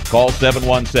 Call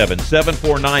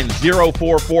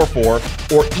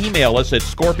 717-749-0444 or email us at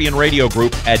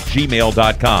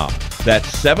scorpionradiogroup@gmail.com. That's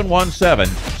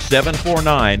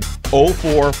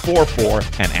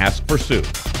 717-749-0444 and ask for Sue.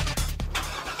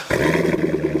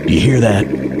 You hear that?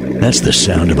 That's the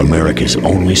sound of America's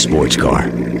only sports car.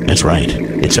 That's right,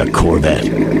 it's a Corvette.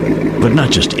 But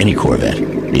not just any Corvette.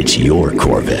 It's your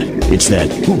Corvette. It's that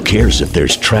who cares if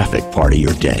there's traffic part of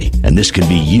your day. And this can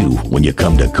be you when you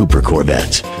come to Cooper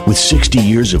Corvettes. With 60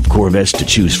 years of Corvettes to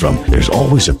choose from, there's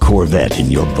always a Corvette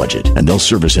in your budget. And they'll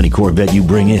service any Corvette you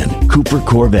bring in. Cooper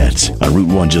Corvettes on Route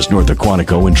 1 just north of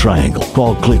Quantico and Triangle.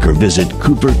 Call, click, or visit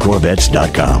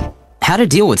CooperCorvettes.com. How to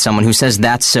deal with someone who says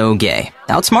that's so gay.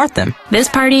 Outsmart them. This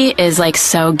party is like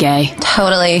so gay.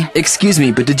 Totally. Excuse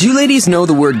me, but did you ladies know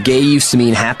the word gay used to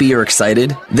mean happy or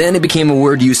excited? Then it became a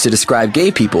word used to describe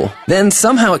gay people. Then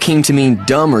somehow it came to mean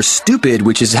dumb or stupid,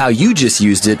 which is how you just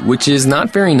used it, which is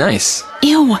not very nice.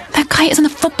 Ew, that guy is on the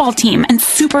football team and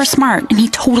super smart, and he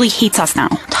totally hates us now.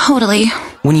 Totally.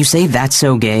 When you say that's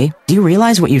so gay, do you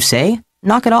realize what you say?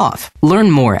 Knock it off.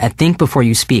 Learn more at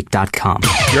thinkbeforeyouspeak.com.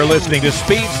 You're listening to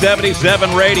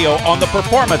Speed77 Radio on the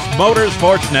Performance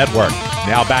Motorsports Network.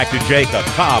 Now back to Jacob,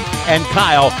 Tom, and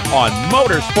Kyle on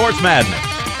Motorsports Madness.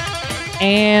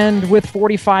 And with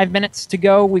 45 minutes to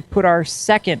go, we've put our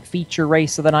second feature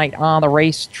race of the night on the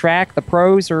racetrack. The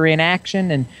pros are in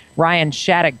action, and Ryan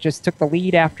Shattuck just took the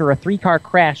lead after a three-car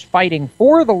crash, fighting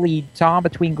for the lead, Tom,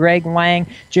 between Greg Lang,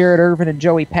 Jared Irvin, and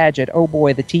Joey Padgett. Oh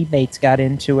boy, the teammates got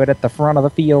into it at the front of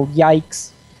the field. Yikes.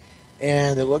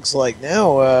 And it looks like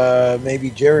now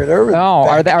maybe Jared Irvin. Oh,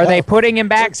 are they putting him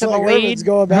back to the lead? Irvin's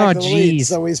going back to the lead.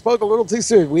 So we spoke a little too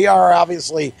soon. We are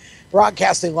obviously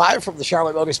broadcasting live from the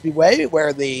Charlotte Motor Speedway,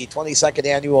 where the 22nd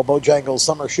annual Bojangles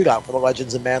Summer Shootout for the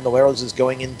Legends and Bandoleros is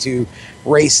going into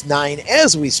race 9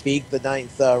 as we speak, the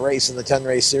 9th race in the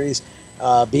 10-race series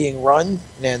being run,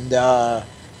 and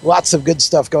lots of good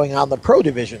stuff going on. The pro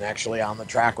division actually on the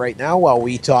track right now while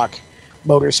we talk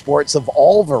motorsports of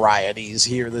all varieties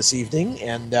here this evening,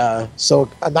 and so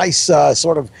a nice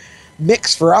sort of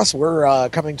mix for us. We're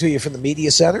coming to you from the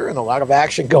media center, and a lot of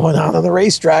action going on the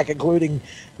racetrack, including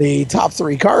the top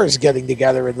 3 cars getting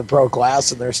together in the pro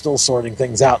class, and they're still sorting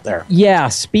things out there. Yeah,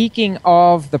 speaking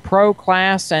of the pro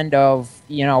class and of,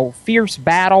 fierce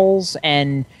battles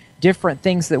and different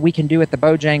things that we can do at the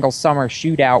Bojangles Summer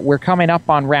Shootout, we're coming up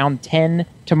on round 10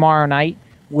 tomorrow night,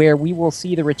 where we will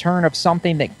see the return of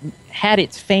something that had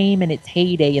its fame and its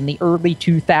heyday in the early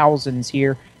 2000s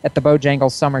here at the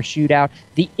Bojangles Summer Shootout.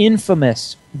 The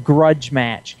infamous grudge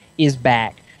match is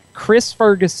back. Chris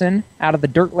Ferguson out of the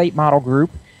Dirt Late Model Group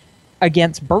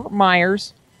against Burt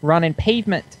Myers running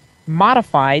pavement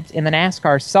modifieds in the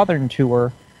NASCAR Southern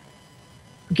Tour.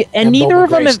 And neither of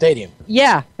them have, Stadium.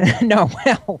 Yeah, no,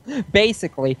 well,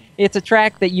 basically, it's a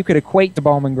track that you could equate to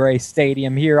Bowman Gray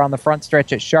Stadium here on the front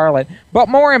stretch at Charlotte. But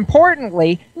more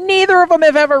importantly, neither of them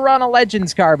have ever run a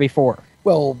Legends car before.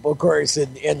 Well, of course,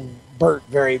 and Burt,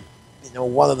 very,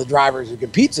 one of the drivers who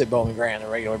competes at Bowman Gray on a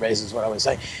regular basis, is what I was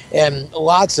saying. And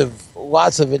lots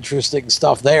of interesting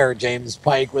stuff there, James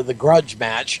Pike, with the grudge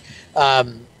match.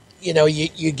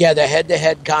 You get a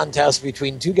head-to-head contest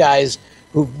between two guys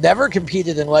who've never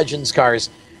competed in Legends cars.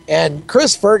 And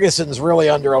Chris Ferguson's really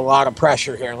under a lot of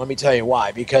pressure here, and let me tell you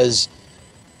why. Because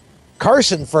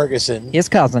Carson Ferguson, his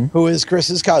cousin, who is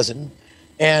Chris's cousin,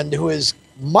 and who is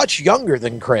much younger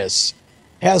than Chris,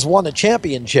 has won a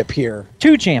championship here.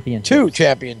 2 championships. 2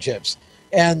 championships.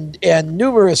 And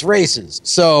numerous races.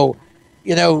 So,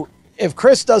 if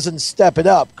Chris doesn't step it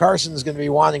up, Carson's going to be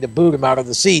wanting to boot him out of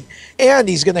the seat, and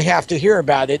he's going to have to hear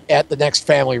about it at the next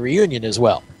family reunion as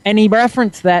well. And he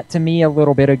referenced that to me a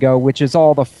little bit ago, which is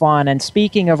all the fun. And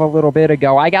speaking of a little bit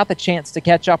ago, I got the chance to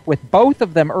catch up with both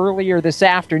of them earlier this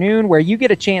afternoon, where you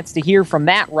get a chance to hear from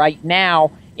that right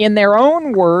now. In their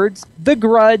own words, the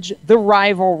grudge, the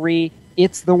rivalry,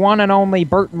 it's the one and only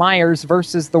Burt Myers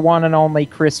versus the one and only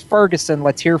Chris Ferguson.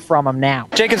 Let's hear from him now.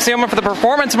 Jacob Seelman for the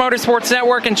Performance Motorsports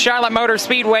Network and Charlotte Motor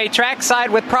Speedway,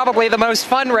 trackside with probably the most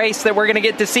fun race that we're going to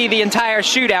get to see the entire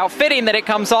shootout. Fitting that it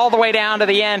comes all the way down to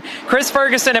the end. Chris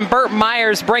Ferguson and Burt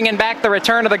Myers bringing back the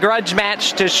return of the grudge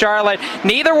match to Charlotte.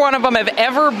 Neither one of them have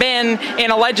ever been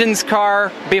in a Legends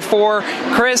car before.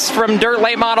 Chris from Dirt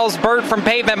Late Models, Burt from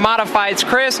Pavement Modifieds.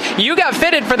 Chris, you got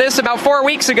fitted for this about 4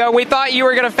 weeks ago. We thought you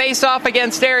were going to face off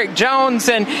against Eric Jones,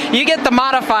 and you get the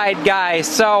modified guy.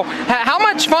 So how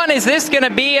much fun is this going to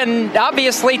be? And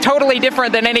obviously totally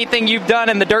different than anything you've done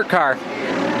in the dirt car.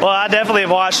 Well, I definitely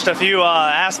have watched a few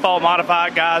asphalt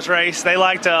modified guys race. They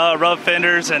like to rub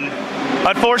fenders, and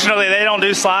unfortunately they don't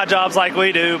do slide jobs like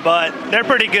we do, but they're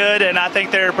pretty good, and I think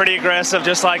they're pretty aggressive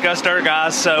just like us dirt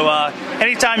guys. So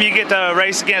anytime you get to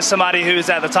race against somebody who's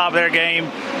at the top of their game,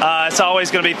 it's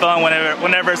always going to be fun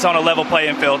whenever it's on a level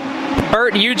playing field.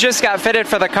 Burt, you just got fitted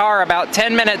for the car about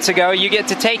 10 minutes ago. You get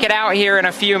to take it out here in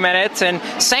a few minutes, and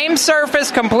same surface,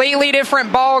 completely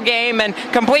different ball game, and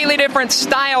completely different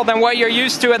style than what you're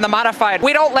used to in the modified.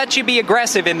 We don't let you be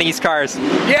aggressive in these cars.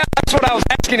 Yeah, that's what I was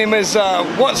asking him is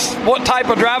what type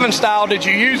of driving style did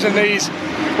you use in these?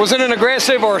 Was it an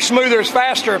aggressive or smoother is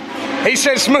faster? He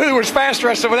said smoother was faster.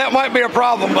 I said, well, that might be a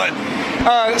problem, but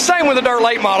same with the dirt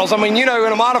late models. I mean, in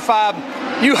a modified,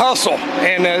 you hustle,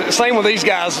 and same with these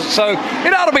guys. So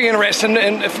it ought to be interesting,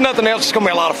 and if nothing else, it's going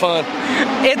to be a lot of fun.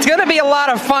 It's going to be a lot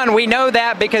of fun. We know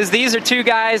that because these are two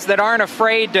guys that aren't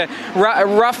afraid to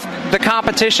rough the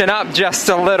competition up just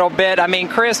a little bit. I mean,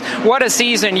 Chris, what a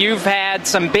season you've had.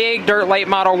 Some big dirt late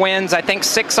model wins. I think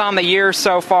 6 on the year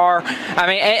so far. I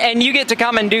mean, and you get to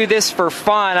come and do this for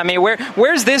fun. I mean,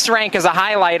 where's this rank as a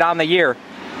highlight on the year?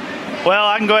 Well,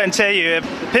 I can go ahead and tell you, it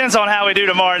depends on how we do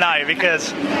tomorrow night,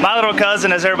 because my little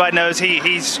cousin, as everybody knows,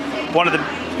 he's one of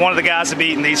the guys to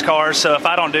beat in these cars. So if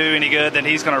I don't do any good, then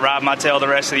he's going to ride my tail the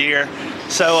rest of the year.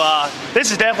 So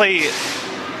this is definitely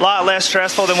a lot less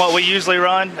stressful than what we usually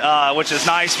run, which is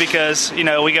nice because, you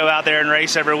know, we go out there and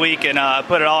race every week and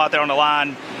put it all out there on the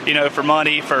line, you know, for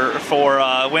money,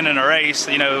 for winning a race.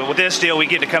 You know, with this deal, we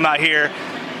get to come out here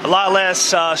a lot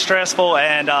less stressful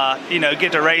and, you know,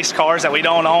 get to race cars that we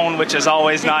don't own, which is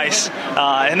always nice.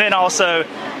 And then also,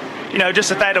 you know, just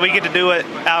the fact that we get to do it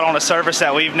out on a surface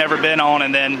that we've never been on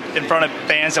and then in front of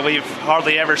fans that we've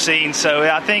hardly ever seen. So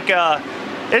I think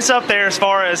it's up there as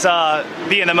far as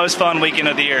being the most fun weekend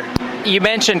of the year. You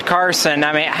mentioned Carson.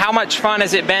 I mean, how much fun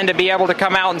has it been to be able to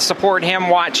come out and support him,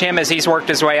 watch him as he's worked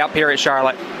his way up here at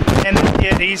Charlotte? And the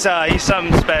kid, he's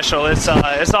something special.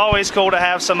 It's always cool to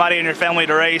have somebody in your family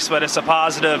to race, but it's a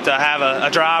positive to have a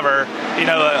driver, you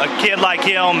know, a kid like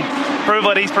him, prove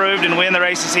what he's proved and win the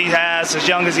races he has as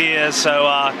young as he is. So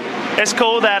it's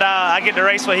cool that I get to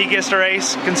race what he gets to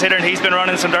race, considering he's been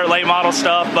running some dirt late model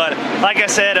stuff. But like I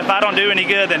said, if I don't do any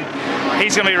good, then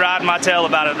he's going to be riding my tail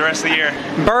about it the rest of the year.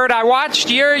 Bert, I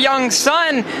watched your young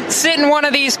son sit in one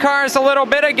of these cars a little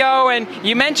bit ago, and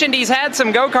you mentioned he's had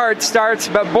some go-kart starts,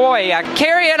 but boy,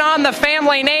 carrying on the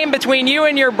family name between you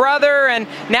and your brother and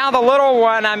now the little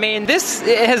one, I mean, this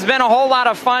has been a whole lot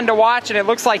of fun to watch, and it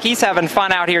looks like he's having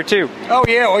fun out here too. Oh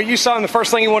yeah, well, you saw him, the first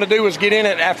thing he wanted to do was get in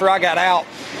it after I got out.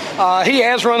 He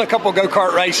has run a couple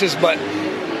go-kart races, but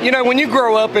you know, when you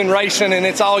grow up in racing and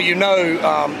it's all you know,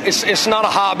 it's not a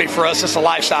hobby for us, it's a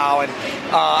lifestyle. And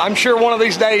I'm sure one of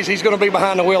these days he's going to be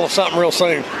behind the wheel of something real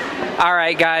soon. All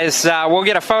right, guys, we'll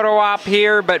get a photo op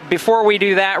here, but before we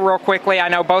do that, real quickly, I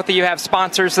know both of you have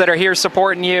sponsors that are here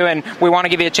supporting you, and we want to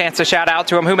give you a chance to shout out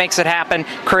to them. Who makes it happen?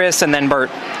 Chris and then Bert.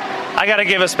 I got to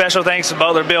give a special thanks to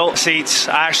Butler Built Seats.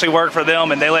 I actually work for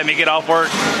them, and they let me get off work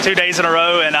 2 days in a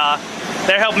row, and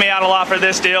they're helping me out a lot for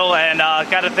this deal. And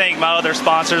got to thank my other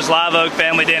sponsors, Live Oak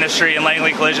Family Dentistry and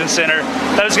Langley Collision Center.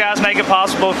 Those guys make it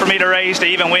possible for me to race, to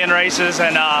even win races.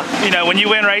 And, you know, when you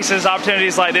win races,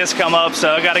 opportunities like this come up.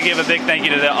 So I got to give a big thank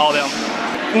you to all them.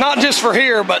 Not just for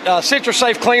here, but Citrus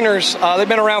Safe Cleaners. They've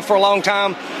been around for a long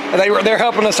time. They're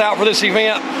helping us out for this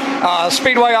event.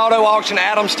 Speedway Auto Auction,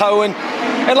 Adams Towing.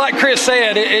 And like Chris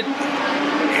said,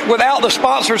 without the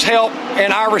sponsors' help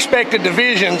and our respected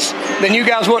divisions, then you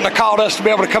guys wouldn't have called us to be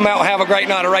able to come out and have a great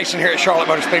night of racing here at Charlotte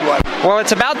Motor Speedway. Well,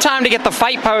 it's about time to get the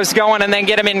fight post going and then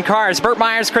get them in cars. Burt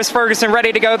Myers, Chris Ferguson,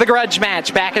 ready to go. The grudge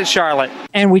match back at Charlotte.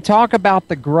 And we talk about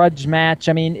the grudge match.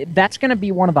 I mean, that's going to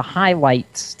be one of the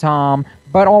highlights, Tom,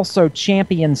 but also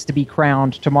champions to be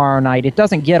crowned tomorrow night. It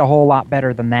doesn't get a whole lot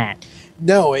better than that.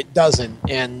 No, it doesn't.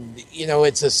 And, you know,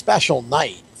 it's a special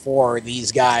night for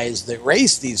these guys that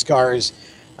race these cars,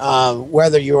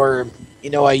 whether you're,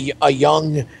 you know, a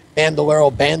young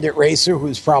Bandolero Bandit racer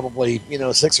who's probably, you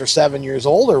know, 6 or 7 years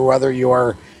old, or whether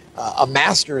you're a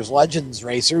Masters Legends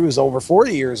racer who's over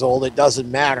 40 years old. It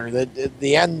doesn't matter.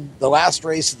 The last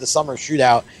race of the summer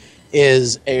shootout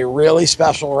is a really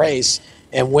special race,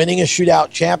 and winning a shootout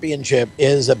championship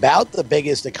is about the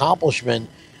biggest accomplishment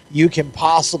you can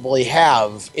possibly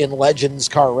have in Legends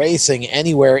car racing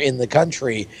anywhere in the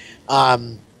country.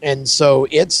 And so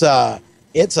it's a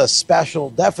special,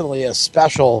 definitely a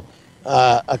special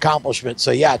accomplishment.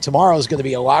 So yeah, tomorrow is going to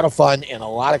be a lot of fun and a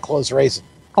lot of close racing.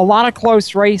 A lot of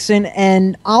close racing,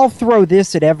 and I'll throw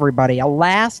this at everybody. A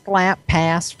last lap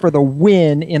pass for the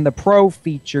win in the pro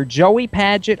feature. Joey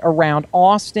Padgett around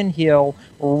Austin Hill,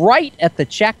 right at the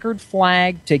checkered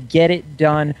flag to get it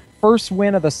done. First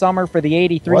win of the summer for the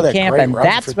 83 camp, and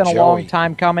that's been a long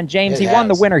time coming. James, he won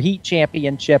the Winter Heat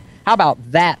Championship. How about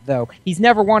that, though? He's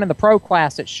never won in the pro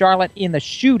class at Charlotte in the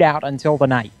shootout until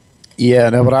tonight.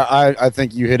 Yeah, no, but I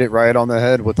think you hit it right on the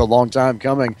head with a long time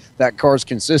coming. That car's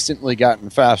consistently gotten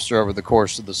faster over the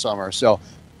course of the summer. So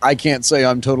I can't say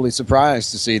I'm totally surprised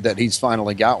to see that he's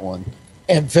finally got one.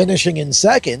 And finishing in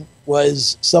second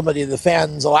was somebody the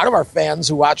fans, a lot of our fans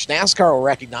who watch NASCAR will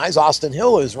recognize. Austin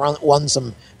Hill, who's run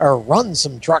some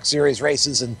Truck Series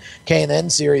races and K&N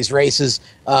Series races,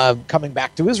 coming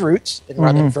back to his roots and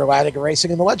running for Latiga Racing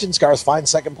in the Legends cars. Fine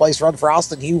second place run for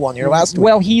Austin. He won here last week.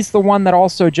 Well, he's the one that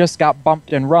also just got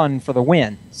bumped and run for the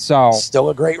win. So still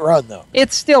a great run, though.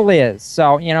 It still is.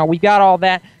 So, we got all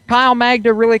that. Kyle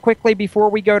Magda, really quickly before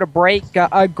we go to break,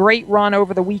 a great run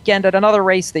over the weekend at another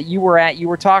race that you were at. You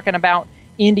were talking about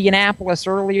Indianapolis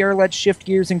earlier. Let's shift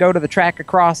gears and go to the track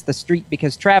across the street,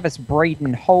 because Travis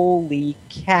Braden, holy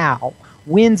cow,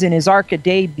 wins in his ARCA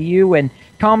debut and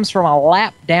comes from a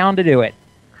lap down to do it.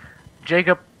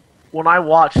 Jacob, when I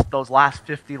watched those last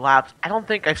 50 laps, I don't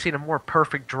think I've seen a more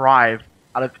perfect drive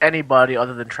out of anybody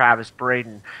other than Travis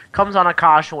Braden. Comes on a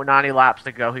caution with 90 laps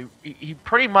to go. He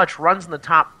pretty much runs in the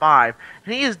top 5,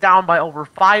 and he is down by over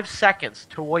 5 seconds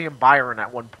to William Byron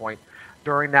at one point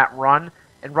during that run,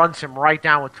 and runs him right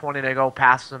down with 20 to go,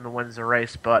 passes him and wins the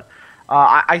race. But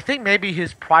I think maybe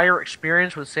his prior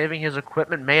experience with saving his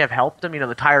equipment may have helped him.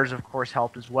 The tires, of course,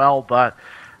 helped as well. But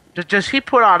just he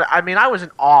put on, I was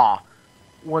in awe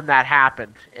when that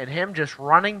happened. And him just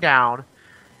running down,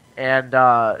 and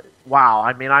wow,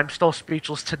 I'm still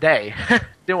speechless today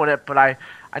doing it. But I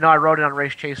know I wrote it on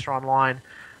Race Chaser Online,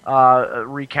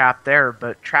 recap there,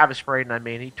 but Travis Braden,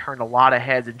 he turned a lot of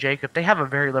heads. And Jacob, they have a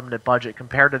very limited budget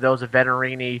compared to those of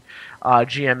Veterini,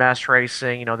 GMS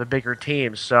Racing, the bigger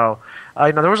teams. So,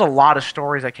 there was a lot of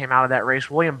stories that came out of that race.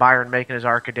 William Byron making his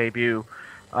ARCA debut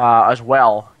as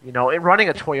well, running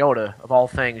a Toyota of all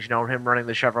things, him running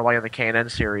the Chevrolet in the K&N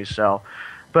Series. So,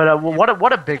 but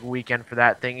what a big weekend for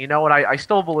that thing. You know what? I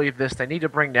still believe this. They need to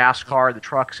bring NASCAR, the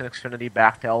trucks, and Xfinity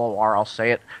back to LOR. I'll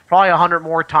say it probably 100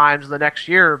 more times the next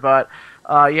year. But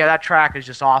yeah, that track is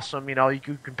just awesome. You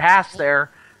can pass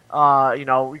there.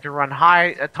 You can run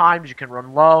high at times. You can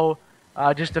run low.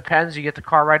 Just depends. You get the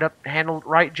car handled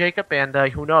right, Jacob, and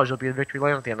who knows? You'll be in victory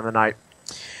lane at the end of the night.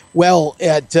 Well,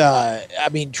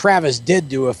 Travis did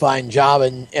do a fine job,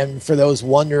 and for those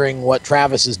wondering what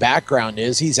Travis's background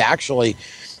is, he's actually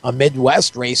a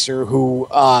Midwest racer who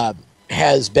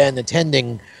has been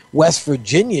attending West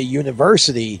Virginia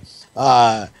University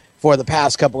for the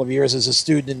past couple of years as a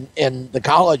student in the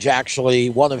college, actually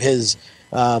one of his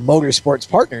motorsports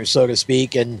partners, so to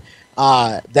speak, and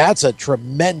that's a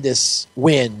tremendous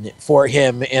win for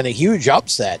him and a huge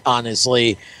upset,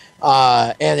 honestly,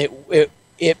 and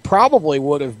it probably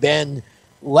would have been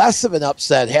less of an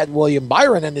upset had William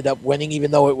Byron ended up winning, even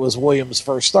though it was Williams'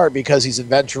 first start, because he's in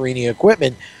Venturini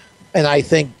equipment. And I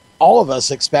think all of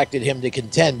us expected him to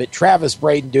contend, but Travis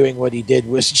Braden doing what he did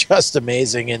was just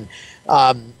amazing. And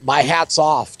my hat's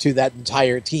off to that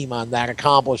entire team on that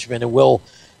accomplishment. And we'll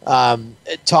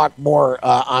talk more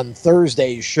on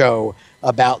Thursday's show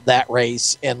about that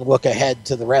race and look ahead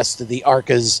to the rest of the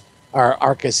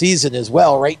ARCA season as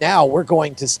well. Right now, we're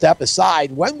going to step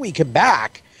aside. When we come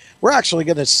back, we're actually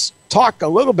going to talk a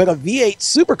little bit of V8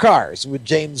 supercars with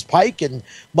James Pike, and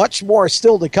much more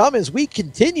still to come as we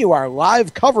continue our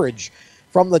live coverage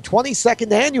from the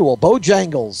 22nd annual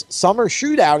Bojangles Summer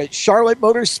Shootout at Charlotte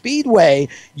Motor Speedway.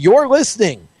 You're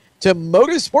listening to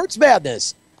Motorsports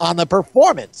Madness on the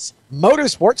Performance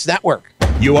Motorsports Network.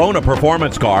 You own a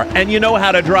performance car and you know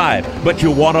how to drive, but you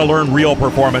want to learn real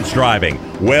performance driving.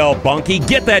 Well, Bunky,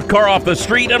 get that car off the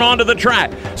street and onto the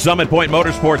track. Summit Point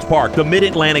Motorsports Park, the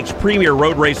Mid-Atlantic's premier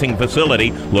road racing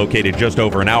facility, located just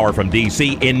over an hour from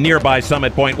D.C. in nearby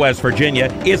Summit Point, West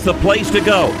Virginia, is the place to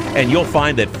go. And you'll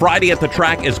find that Friday at the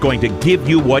track is going to give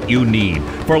you what you need.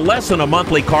 For less than a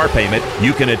monthly car payment,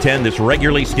 you can attend this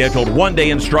regularly scheduled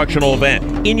one-day instructional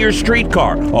event in your street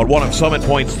car on one of Summit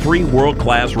Point's 3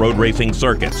 world-class road racing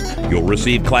circuits. You'll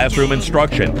receive classroom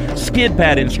instruction, skid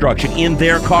pad instruction in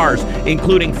their cars,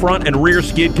 including front and rear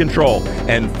skid control,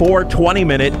 and 4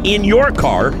 20-minute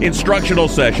in-your-car instructional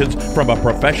sessions from a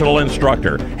professional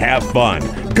instructor. Have fun,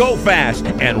 go fast,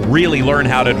 and really learn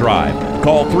how to drive.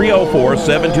 Call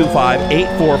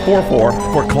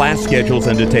 304-725-8444 for class schedules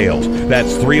and details.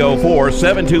 That's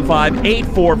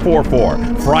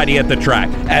 304-725-8444. Friday at the track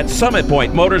at Summit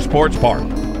Point Motorsports Park.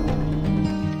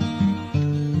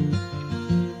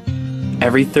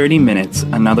 Every 30 minutes,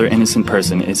 another innocent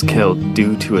person is killed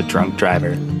due to a drunk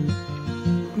driver.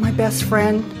 My best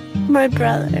friend. My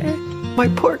brother. My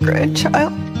poor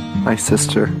grandchild. My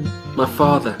sister. My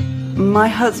father. My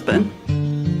husband.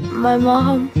 My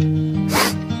mom.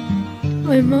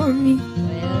 My mommy.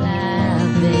 Well,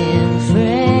 I've been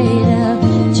afraid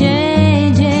of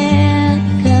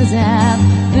changing, 'cause I've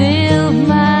built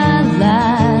my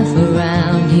life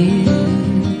around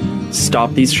you.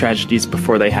 Stop these tragedies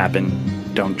before they happen.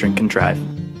 Don't drink and drive.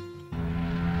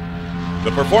 The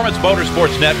Performance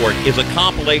Motorsports Network is a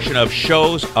compilation of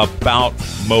shows about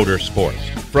motorsports.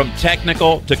 From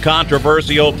technical to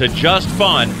controversial to just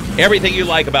fun, everything you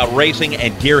like about racing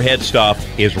and gearhead stuff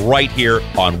is right here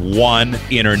on one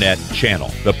internet channel.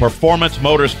 The Performance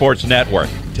Motorsports Network.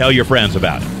 Tell your friends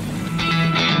about it.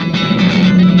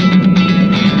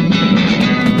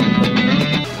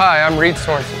 Hi, I'm Reed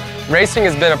Sorensen. Racing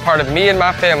has been a part of me and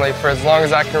my family for as long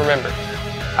as I can remember.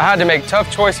 I had to make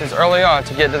tough choices early on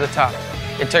to get to the top.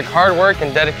 It took hard work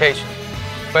and dedication,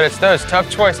 but it's those tough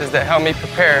choices that help me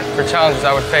prepare for challenges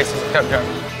I would face as a Cup driver.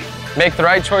 Make the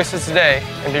right choices today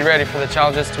and be ready for the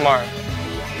challenges tomorrow.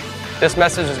 This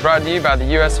message is brought to you by the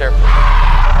U.S. Air Force.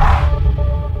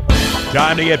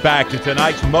 Time to get back to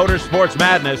tonight's Motorsports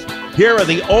Madness. Here are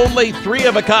the only three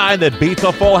of a kind that beats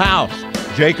a full house.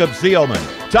 Jacob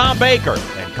Seelman, Tom Baker,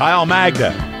 and Kyle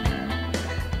Magda.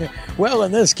 Well,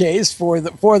 in this case, for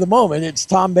the moment, it's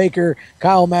Tom Baker,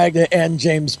 Kyle Magda, and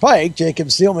James Pike. Jacob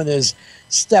Seelman has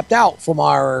stepped out from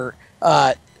our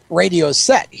radio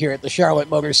set here at the Charlotte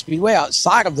Motor Speedway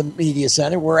outside of the media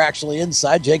center. We're actually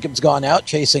inside. Jacob's gone out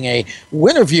chasing a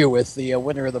winter with the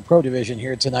winner of the Pro Division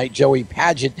here tonight, Joey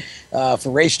Padgett, for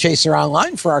Race Chaser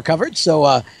Online for our coverage.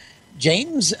 So,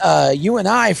 James, you and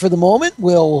I, for the moment,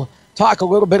 will talk a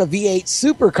little bit of V8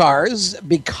 supercars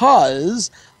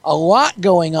because a lot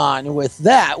going on with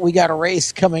that. We got a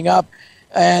race coming up.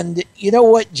 And you know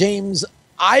what, James?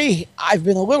 I've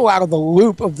been a little out of the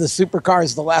loop of the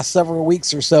supercars the last several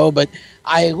weeks or so, but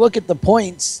I look at the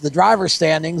points, the driver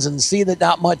standings, and see that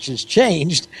not much has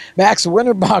changed. Max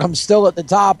Winterbottom's still at the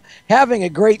top, having a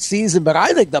great season, but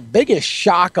I think the biggest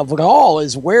shock of it all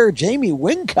is where Jamie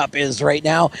Whincup is right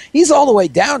now. He's all the way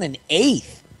down in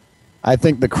 8th. I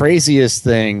think the craziest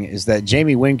thing is that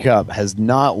Jamie Whincup has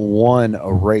not won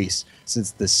a race since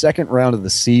the second round of the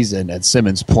season at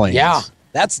Simmons Plains. Yeah,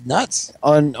 that's nuts.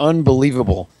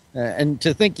 Unbelievable. And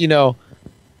to think, Jamie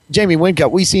Whincup,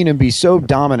 we've seen him be so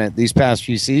dominant these past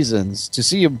few seasons. To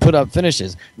see him put up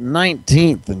finishes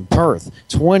 19th in Perth,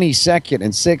 22nd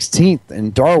and 16th in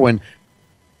Darwin,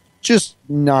 just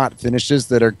not finishes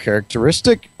that are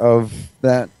characteristic of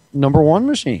that number one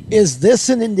machine. Is this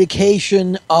an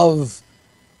indication of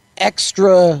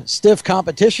extra stiff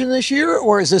competition this year,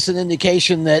 or is this an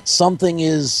indication that something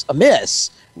is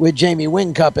amiss with Jamie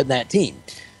Whincup and that team?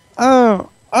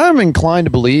 I'm inclined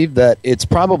to believe that it's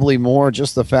probably more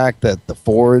just the fact that the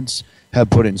Fords have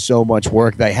put in so much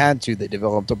work. They had to. They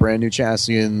developed a brand new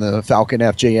chassis in the Falcon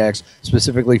FJX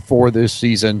specifically for this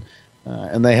season,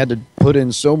 and they had to put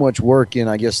in so much work in,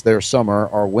 I guess, their summer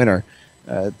or winter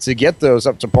to get those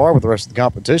up to par with the rest of the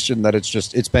competition that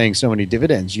it's paying so many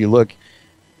dividends. You look,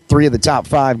 3 of the top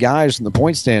 5 guys in the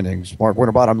point standings, Mark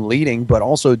Winterbottom leading, but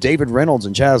also David Reynolds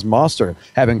and Chaz Mostert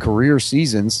having career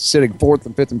seasons, sitting 4th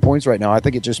and 5th in points right now. I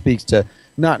think it just speaks to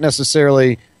not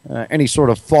necessarily any sort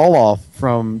of fall off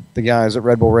from the guys at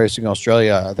Red Bull Racing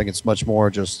Australia. I think it's much more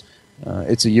just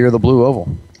it's a year of the blue oval.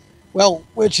 Well,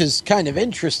 which is kind of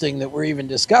interesting that we're even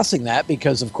discussing that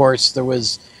because, of course, there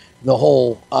was the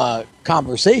whole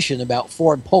conversation about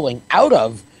Ford pulling out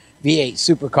of V8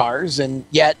 supercars, and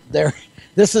yet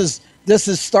this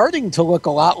is starting to look a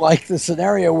lot like the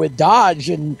scenario with Dodge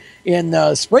in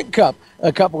Sprint Cup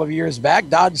a couple of years back.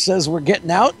 Dodge says we're getting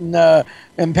out, and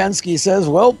Penske says,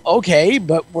 well, okay,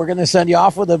 but we're going to send you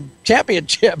off with a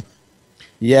championship.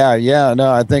 Yeah.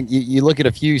 No, I think you look at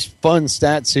a few fun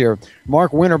stats here.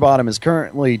 Mark Winterbottom is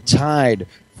currently tied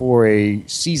for a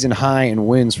season high in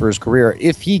wins for his career.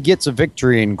 If he gets a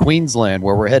victory in Queensland,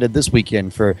 where we're headed this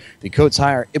weekend for the Coates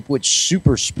Hire Ipswich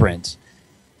Super Sprint,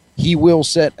 he will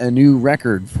set a new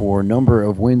record for number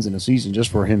of wins in a season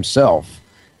just for himself.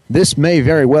 This may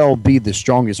very well be the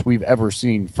strongest we've ever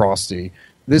seen Frosty.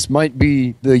 This might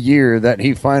be the year that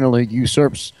he finally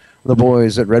usurps the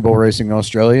boys at Red Bull Racing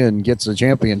Australia and gets a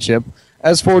championship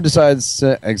as Ford decides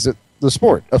to exit the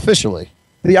sport officially.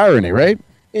 The irony, right?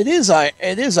 It is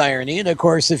irony, and of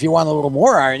course, if you want a little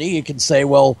more irony, you can say,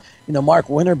 well, Mark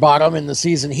Winterbottom in the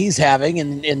season he's having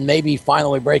and maybe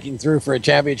finally breaking through for a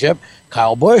championship.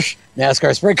 Kyle Busch,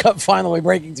 NASCAR Sprint Cup, finally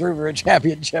breaking through for a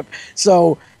championship.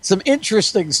 So some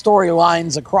interesting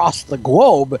storylines across the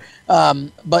globe.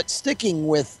 But sticking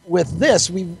with this,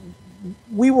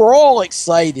 we were all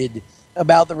excited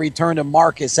about the return of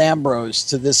Marcus Ambrose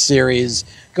to this series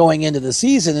going into the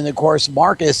season, and of course,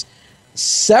 Marcus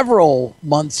several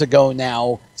months ago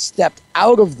now stepped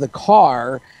out of the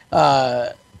car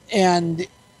and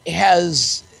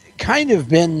has kind of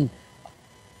been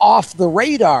off the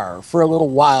radar for a little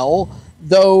while,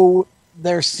 though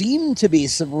there seem to be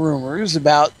some rumors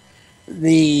about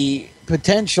the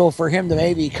potential for him to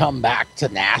maybe come back to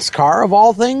NASCAR of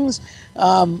all things.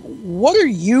 What are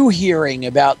you hearing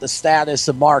about the status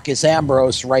of Marcus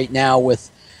Ambrose right now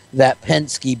with that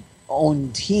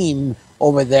Penske-owned team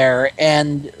over there?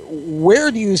 And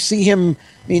where do you see him?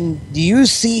 I mean, do you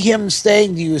see him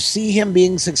staying? Do you see him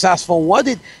being successful?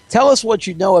 Tell us what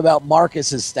you know about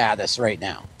Marcus's status right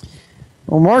now.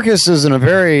 Well, Marcus is in a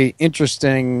very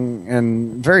interesting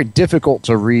and very difficult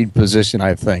to read position,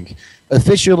 I think.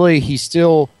 Officially, he's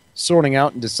still sorting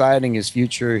out and deciding his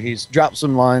future. He's dropped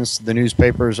some lines to the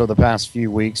newspapers over the past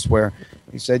few weeks where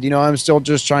he said, I'm still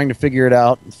just trying to figure it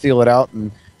out and feel it out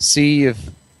and see if,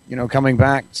 coming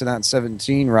back to that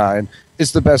 17 ride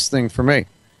is the best thing for me.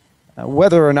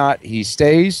 Whether or not he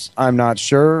stays, I'm not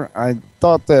sure. I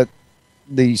thought that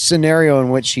the scenario in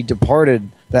which he departed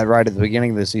that ride at the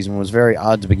beginning of the season was very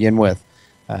odd to begin with.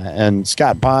 And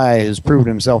Scott Pye has proven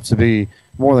himself to be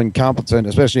more than competent,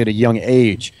 especially at a young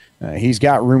age. He's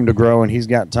got room to grow and he's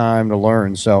got time to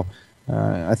learn. So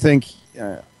I think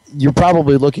you're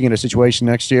probably looking at a situation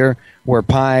next year where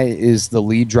Pye is the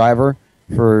lead driver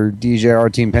for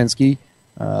DJR Team Penske.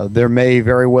 There may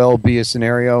very well be a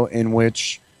scenario in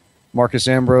which Marcus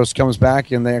Ambrose comes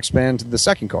back and they expand to the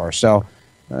second car. So,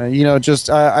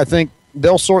 I think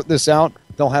they'll sort this out.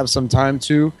 They'll have some time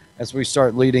to as we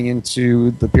start leading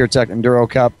into the PureTech Enduro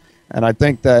Cup. And I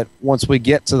think that once we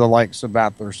get to the likes of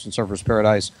Bathurst and Surfers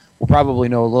Paradise, we'll probably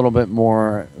know a little bit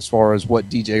more as far as what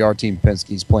DJR Team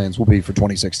Penske's plans will be for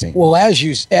 2016. Well, as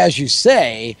you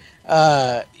say,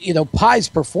 Pye's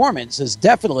performance is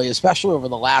definitely, especially over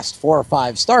the last 4 or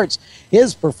 5 starts,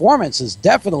 his performance has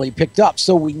definitely picked up.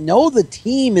 So we know the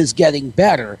team is getting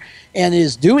better and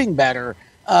is doing better.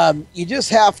 You just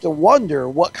have to wonder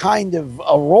what kind of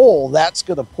a role that's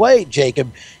going to play,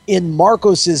 Jacob, in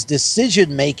Marcos's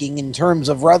decision-making in terms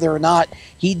of whether or not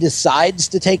he decides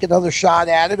to take another shot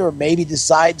at it or maybe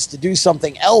decides to do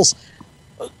something else.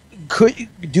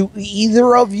 Do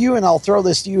either of you, and I'll throw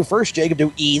this to you first, Jacob,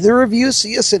 do either of you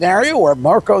see a scenario where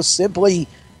Marcos simply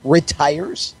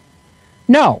retires?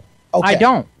 No, okay. I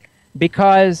don't.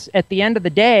 Because at the end of the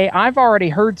day, I've already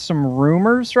heard some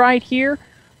rumors right here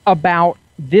about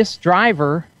this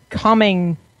driver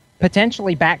coming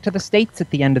potentially back to the States at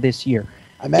the end of this year.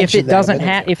 If it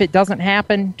doesn't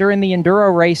happen during the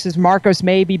enduro races, Marcos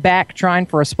may be back trying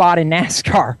for a spot in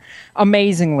NASCAR,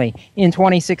 amazingly, in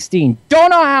 2016.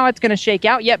 Don't know how it's going to shake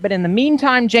out yet, but in the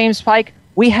meantime, James Pike,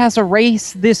 we has a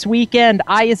race this weekend.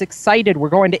 I is excited. We're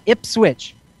going to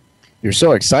Ipswich. You're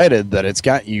so excited that it's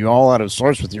got you all out of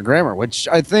sorts with your grammar, which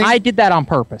I think... I did that on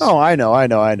purpose. Oh, I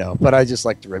know. But I just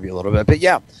like to rib you a little bit. But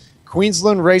yeah,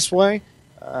 Queensland Raceway,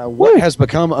 what has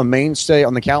become a mainstay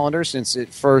on the calendar since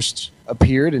it first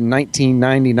appeared in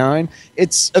 1999.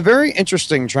 It's a very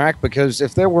interesting track because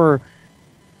if there were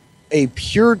a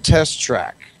pure test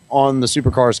track on the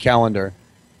Supercars calendar,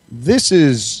 this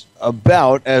is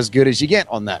about as good as you get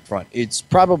on that front. It's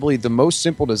probably the most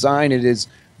simple design. It is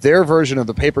their version of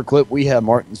the paperclip. We have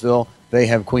Martinsville. They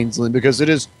have Queensland because it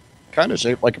is kind of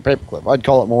shaped like a paperclip. I'd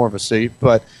call it more of a seat,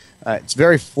 but it's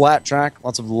very flat track,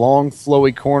 lots of long,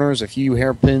 flowy corners, a few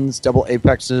hairpins, double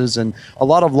apexes, and a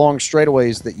lot of long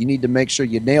straightaways that you need to make sure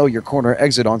you nail your corner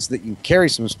exit on so that you can carry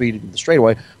some speed into the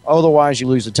straightaway. Otherwise, you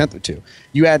lose a tenth or two.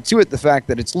 You add to it the fact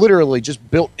that it's literally just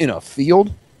built in a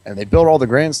field, and they built all the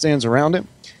grandstands around it.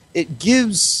 It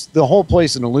gives the whole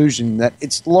place an illusion that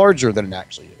it's larger than it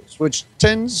actually is, which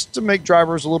tends to make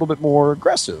drivers a little bit more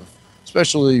aggressive,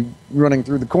 especially running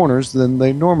through the corners than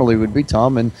they normally would be,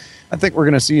 Tom. And I think we're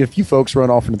going to see a few folks run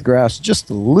off into the grass just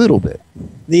a little bit.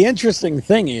 The interesting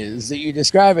thing is that you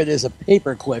describe it as a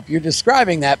paperclip. You're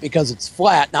describing that because it's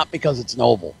flat, not because it's an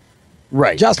oval.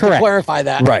 Right. Just correct. To clarify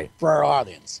that right. For our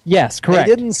audience. Yes, correct.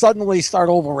 They didn't suddenly start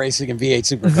oval racing in V8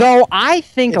 Supercars. Though I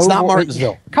think it's not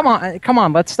Martinsville. Come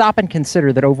on. Let's stop and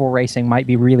consider that oval racing might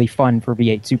be really fun for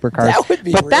V8 Supercars. That would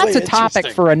be but really that's a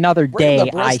topic for another day,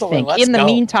 I think. In the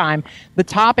meantime, the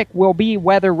topic will be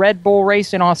whether Red Bull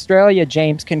Race in Australia,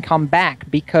 James, can come back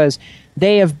because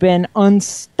they have been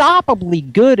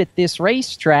unstoppably good at this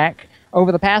racetrack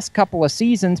over the past couple of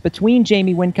seasons between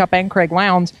Jamie Whincup and Craig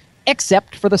Lowndes,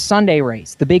 except for the Sunday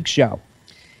race, the big show.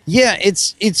 Yeah,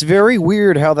 it's very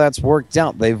weird how that's worked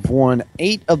out. They've won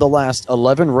 8 of the last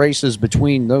 11 races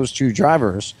between those two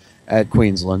drivers at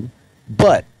Queensland,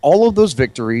 but all of those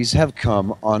victories have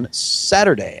come on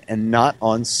Saturday and not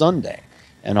on Sunday.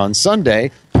 And on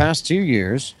Sunday, past 2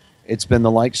 years, it's been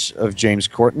the likes of James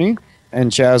Courtney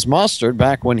and Chaz Mostert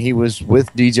back when he was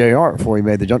with DJR before he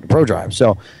made the jump to Pro Drive.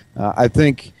 So I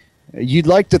think you'd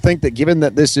like to think that given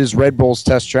that this is Red Bull's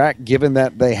test track, given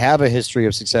that they have a history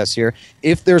of success here,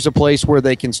 if there's a place where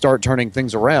they can start turning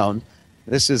things around,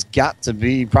 this has got to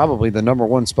be probably the number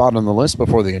one spot on the list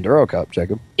before the Enduro Cup,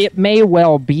 Jacob. It may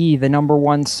well be the number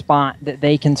one spot that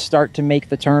they can start to make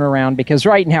the turnaround, because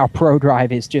right now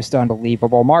ProDrive is just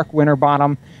unbelievable. Mark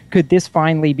Winterbottom, could this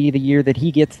finally be the year that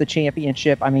he gets the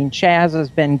championship? I mean, Chaz has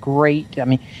been great. I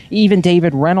mean, even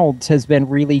David Reynolds has been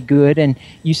really good. And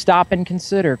you stop and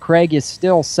consider, Craig is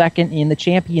still second in the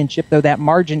championship, though that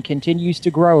margin continues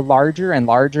to grow larger and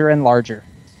larger and larger.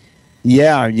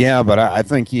 Yeah, but I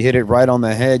think you hit it right on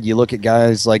the head. You look at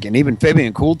guys like, and even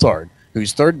Fabian Coulthard,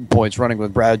 who's third in points running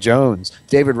with Brad Jones.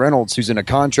 David Reynolds, who's in a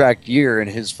contract year and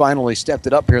has finally stepped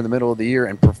it up here in the middle of the year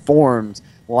and performed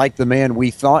like the man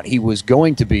we thought he was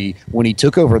going to be when he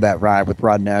took over that ride with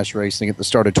Rod Nash Racing at the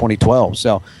start of 2012.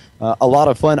 So a lot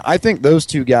of fun. I think those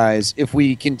two guys, if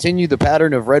we continue the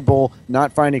pattern of Red Bull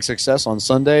not finding success on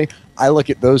Sunday, I look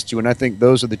at those two, and I think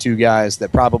those are the two guys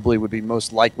that probably would be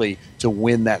most likely to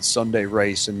win that Sunday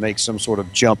race and make some sort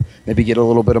of jump, maybe get a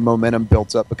little bit of momentum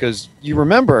built up. Because you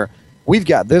remember, we've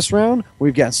got this round,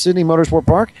 we've got Sydney Motorsport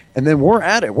Park, and then we're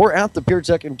at it. We're at the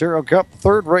PureTech Enduro Cup.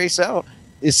 Third race out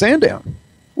is Sandown.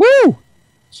 Woo!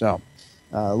 So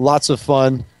lots of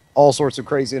fun. All sorts of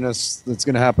craziness that's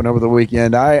going to happen over the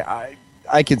weekend. I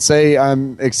could say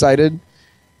I'm excited,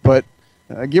 but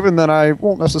given that I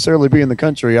won't necessarily be in the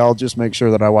country, I'll just make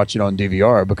sure that I watch it on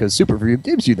DVR, because SuperView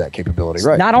gives you that capability,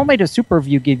 right? Not only does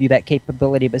SuperView give you that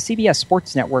capability, but CBS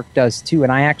Sports Network does too.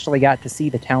 And I actually got to see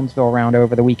the Townsville round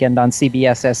over the weekend on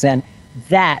CBSSN.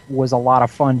 That was a lot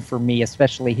of fun for me,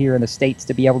 especially here in the States,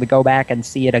 to be able to go back and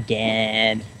see it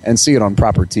again. And see it on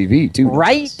proper TV, too.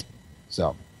 Right?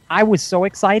 So I was so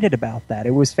excited about that.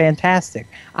 It was fantastic.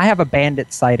 I have a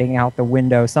Bandit sighting out the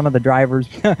window. Some of the drivers,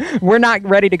 we're not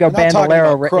ready to go Bandolero. We're not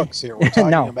talking about crooks here. We're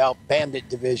talking no. about Bandit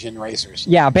Division racers.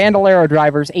 Yeah, Bandolero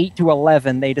drivers, 8 to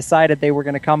 11. They decided they were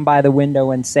going to come by the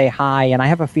window and say hi, and I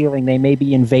have a feeling they may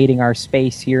be invading our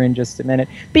space here in just a minute,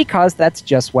 because that's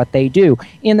just what they do.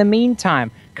 In the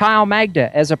meantime, Kyle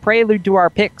Magda, as a prelude to our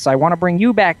picks, I want to bring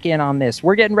you back in on this.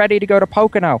 We're getting ready to go to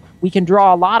Pocono. We can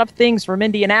draw a lot of things from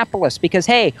Indianapolis because,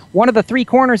 hey, one of the 3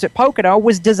 corners at Pocono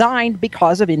was designed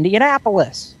because of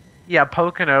Indianapolis. Yeah,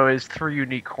 Pocono is 3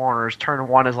 unique corners. Turn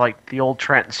 1 is like the old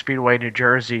Trenton Speedway, New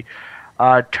Jersey.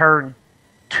 Turn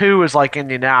 2 is like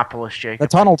Indianapolis, Jacob. The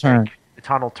tunnel turn. The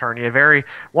tunnel turn, yeah,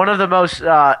 one of the most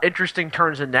interesting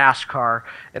turns in NASCAR.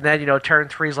 And then, turn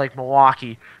 3 is like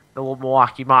Milwaukee. The little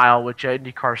Milwaukee Mile, which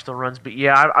IndyCar still runs. But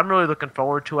yeah, I'm really looking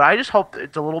forward to it. I just hope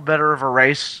it's a little better of a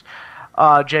race,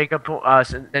 Jacob,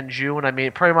 than June. I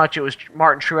mean, pretty much it was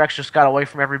Martin Truex just got away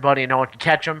from everybody and no one could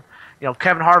catch him.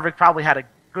 Kevin Harvick probably had a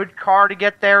good car to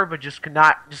get there, but just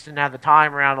didn't have the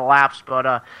time around the laps.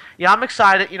 But yeah, I'm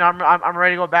excited. I'm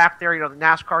ready to go back there. The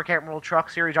NASCAR Camping World Truck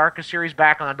Series, ARCA Series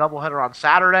back on a doubleheader on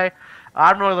Saturday.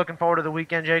 I'm really looking forward to the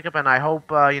weekend, Jacob, and I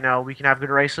hope we can have good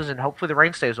races, and hopefully the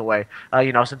rain stays away.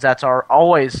 Since that's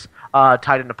always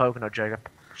tied into Pocono, Jacob.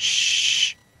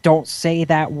 Shh! Don't say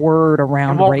that word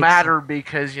around. It won't matter,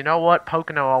 because you know what?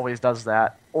 Pocono always does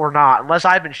that, or not, unless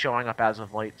I've been showing up as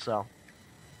of late. So.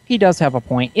 He does have a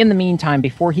point. In the meantime,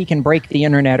 before he can break the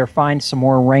internet or find some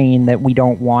more rain that we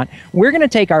don't want, we're going to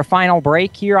take our final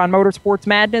break here on Motorsports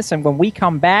Madness, and when we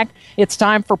come back, it's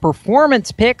time for performance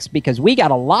picks, because we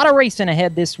got a lot of racing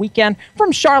ahead this weekend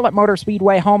from Charlotte Motor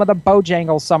Speedway, home of the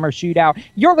Bojangles Summer Shootout.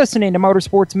 You're listening to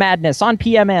Motorsports Madness on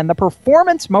PMN, the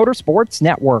Performance Motorsports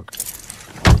Network.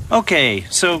 Okay,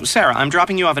 so Sarah, I'm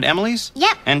dropping you off at Emily's?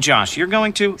 Yep. And Josh, you're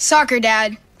going to? Soccer,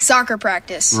 Dad. Soccer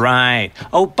practice. Right.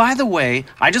 Oh, by the way,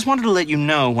 I just wanted to let you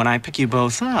know when I pick you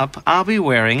both up, I'll be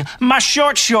wearing my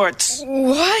short shorts.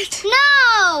 What?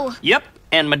 No! Yep,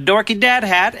 and my dorky dad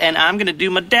hat, and I'm going to do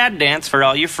my dad dance for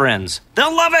all your friends.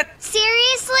 They'll love it!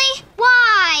 Seriously?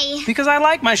 Why? Because I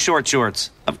like my short shorts.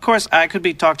 Of course, I could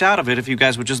be talked out of it if you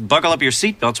guys would just buckle up your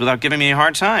seatbelts without giving me a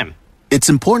hard time. It's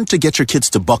important to get your kids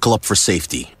to buckle up for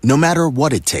safety, no matter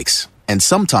what it takes. And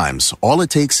sometimes, all it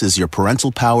takes is your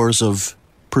parental powers of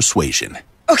persuasion.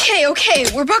 Okay,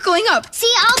 we're buckling up.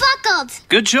 See, all buckled.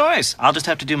 Good choice. I'll just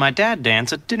have to do my dad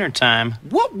dance at dinner time.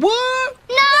 What? No!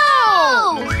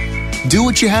 Do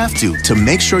what you have to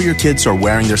make sure your kids are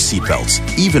wearing their seatbelts,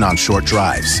 even on short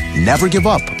drives. Never give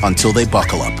up until they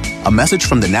buckle up. A message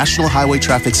from the National Highway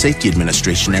Traffic Safety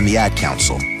Administration and the Ad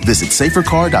Council. Visit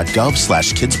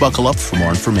safercar.gov/kidsbuckleup for more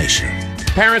information.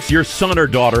 Parents, your son or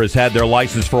daughter has had their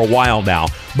license for a while now,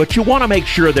 but you want to make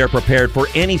sure they're prepared for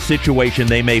any situation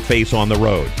they may face on the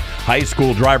road. High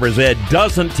school driver's ed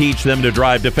doesn't teach them to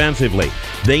drive defensively.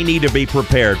 They need to be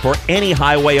prepared for any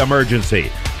highway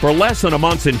emergency. For less than a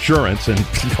month's insurance, and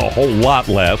a whole lot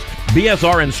less,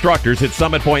 BSR instructors at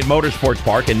Summit Point Motorsports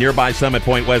Park in nearby Summit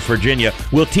Point, West Virginia,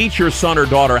 will teach your son or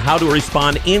daughter how to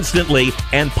respond instantly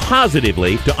and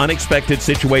positively to unexpected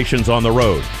situations on the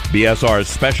road. BSR's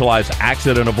specialized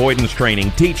accident avoidance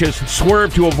training teaches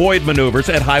swerve to avoid maneuvers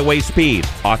at highway speed,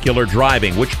 ocular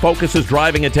driving, which focuses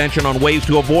driving attention on ways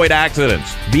to avoid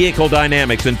accidents, vehicle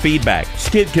dynamics and feedback,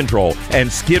 skid control and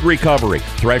skid recovery,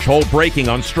 threshold braking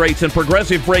on straights and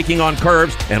progressive braking on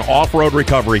curves, and off-road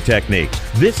recovery techniques.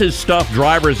 This is stuff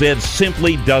driver's ed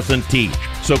simply doesn't teach.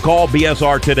 So call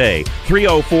BSR today,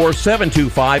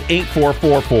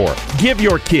 304-725-8444. Give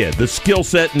your kid the skill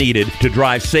set needed to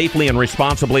drive safely and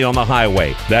responsibly on the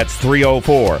highway. That's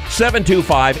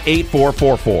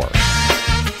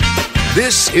 304-725-8444.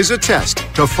 This is a test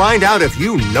to find out if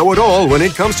you know it all when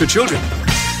it comes to children.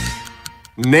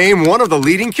 Name one of the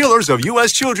leading killers of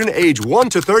U.S. children age 1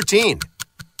 to 13.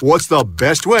 What's the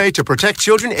best way to protect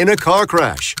children in a car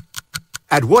crash?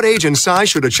 At what age and size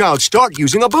should a child start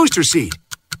using a booster seat?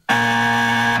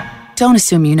 Don't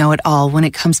assume you know it all when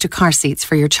it comes to car seats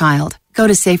for your child. Go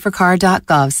to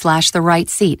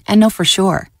safercar.gov/the-right-seat and know for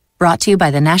sure. Brought to you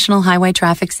by the National Highway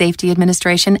Traffic Safety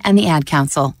Administration and the Ad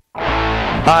Council.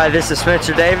 Hi, this is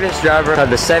Spencer Davis, driver of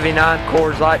the 79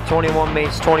 Coors Light 21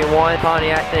 meets 21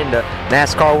 Pontiac in the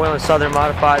NASCAR Whelen Southern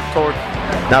Modified Tour.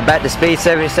 Now back to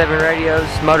Speed77 Radio's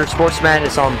Motorsports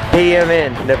Madness on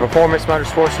PMN, the Performance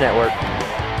Motorsports Network.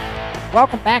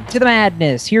 Welcome back to the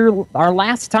Madness. Here, our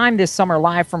last time this summer,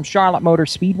 live from Charlotte Motor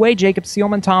Speedway. Jacob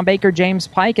Seelman, Tom Baker, James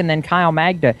Pike, and then Kyle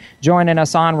Magda joining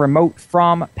us on remote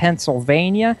from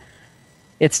Pennsylvania.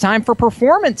 It's time for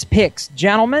performance picks,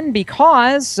 gentlemen,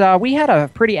 because we had a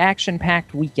pretty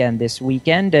action-packed weekend this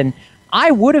weekend, and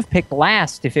I would have picked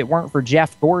last if it weren't for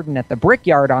Jeff Gordon at the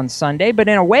Brickyard on Sunday, but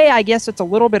in a way, I guess it's a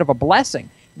little bit of a blessing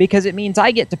because it means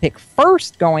I get to pick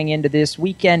first going into this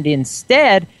weekend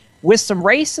instead with some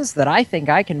races that I think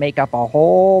I can make up a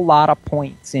whole lot of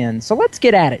points in. So let's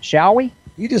get at it, shall we?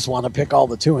 You just want to pick all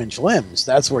the 2-inch limbs.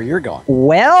 That's where you're going.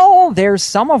 Well, there's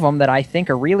some of them that I think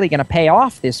are really going to pay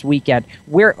off this weekend.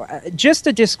 We're just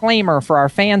a disclaimer for our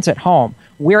fans at home.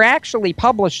 We're actually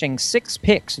publishing 6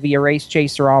 picks via Race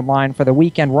Chaser Online for the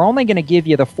weekend. We're only going to give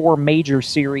you the 4 major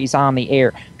series on the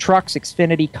air: Trucks,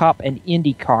 Xfinity, Cup, and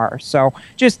IndyCar. So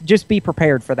just be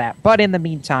prepared for that. But in the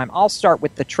meantime, I'll start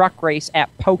with the truck race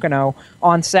at Pocono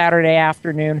on Saturday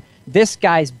afternoon. This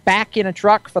guy's back in a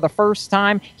truck for the first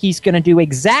time. He's going to do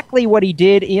exactly what he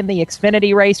did in the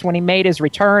Xfinity race when he made his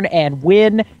return and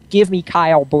win. Give me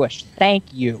Kyle Busch.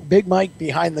 Thank you. Big Mike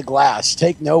behind the glass.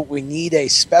 Take note, we need a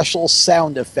special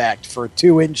sound effect for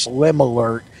 2-inch limb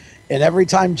alert. And every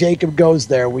time Jacob goes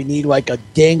there, we need like a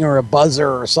ding or a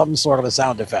buzzer or some sort of a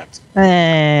sound effect.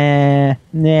 Nah.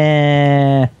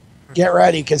 Get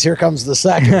ready, because here comes the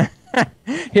second.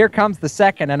 Here comes the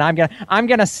second, and I'm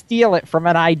gonna steal it from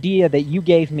an idea that you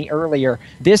gave me earlier.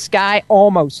 This guy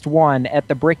almost won at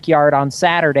the Brickyard on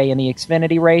Saturday in the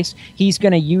Xfinity race. He's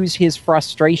gonna use his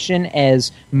frustration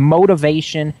as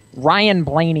motivation. Ryan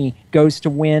Blaney goes to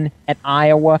win at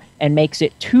Iowa and makes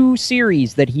it 2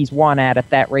 series that he's won at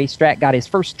that racetrack. Got his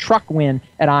first truck win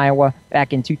at Iowa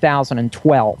back in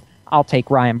 2012. I'll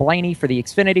take Ryan Blaney for the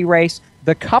Xfinity race.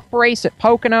 The Cup race at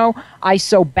Pocono, I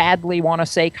so badly want to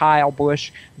say Kyle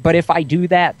Busch, but if I do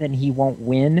that, then he won't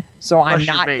win. So I'm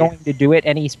not going to do it,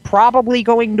 and he's probably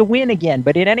going to win again.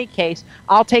 But in any case,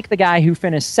 I'll take the guy who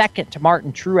finished second to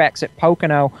Martin Truex at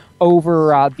Pocono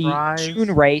over the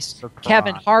June race,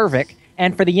 Kevin Harvick.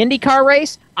 And for the IndyCar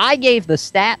race, I gave the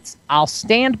stats. I'll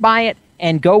stand by it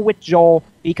and go with Joel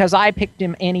because I picked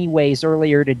him anyways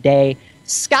earlier today.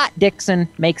 Scott Dixon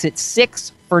makes it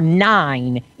 6 for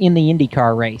 9 in the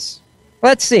IndyCar race.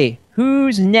 Let's see.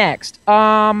 Who's next?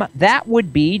 That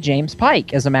would be James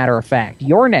Pike, as a matter of fact.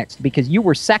 You're next because you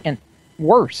were second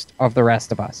worst of the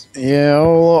rest of us. Yeah,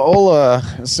 old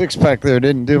six-pack there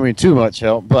didn't do me too much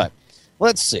help, but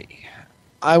let's see.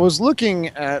 I was looking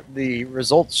at the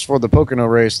results for the Pocono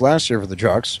race last year for the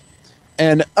trucks,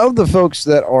 and of the folks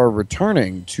that are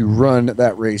returning to run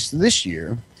that race this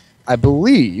year, I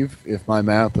believe, if my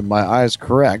math and my eyes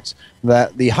correct,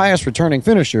 that the highest returning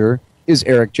finisher is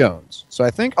Eric Jones. So I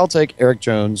think I'll take Eric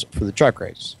Jones for the truck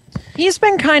race. He's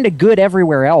been kind of good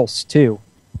everywhere else, too.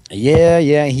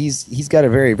 Yeah, he's got a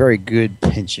very, very good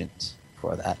penchant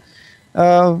for that.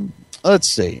 Let's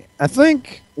see. I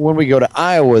think when we go to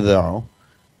Iowa, though,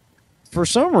 for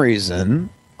some reason,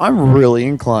 I'm really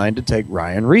inclined to take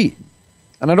Ryan Reed.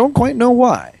 And I don't quite know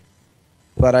why.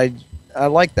 But I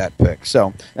like that pick.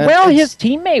 So, well, his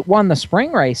teammate won the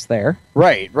spring race there.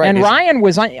 Right. And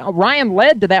Ryan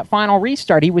led to that final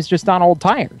restart. He was just on old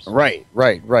tires. Right.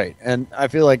 And I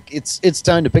feel like it's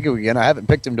time to pick him again. I haven't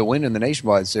picked him to win in the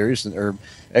Nationwide Series or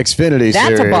Xfinity Series.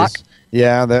 That's a buck.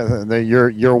 Yeah,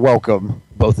 you're welcome,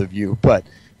 both of you. But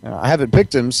I haven't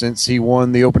picked him since he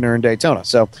won the opener in Daytona.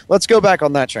 So let's go back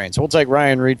on that train. So we'll take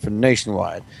Ryan Reed from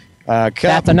Nationwide.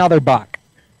 That's another buck.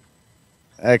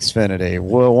 Xfinity.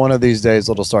 Well, one of these days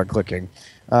it'll start clicking.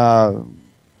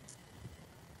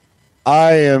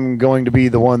 I am going to be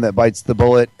the one that bites the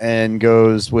bullet and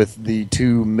goes with the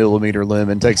 2 millimeter limb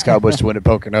and takes Kyle Busch to win at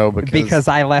Pocono because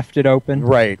I left it open.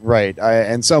 Right.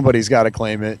 And somebody's got to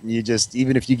claim it. You just,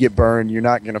 even if you get burned, you're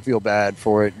not going to feel bad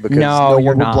for it because no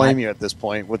one will blame you at this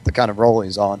point with the kind of role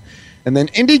he's on. And then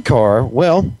IndyCar,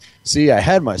 well, see, I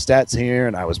had my stats here,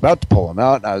 and I was about to pull them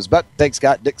out, and I was about to take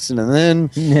Scott Dixon, and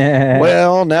then,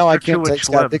 well, now I can't take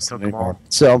Scott Dixon anymore.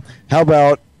 So how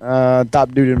about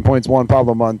top dude in points one,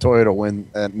 Pablo Montoya to win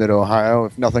at Mid-Ohio?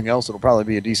 If nothing else, it'll probably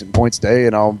be a decent points day,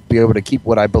 and I'll be able to keep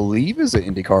what I believe is an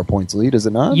IndyCar points lead, is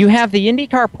it not? You have the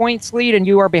IndyCar points lead, and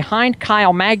you are behind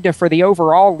Kyle Magda for the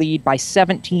overall lead by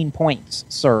 17 points,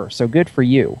 sir. So good for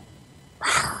you.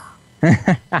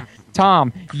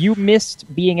 Tom, you missed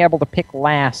being able to pick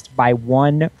last by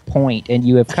 1 point, and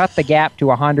you have cut the gap to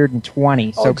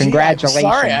 120. So congratulations. I'm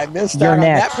sorry, I missed out on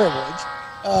that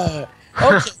privilege.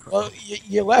 Okay, well,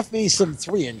 you left me some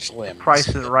 3-inch limbs. Price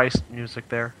and Rice music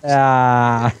there.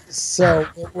 So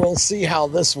we'll see how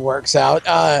this works out.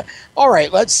 All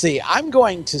right, let's see. I'm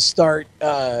going to start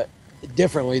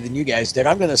differently than you guys did.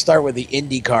 I'm going to start with the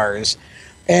Indy cars.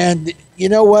 And you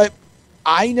know what?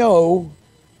 I know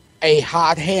a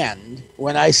hot hand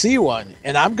when I see one,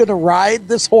 and I'm going to ride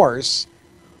this horse.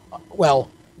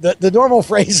 Well, the normal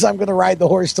phrase is I'm going to ride the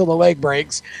horse till the leg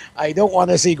breaks. I don't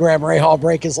want to see Graham Rahal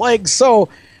break his legs, so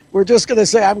we're just going to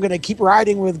say I'm going to keep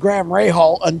riding with Graham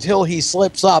Rahal until he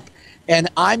slips up, and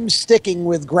I'm sticking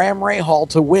with Graham Rahal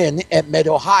to win at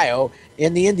Mid-Ohio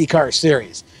in the IndyCar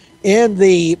Series. In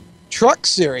the Truck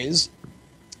Series,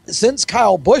 since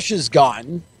Kyle Busch is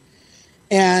gone,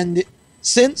 and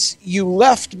since you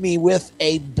left me with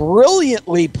a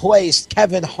brilliantly placed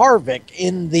Kevin Harvick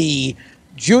in the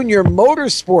Junior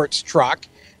Motorsports truck,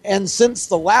 and since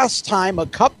the last time a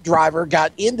Cup driver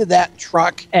got into that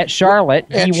truck at Charlotte,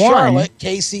 he won.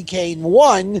 Casey Kane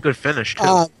won. Good finish,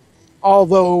 too.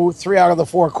 Although 3 out of the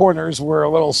 4 corners were a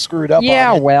little screwed up.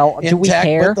 Yeah, well, do we tech,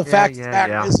 care? But the fact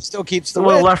is it still keeps the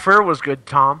win. The left rear was good,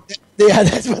 Tom. Yeah,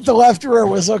 that's what the left rear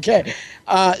was okay.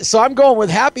 So I'm going with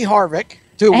Happy Harvick.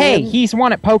 Hey, he's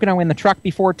won at Pocono in the truck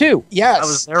before, too. Yes. I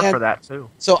was there for that, too.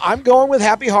 So I'm going with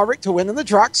Happy Harvick to win in the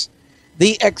trucks.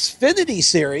 The Xfinity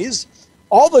Series,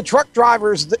 all the truck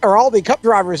drivers, or all the Cup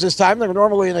drivers this time, they're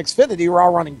normally in Xfinity, we're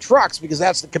all running trucks because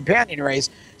that's the companion race.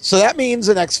 So that means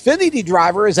an Xfinity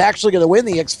driver is actually going to win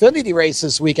the Xfinity race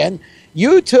this weekend.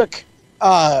 You took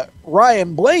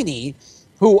Ryan Blaney,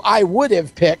 who I would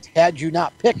have picked had you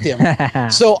not picked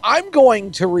him. So I'm going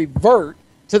to revert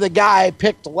to the guy I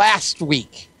picked last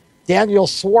week. Daniel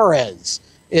Suarez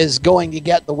is going to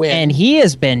get the win. And he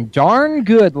has been darn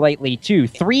good lately, too.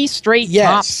 3 straight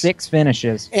top 6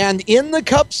 finishes. And in the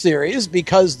Cup Series,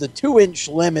 because the 2-inch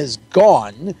limb is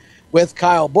gone with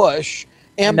Kyle Busch,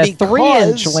 and the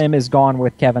 3-inch limb is gone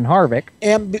with Kevin Harvick.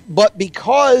 But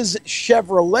because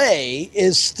Chevrolet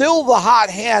is still the hot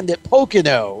hand at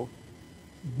Pocono,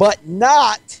 but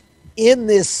not in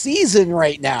this season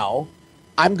right now,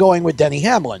 I'm going with Denny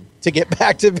Hamlin to get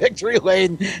back to victory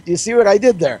lane. Do you see what I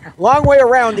did there? Long way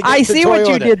around to get to see Toyota. What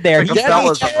you did there.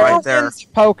 Right there.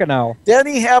 Pocono.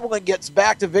 Denny Hamlin gets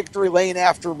back to victory lane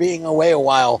after being away a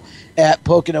while at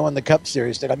Pocono in the Cup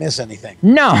Series. Did I miss anything?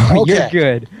 No, You're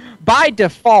good. By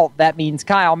default, that means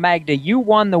Kyle Magda, you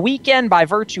won the weekend by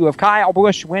virtue of Kyle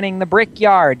Busch winning the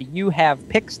Brickyard. You have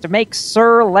picks to make,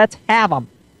 sir. Let's have them.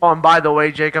 Oh, and by the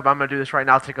way, Jacob, I'm going to do this right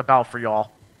now. I'll take a bow for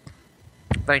y'all.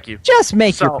 Thank you. Just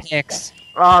make your picks.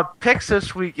 Picks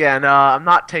this weekend. I'm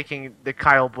not taking the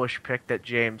Kyle Busch pick that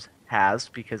James has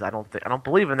because I don't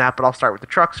believe in that. But I'll start with the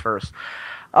trucks first.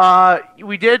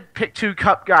 We did pick 2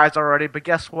 Cup guys already, but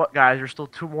guess what, guys? There's still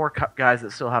 2 more Cup guys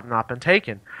that still have not been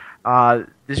taken.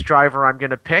 This driver I'm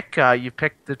going to pick. You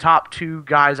picked the top 2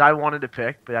 guys I wanted to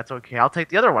pick, but that's okay. I'll take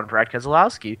the other one, Brad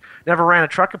Keselowski. Never ran a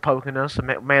truck at Pocono, so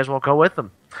may as well go with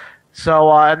him.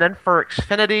 So and then for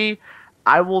Xfinity,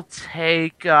 I will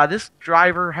take this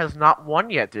driver has not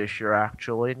won yet this year,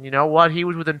 actually. And you know what? He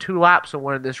was within 2 laps of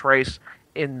winning this race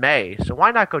in May. So why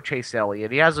not go Chase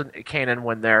Elliott? He has a K&N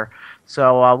win there.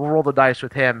 So we'll roll the dice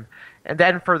with him. And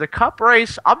then for the Cup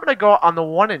race, I'm going to go on the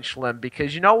 1-inch limb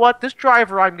because you know what? This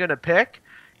driver I'm going to pick,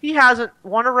 he hasn't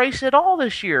won a race at all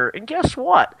this year. And guess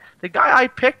what? The guy I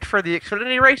picked for the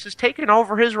Xfinity race is taking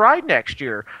over his ride next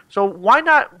year. So why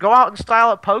not go out and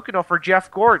style at Pocono for Jeff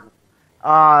Gordon?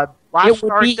 It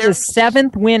would be his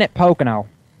 7th win at Pocono.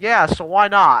 Yeah, so why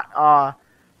not?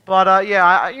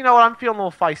 You know what? I'm feeling a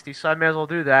little feisty, so I may as well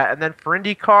do that. And then for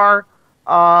IndyCar,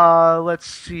 let's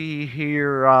see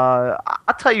here.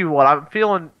 I'll tell you what. I'm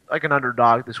feeling like an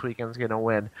underdog this weekend's going to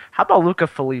win. How about Luca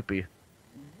Filippi?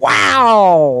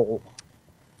 Wow!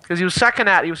 Because he was second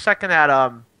at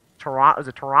Toronto. Is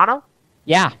it Toronto?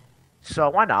 Yeah. So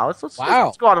why not? Let's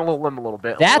go on a little limb a little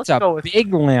bit. That's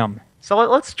big limb. So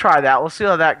let's try that. We'll see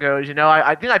how that goes. You know,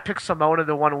 I think I picked Simona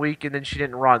the one week and then she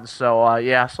didn't run. So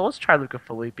so let's try Luca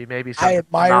Filippi. Maybe I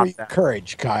admire your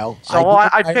courage, Kyle. So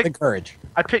I picked the courage.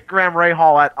 I picked Graham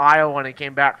Rahal at Iowa and he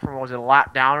came back from, was it a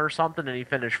lap down or something, and he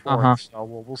finished fourth. So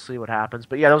we'll see what happens.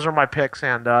 But yeah, those are my picks.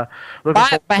 And by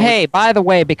the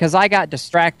way, because I got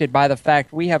distracted by the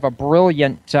fact we have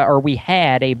we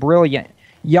had a brilliant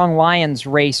Young Lions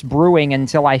race brewing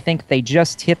until I think they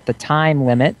just hit the time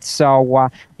limit. So,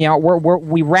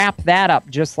 we wrap that up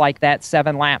just like that,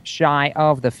 7 laps shy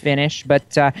of the finish.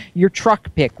 But your truck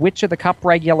pick, which of the Cup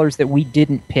regulars that we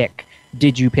didn't pick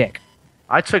did you pick?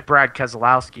 I took Brad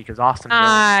Keselowski because Austin Dillon.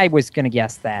 I was going to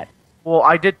guess that. Well,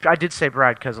 I did say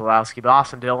Brad Keselowski, but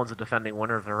Austin Dillon's a defending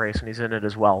winner of the race, and he's in it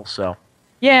as well. So,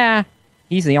 yeah,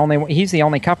 he's the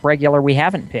only Cup regular we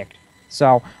haven't picked.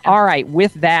 So, all right,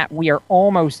 with that, we are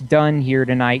almost done here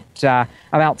tonight.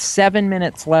 About 7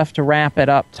 minutes left to wrap it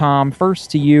up, Tom.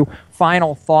 First to you,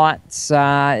 final thoughts.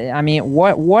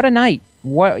 What a night.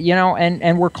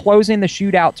 And we're closing the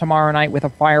shootout tomorrow night with a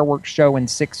fireworks show and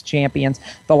 6 champions.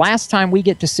 The last time we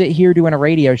get to sit here doing a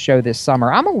radio show this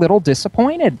summer, I'm a little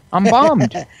disappointed. I'm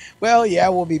bummed. Well, yeah,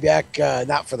 we'll be back,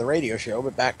 not for the radio show,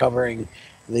 but back covering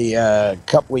the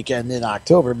Cup weekend in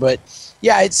October. But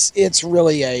yeah, it's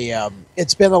really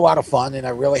it's been a lot of fun, and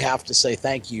I really have to say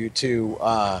thank you to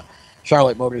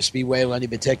Charlotte Motor Speedway, Lenny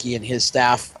Baticki and his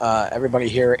staff, everybody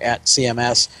here at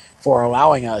CMS for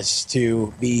allowing us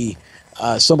to be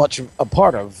so much a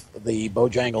part of the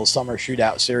Bojangles Summer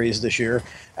Shootout Series this year.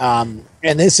 And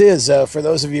this is, for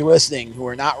those of you listening who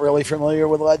are not really familiar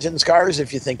with Legends cars,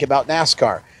 if you think about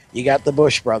NASCAR, you got the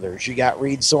Busch brothers, you got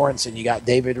Reed Sorensen, you got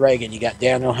David Reagan, you got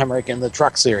Daniel Hemrick in the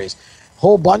Truck Series.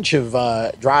 Whole bunch of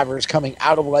drivers coming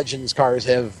out of Legends cars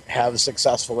have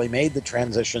successfully made the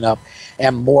transition up,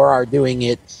 and more are doing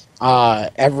it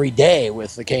every day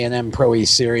with the K&M Pro E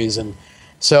Series. And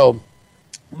so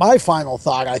my final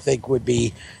thought, I think, would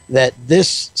be that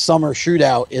this summer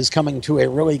shootout is coming to a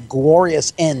really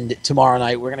glorious end tomorrow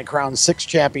night. We're going to crown 6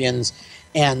 champions,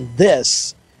 and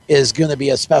this is going to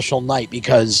be a special night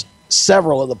because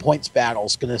several of the points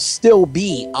battles going to still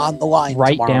be on the line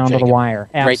right tomorrow, down Jacob. to the wire.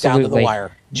 Absolutely. Right down to the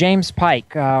wire. James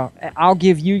Pike, I'll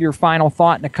give you your final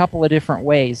thought in a couple of different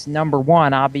ways. Number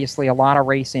one, obviously a lot of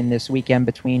racing this weekend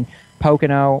between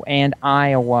Pocono and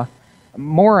Iowa.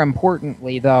 More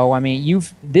importantly, though,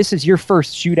 this is your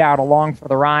first shootout along for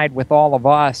the ride with all of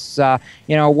us.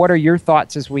 What are your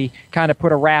thoughts as we kind of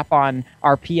put a wrap on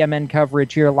our PMN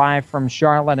coverage here live from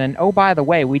Charlotte? And oh, by the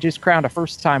way, we just crowned a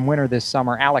first-time winner this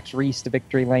summer, Alex Reese, to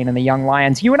victory lane in the Young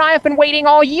Lions. You and I have been waiting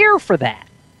all year for that.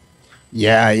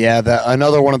 Yeah,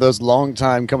 another one of those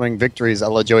long-time coming victories a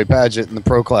la Joey Padgett in the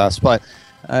pro class. But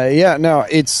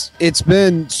it's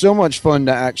been so much fun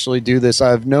to actually do this.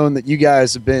 I've known that you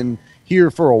guys have been here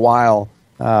for a while,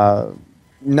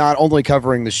 not only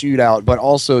covering the shootout, but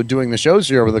also doing the shows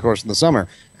here over the course of the summer.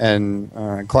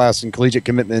 And class and collegiate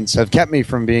commitments have kept me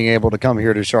from being able to come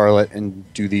here to Charlotte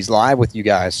and do these live with you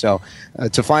guys. So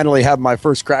to finally have my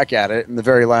first crack at it in the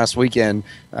very last weekend,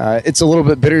 it's a little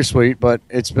bit bittersweet, but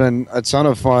it's been a ton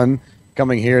of fun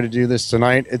coming here to do this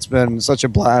tonight. It's been such a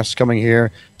blast coming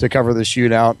here to cover the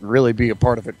shootout and really be a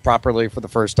part of it properly for the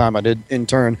first time. I did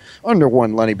intern under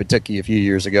one Lenny Baticki a few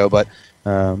years ago, but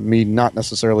me not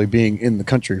necessarily being in the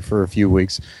country for a few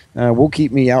weeks will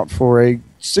keep me out for a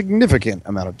significant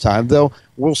amount of time, though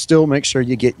we'll still make sure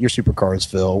you get your supercars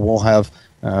fill. We'll have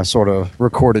sort of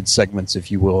recorded segments, if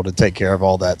you will, to take care of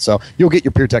all that. So you'll get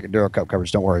your PureTech Enduro Cup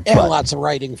coverage, don't worry. And lots of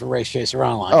writing for Race Chaser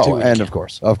Online, too. And of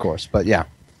course. But yeah.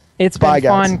 It's been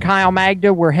fun, Kyle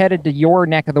Magda. We're headed to your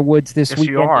neck of the woods this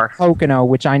weekend in Pocono,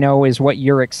 which I know is what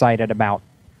you're excited about.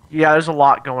 Yeah, there's a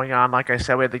lot going on. Like I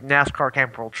said, we had the NASCAR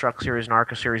Camp World Truck Series and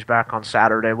ARCA Series back on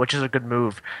Saturday, which is a good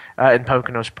move in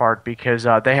Pocono's part because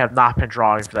they have not been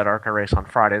drawing for that ARCA race on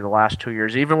Friday the last 2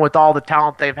 years. Even with all the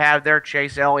talent they've had there,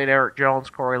 Chase Elliott, Eric Jones,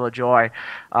 Corey LaJoy,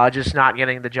 just not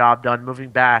getting the job done, moving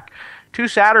back 2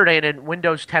 Saturday, and then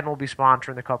Windows 10 will be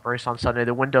sponsoring the Cup race on Sunday,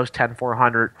 the Windows 10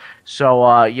 400.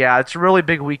 So, yeah, it's a really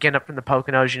big weekend up in the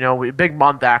Poconos, big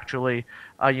month, actually.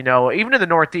 Even in the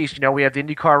Northeast, we have the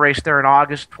IndyCar race there in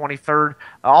August 23rd.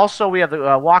 Also, we have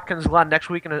the Watkins Glen next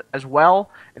weekend as well.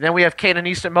 And then we have Kane and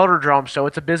Easton Motordrome. So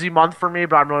it's a busy month for me,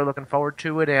 but I'm really looking forward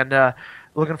to it. And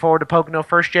looking forward to Pocono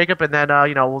first, Jacob. And then,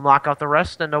 we'll knock out the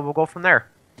rest, and we'll go from there.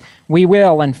 We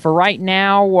will. And for right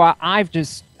now,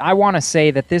 I want to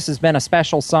say that this has been a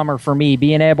special summer for me,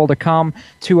 being able to come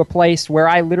to a place where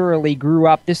I literally grew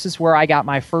up. This is where I got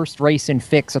my first racing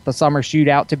fix at the Summer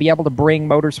Shootout, to be able to bring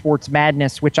Motorsports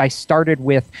Madness, which I started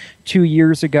with 2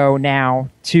 years ago now,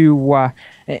 to a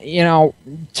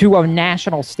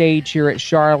national stage here at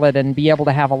Charlotte and be able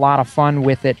to have a lot of fun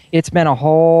with it. It's been a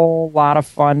whole lot of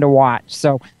fun to watch.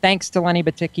 So thanks to Lenny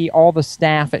Baticki, all the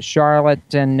staff at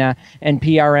Charlotte and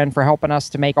PRN for helping us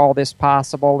to make all this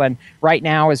possible. And right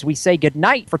now, as we say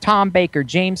goodnight for Tom Baker,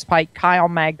 James Pike, Kyle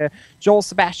Magda, Joel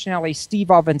Sebastianelli,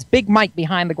 Steve Ovens, Big Mike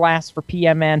behind the glass for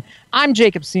PMN, I'm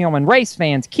Jacob Seelman. Race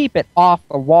fans, keep it off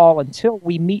the wall until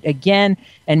we meet again,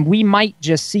 and we might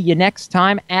just see you next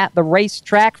time at the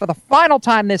racetrack for the final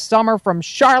time this summer from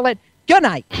Charlotte. Good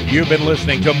night. You've been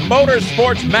listening to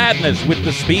Motorsports Madness with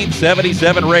the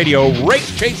Speed77 Radio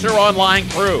Race Chaser Online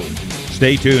crew.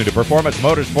 Stay tuned to Performance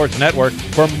Motorsports Network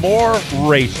for more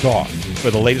race talk. For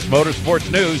the latest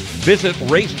motorsports news, visit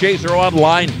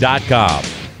racechaseronline.com.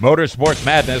 Motorsports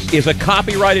Madness is a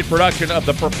copyrighted production of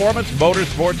the Performance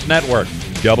Motorsports Network.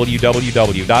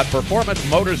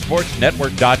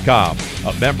 www.performancemotorsportsnetwork.com.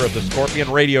 A member of the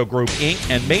Scorpion Radio Group, Inc.,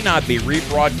 and may not be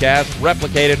rebroadcast,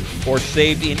 replicated, or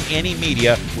saved in any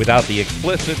media without the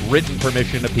explicit written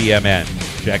permission of PMN.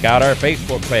 Check out our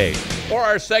Facebook page or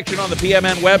our section on the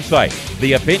PMN website.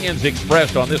 The opinions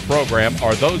expressed on this program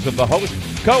are those of the host,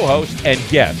 co-host, and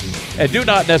guests, and do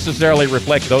not necessarily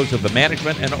reflect those of the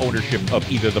management and ownership of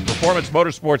either the Performance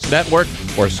Motorsports Network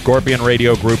or Scorpion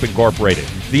Radio Group Incorporated,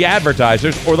 the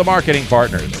advertisers, or the marketing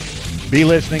partners. Be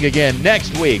listening again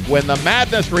next week when the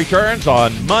madness returns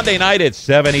on Monday night at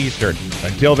 7 Eastern.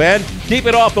 Until then, keep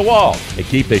it off the wall and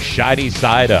keep the shiny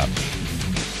side up.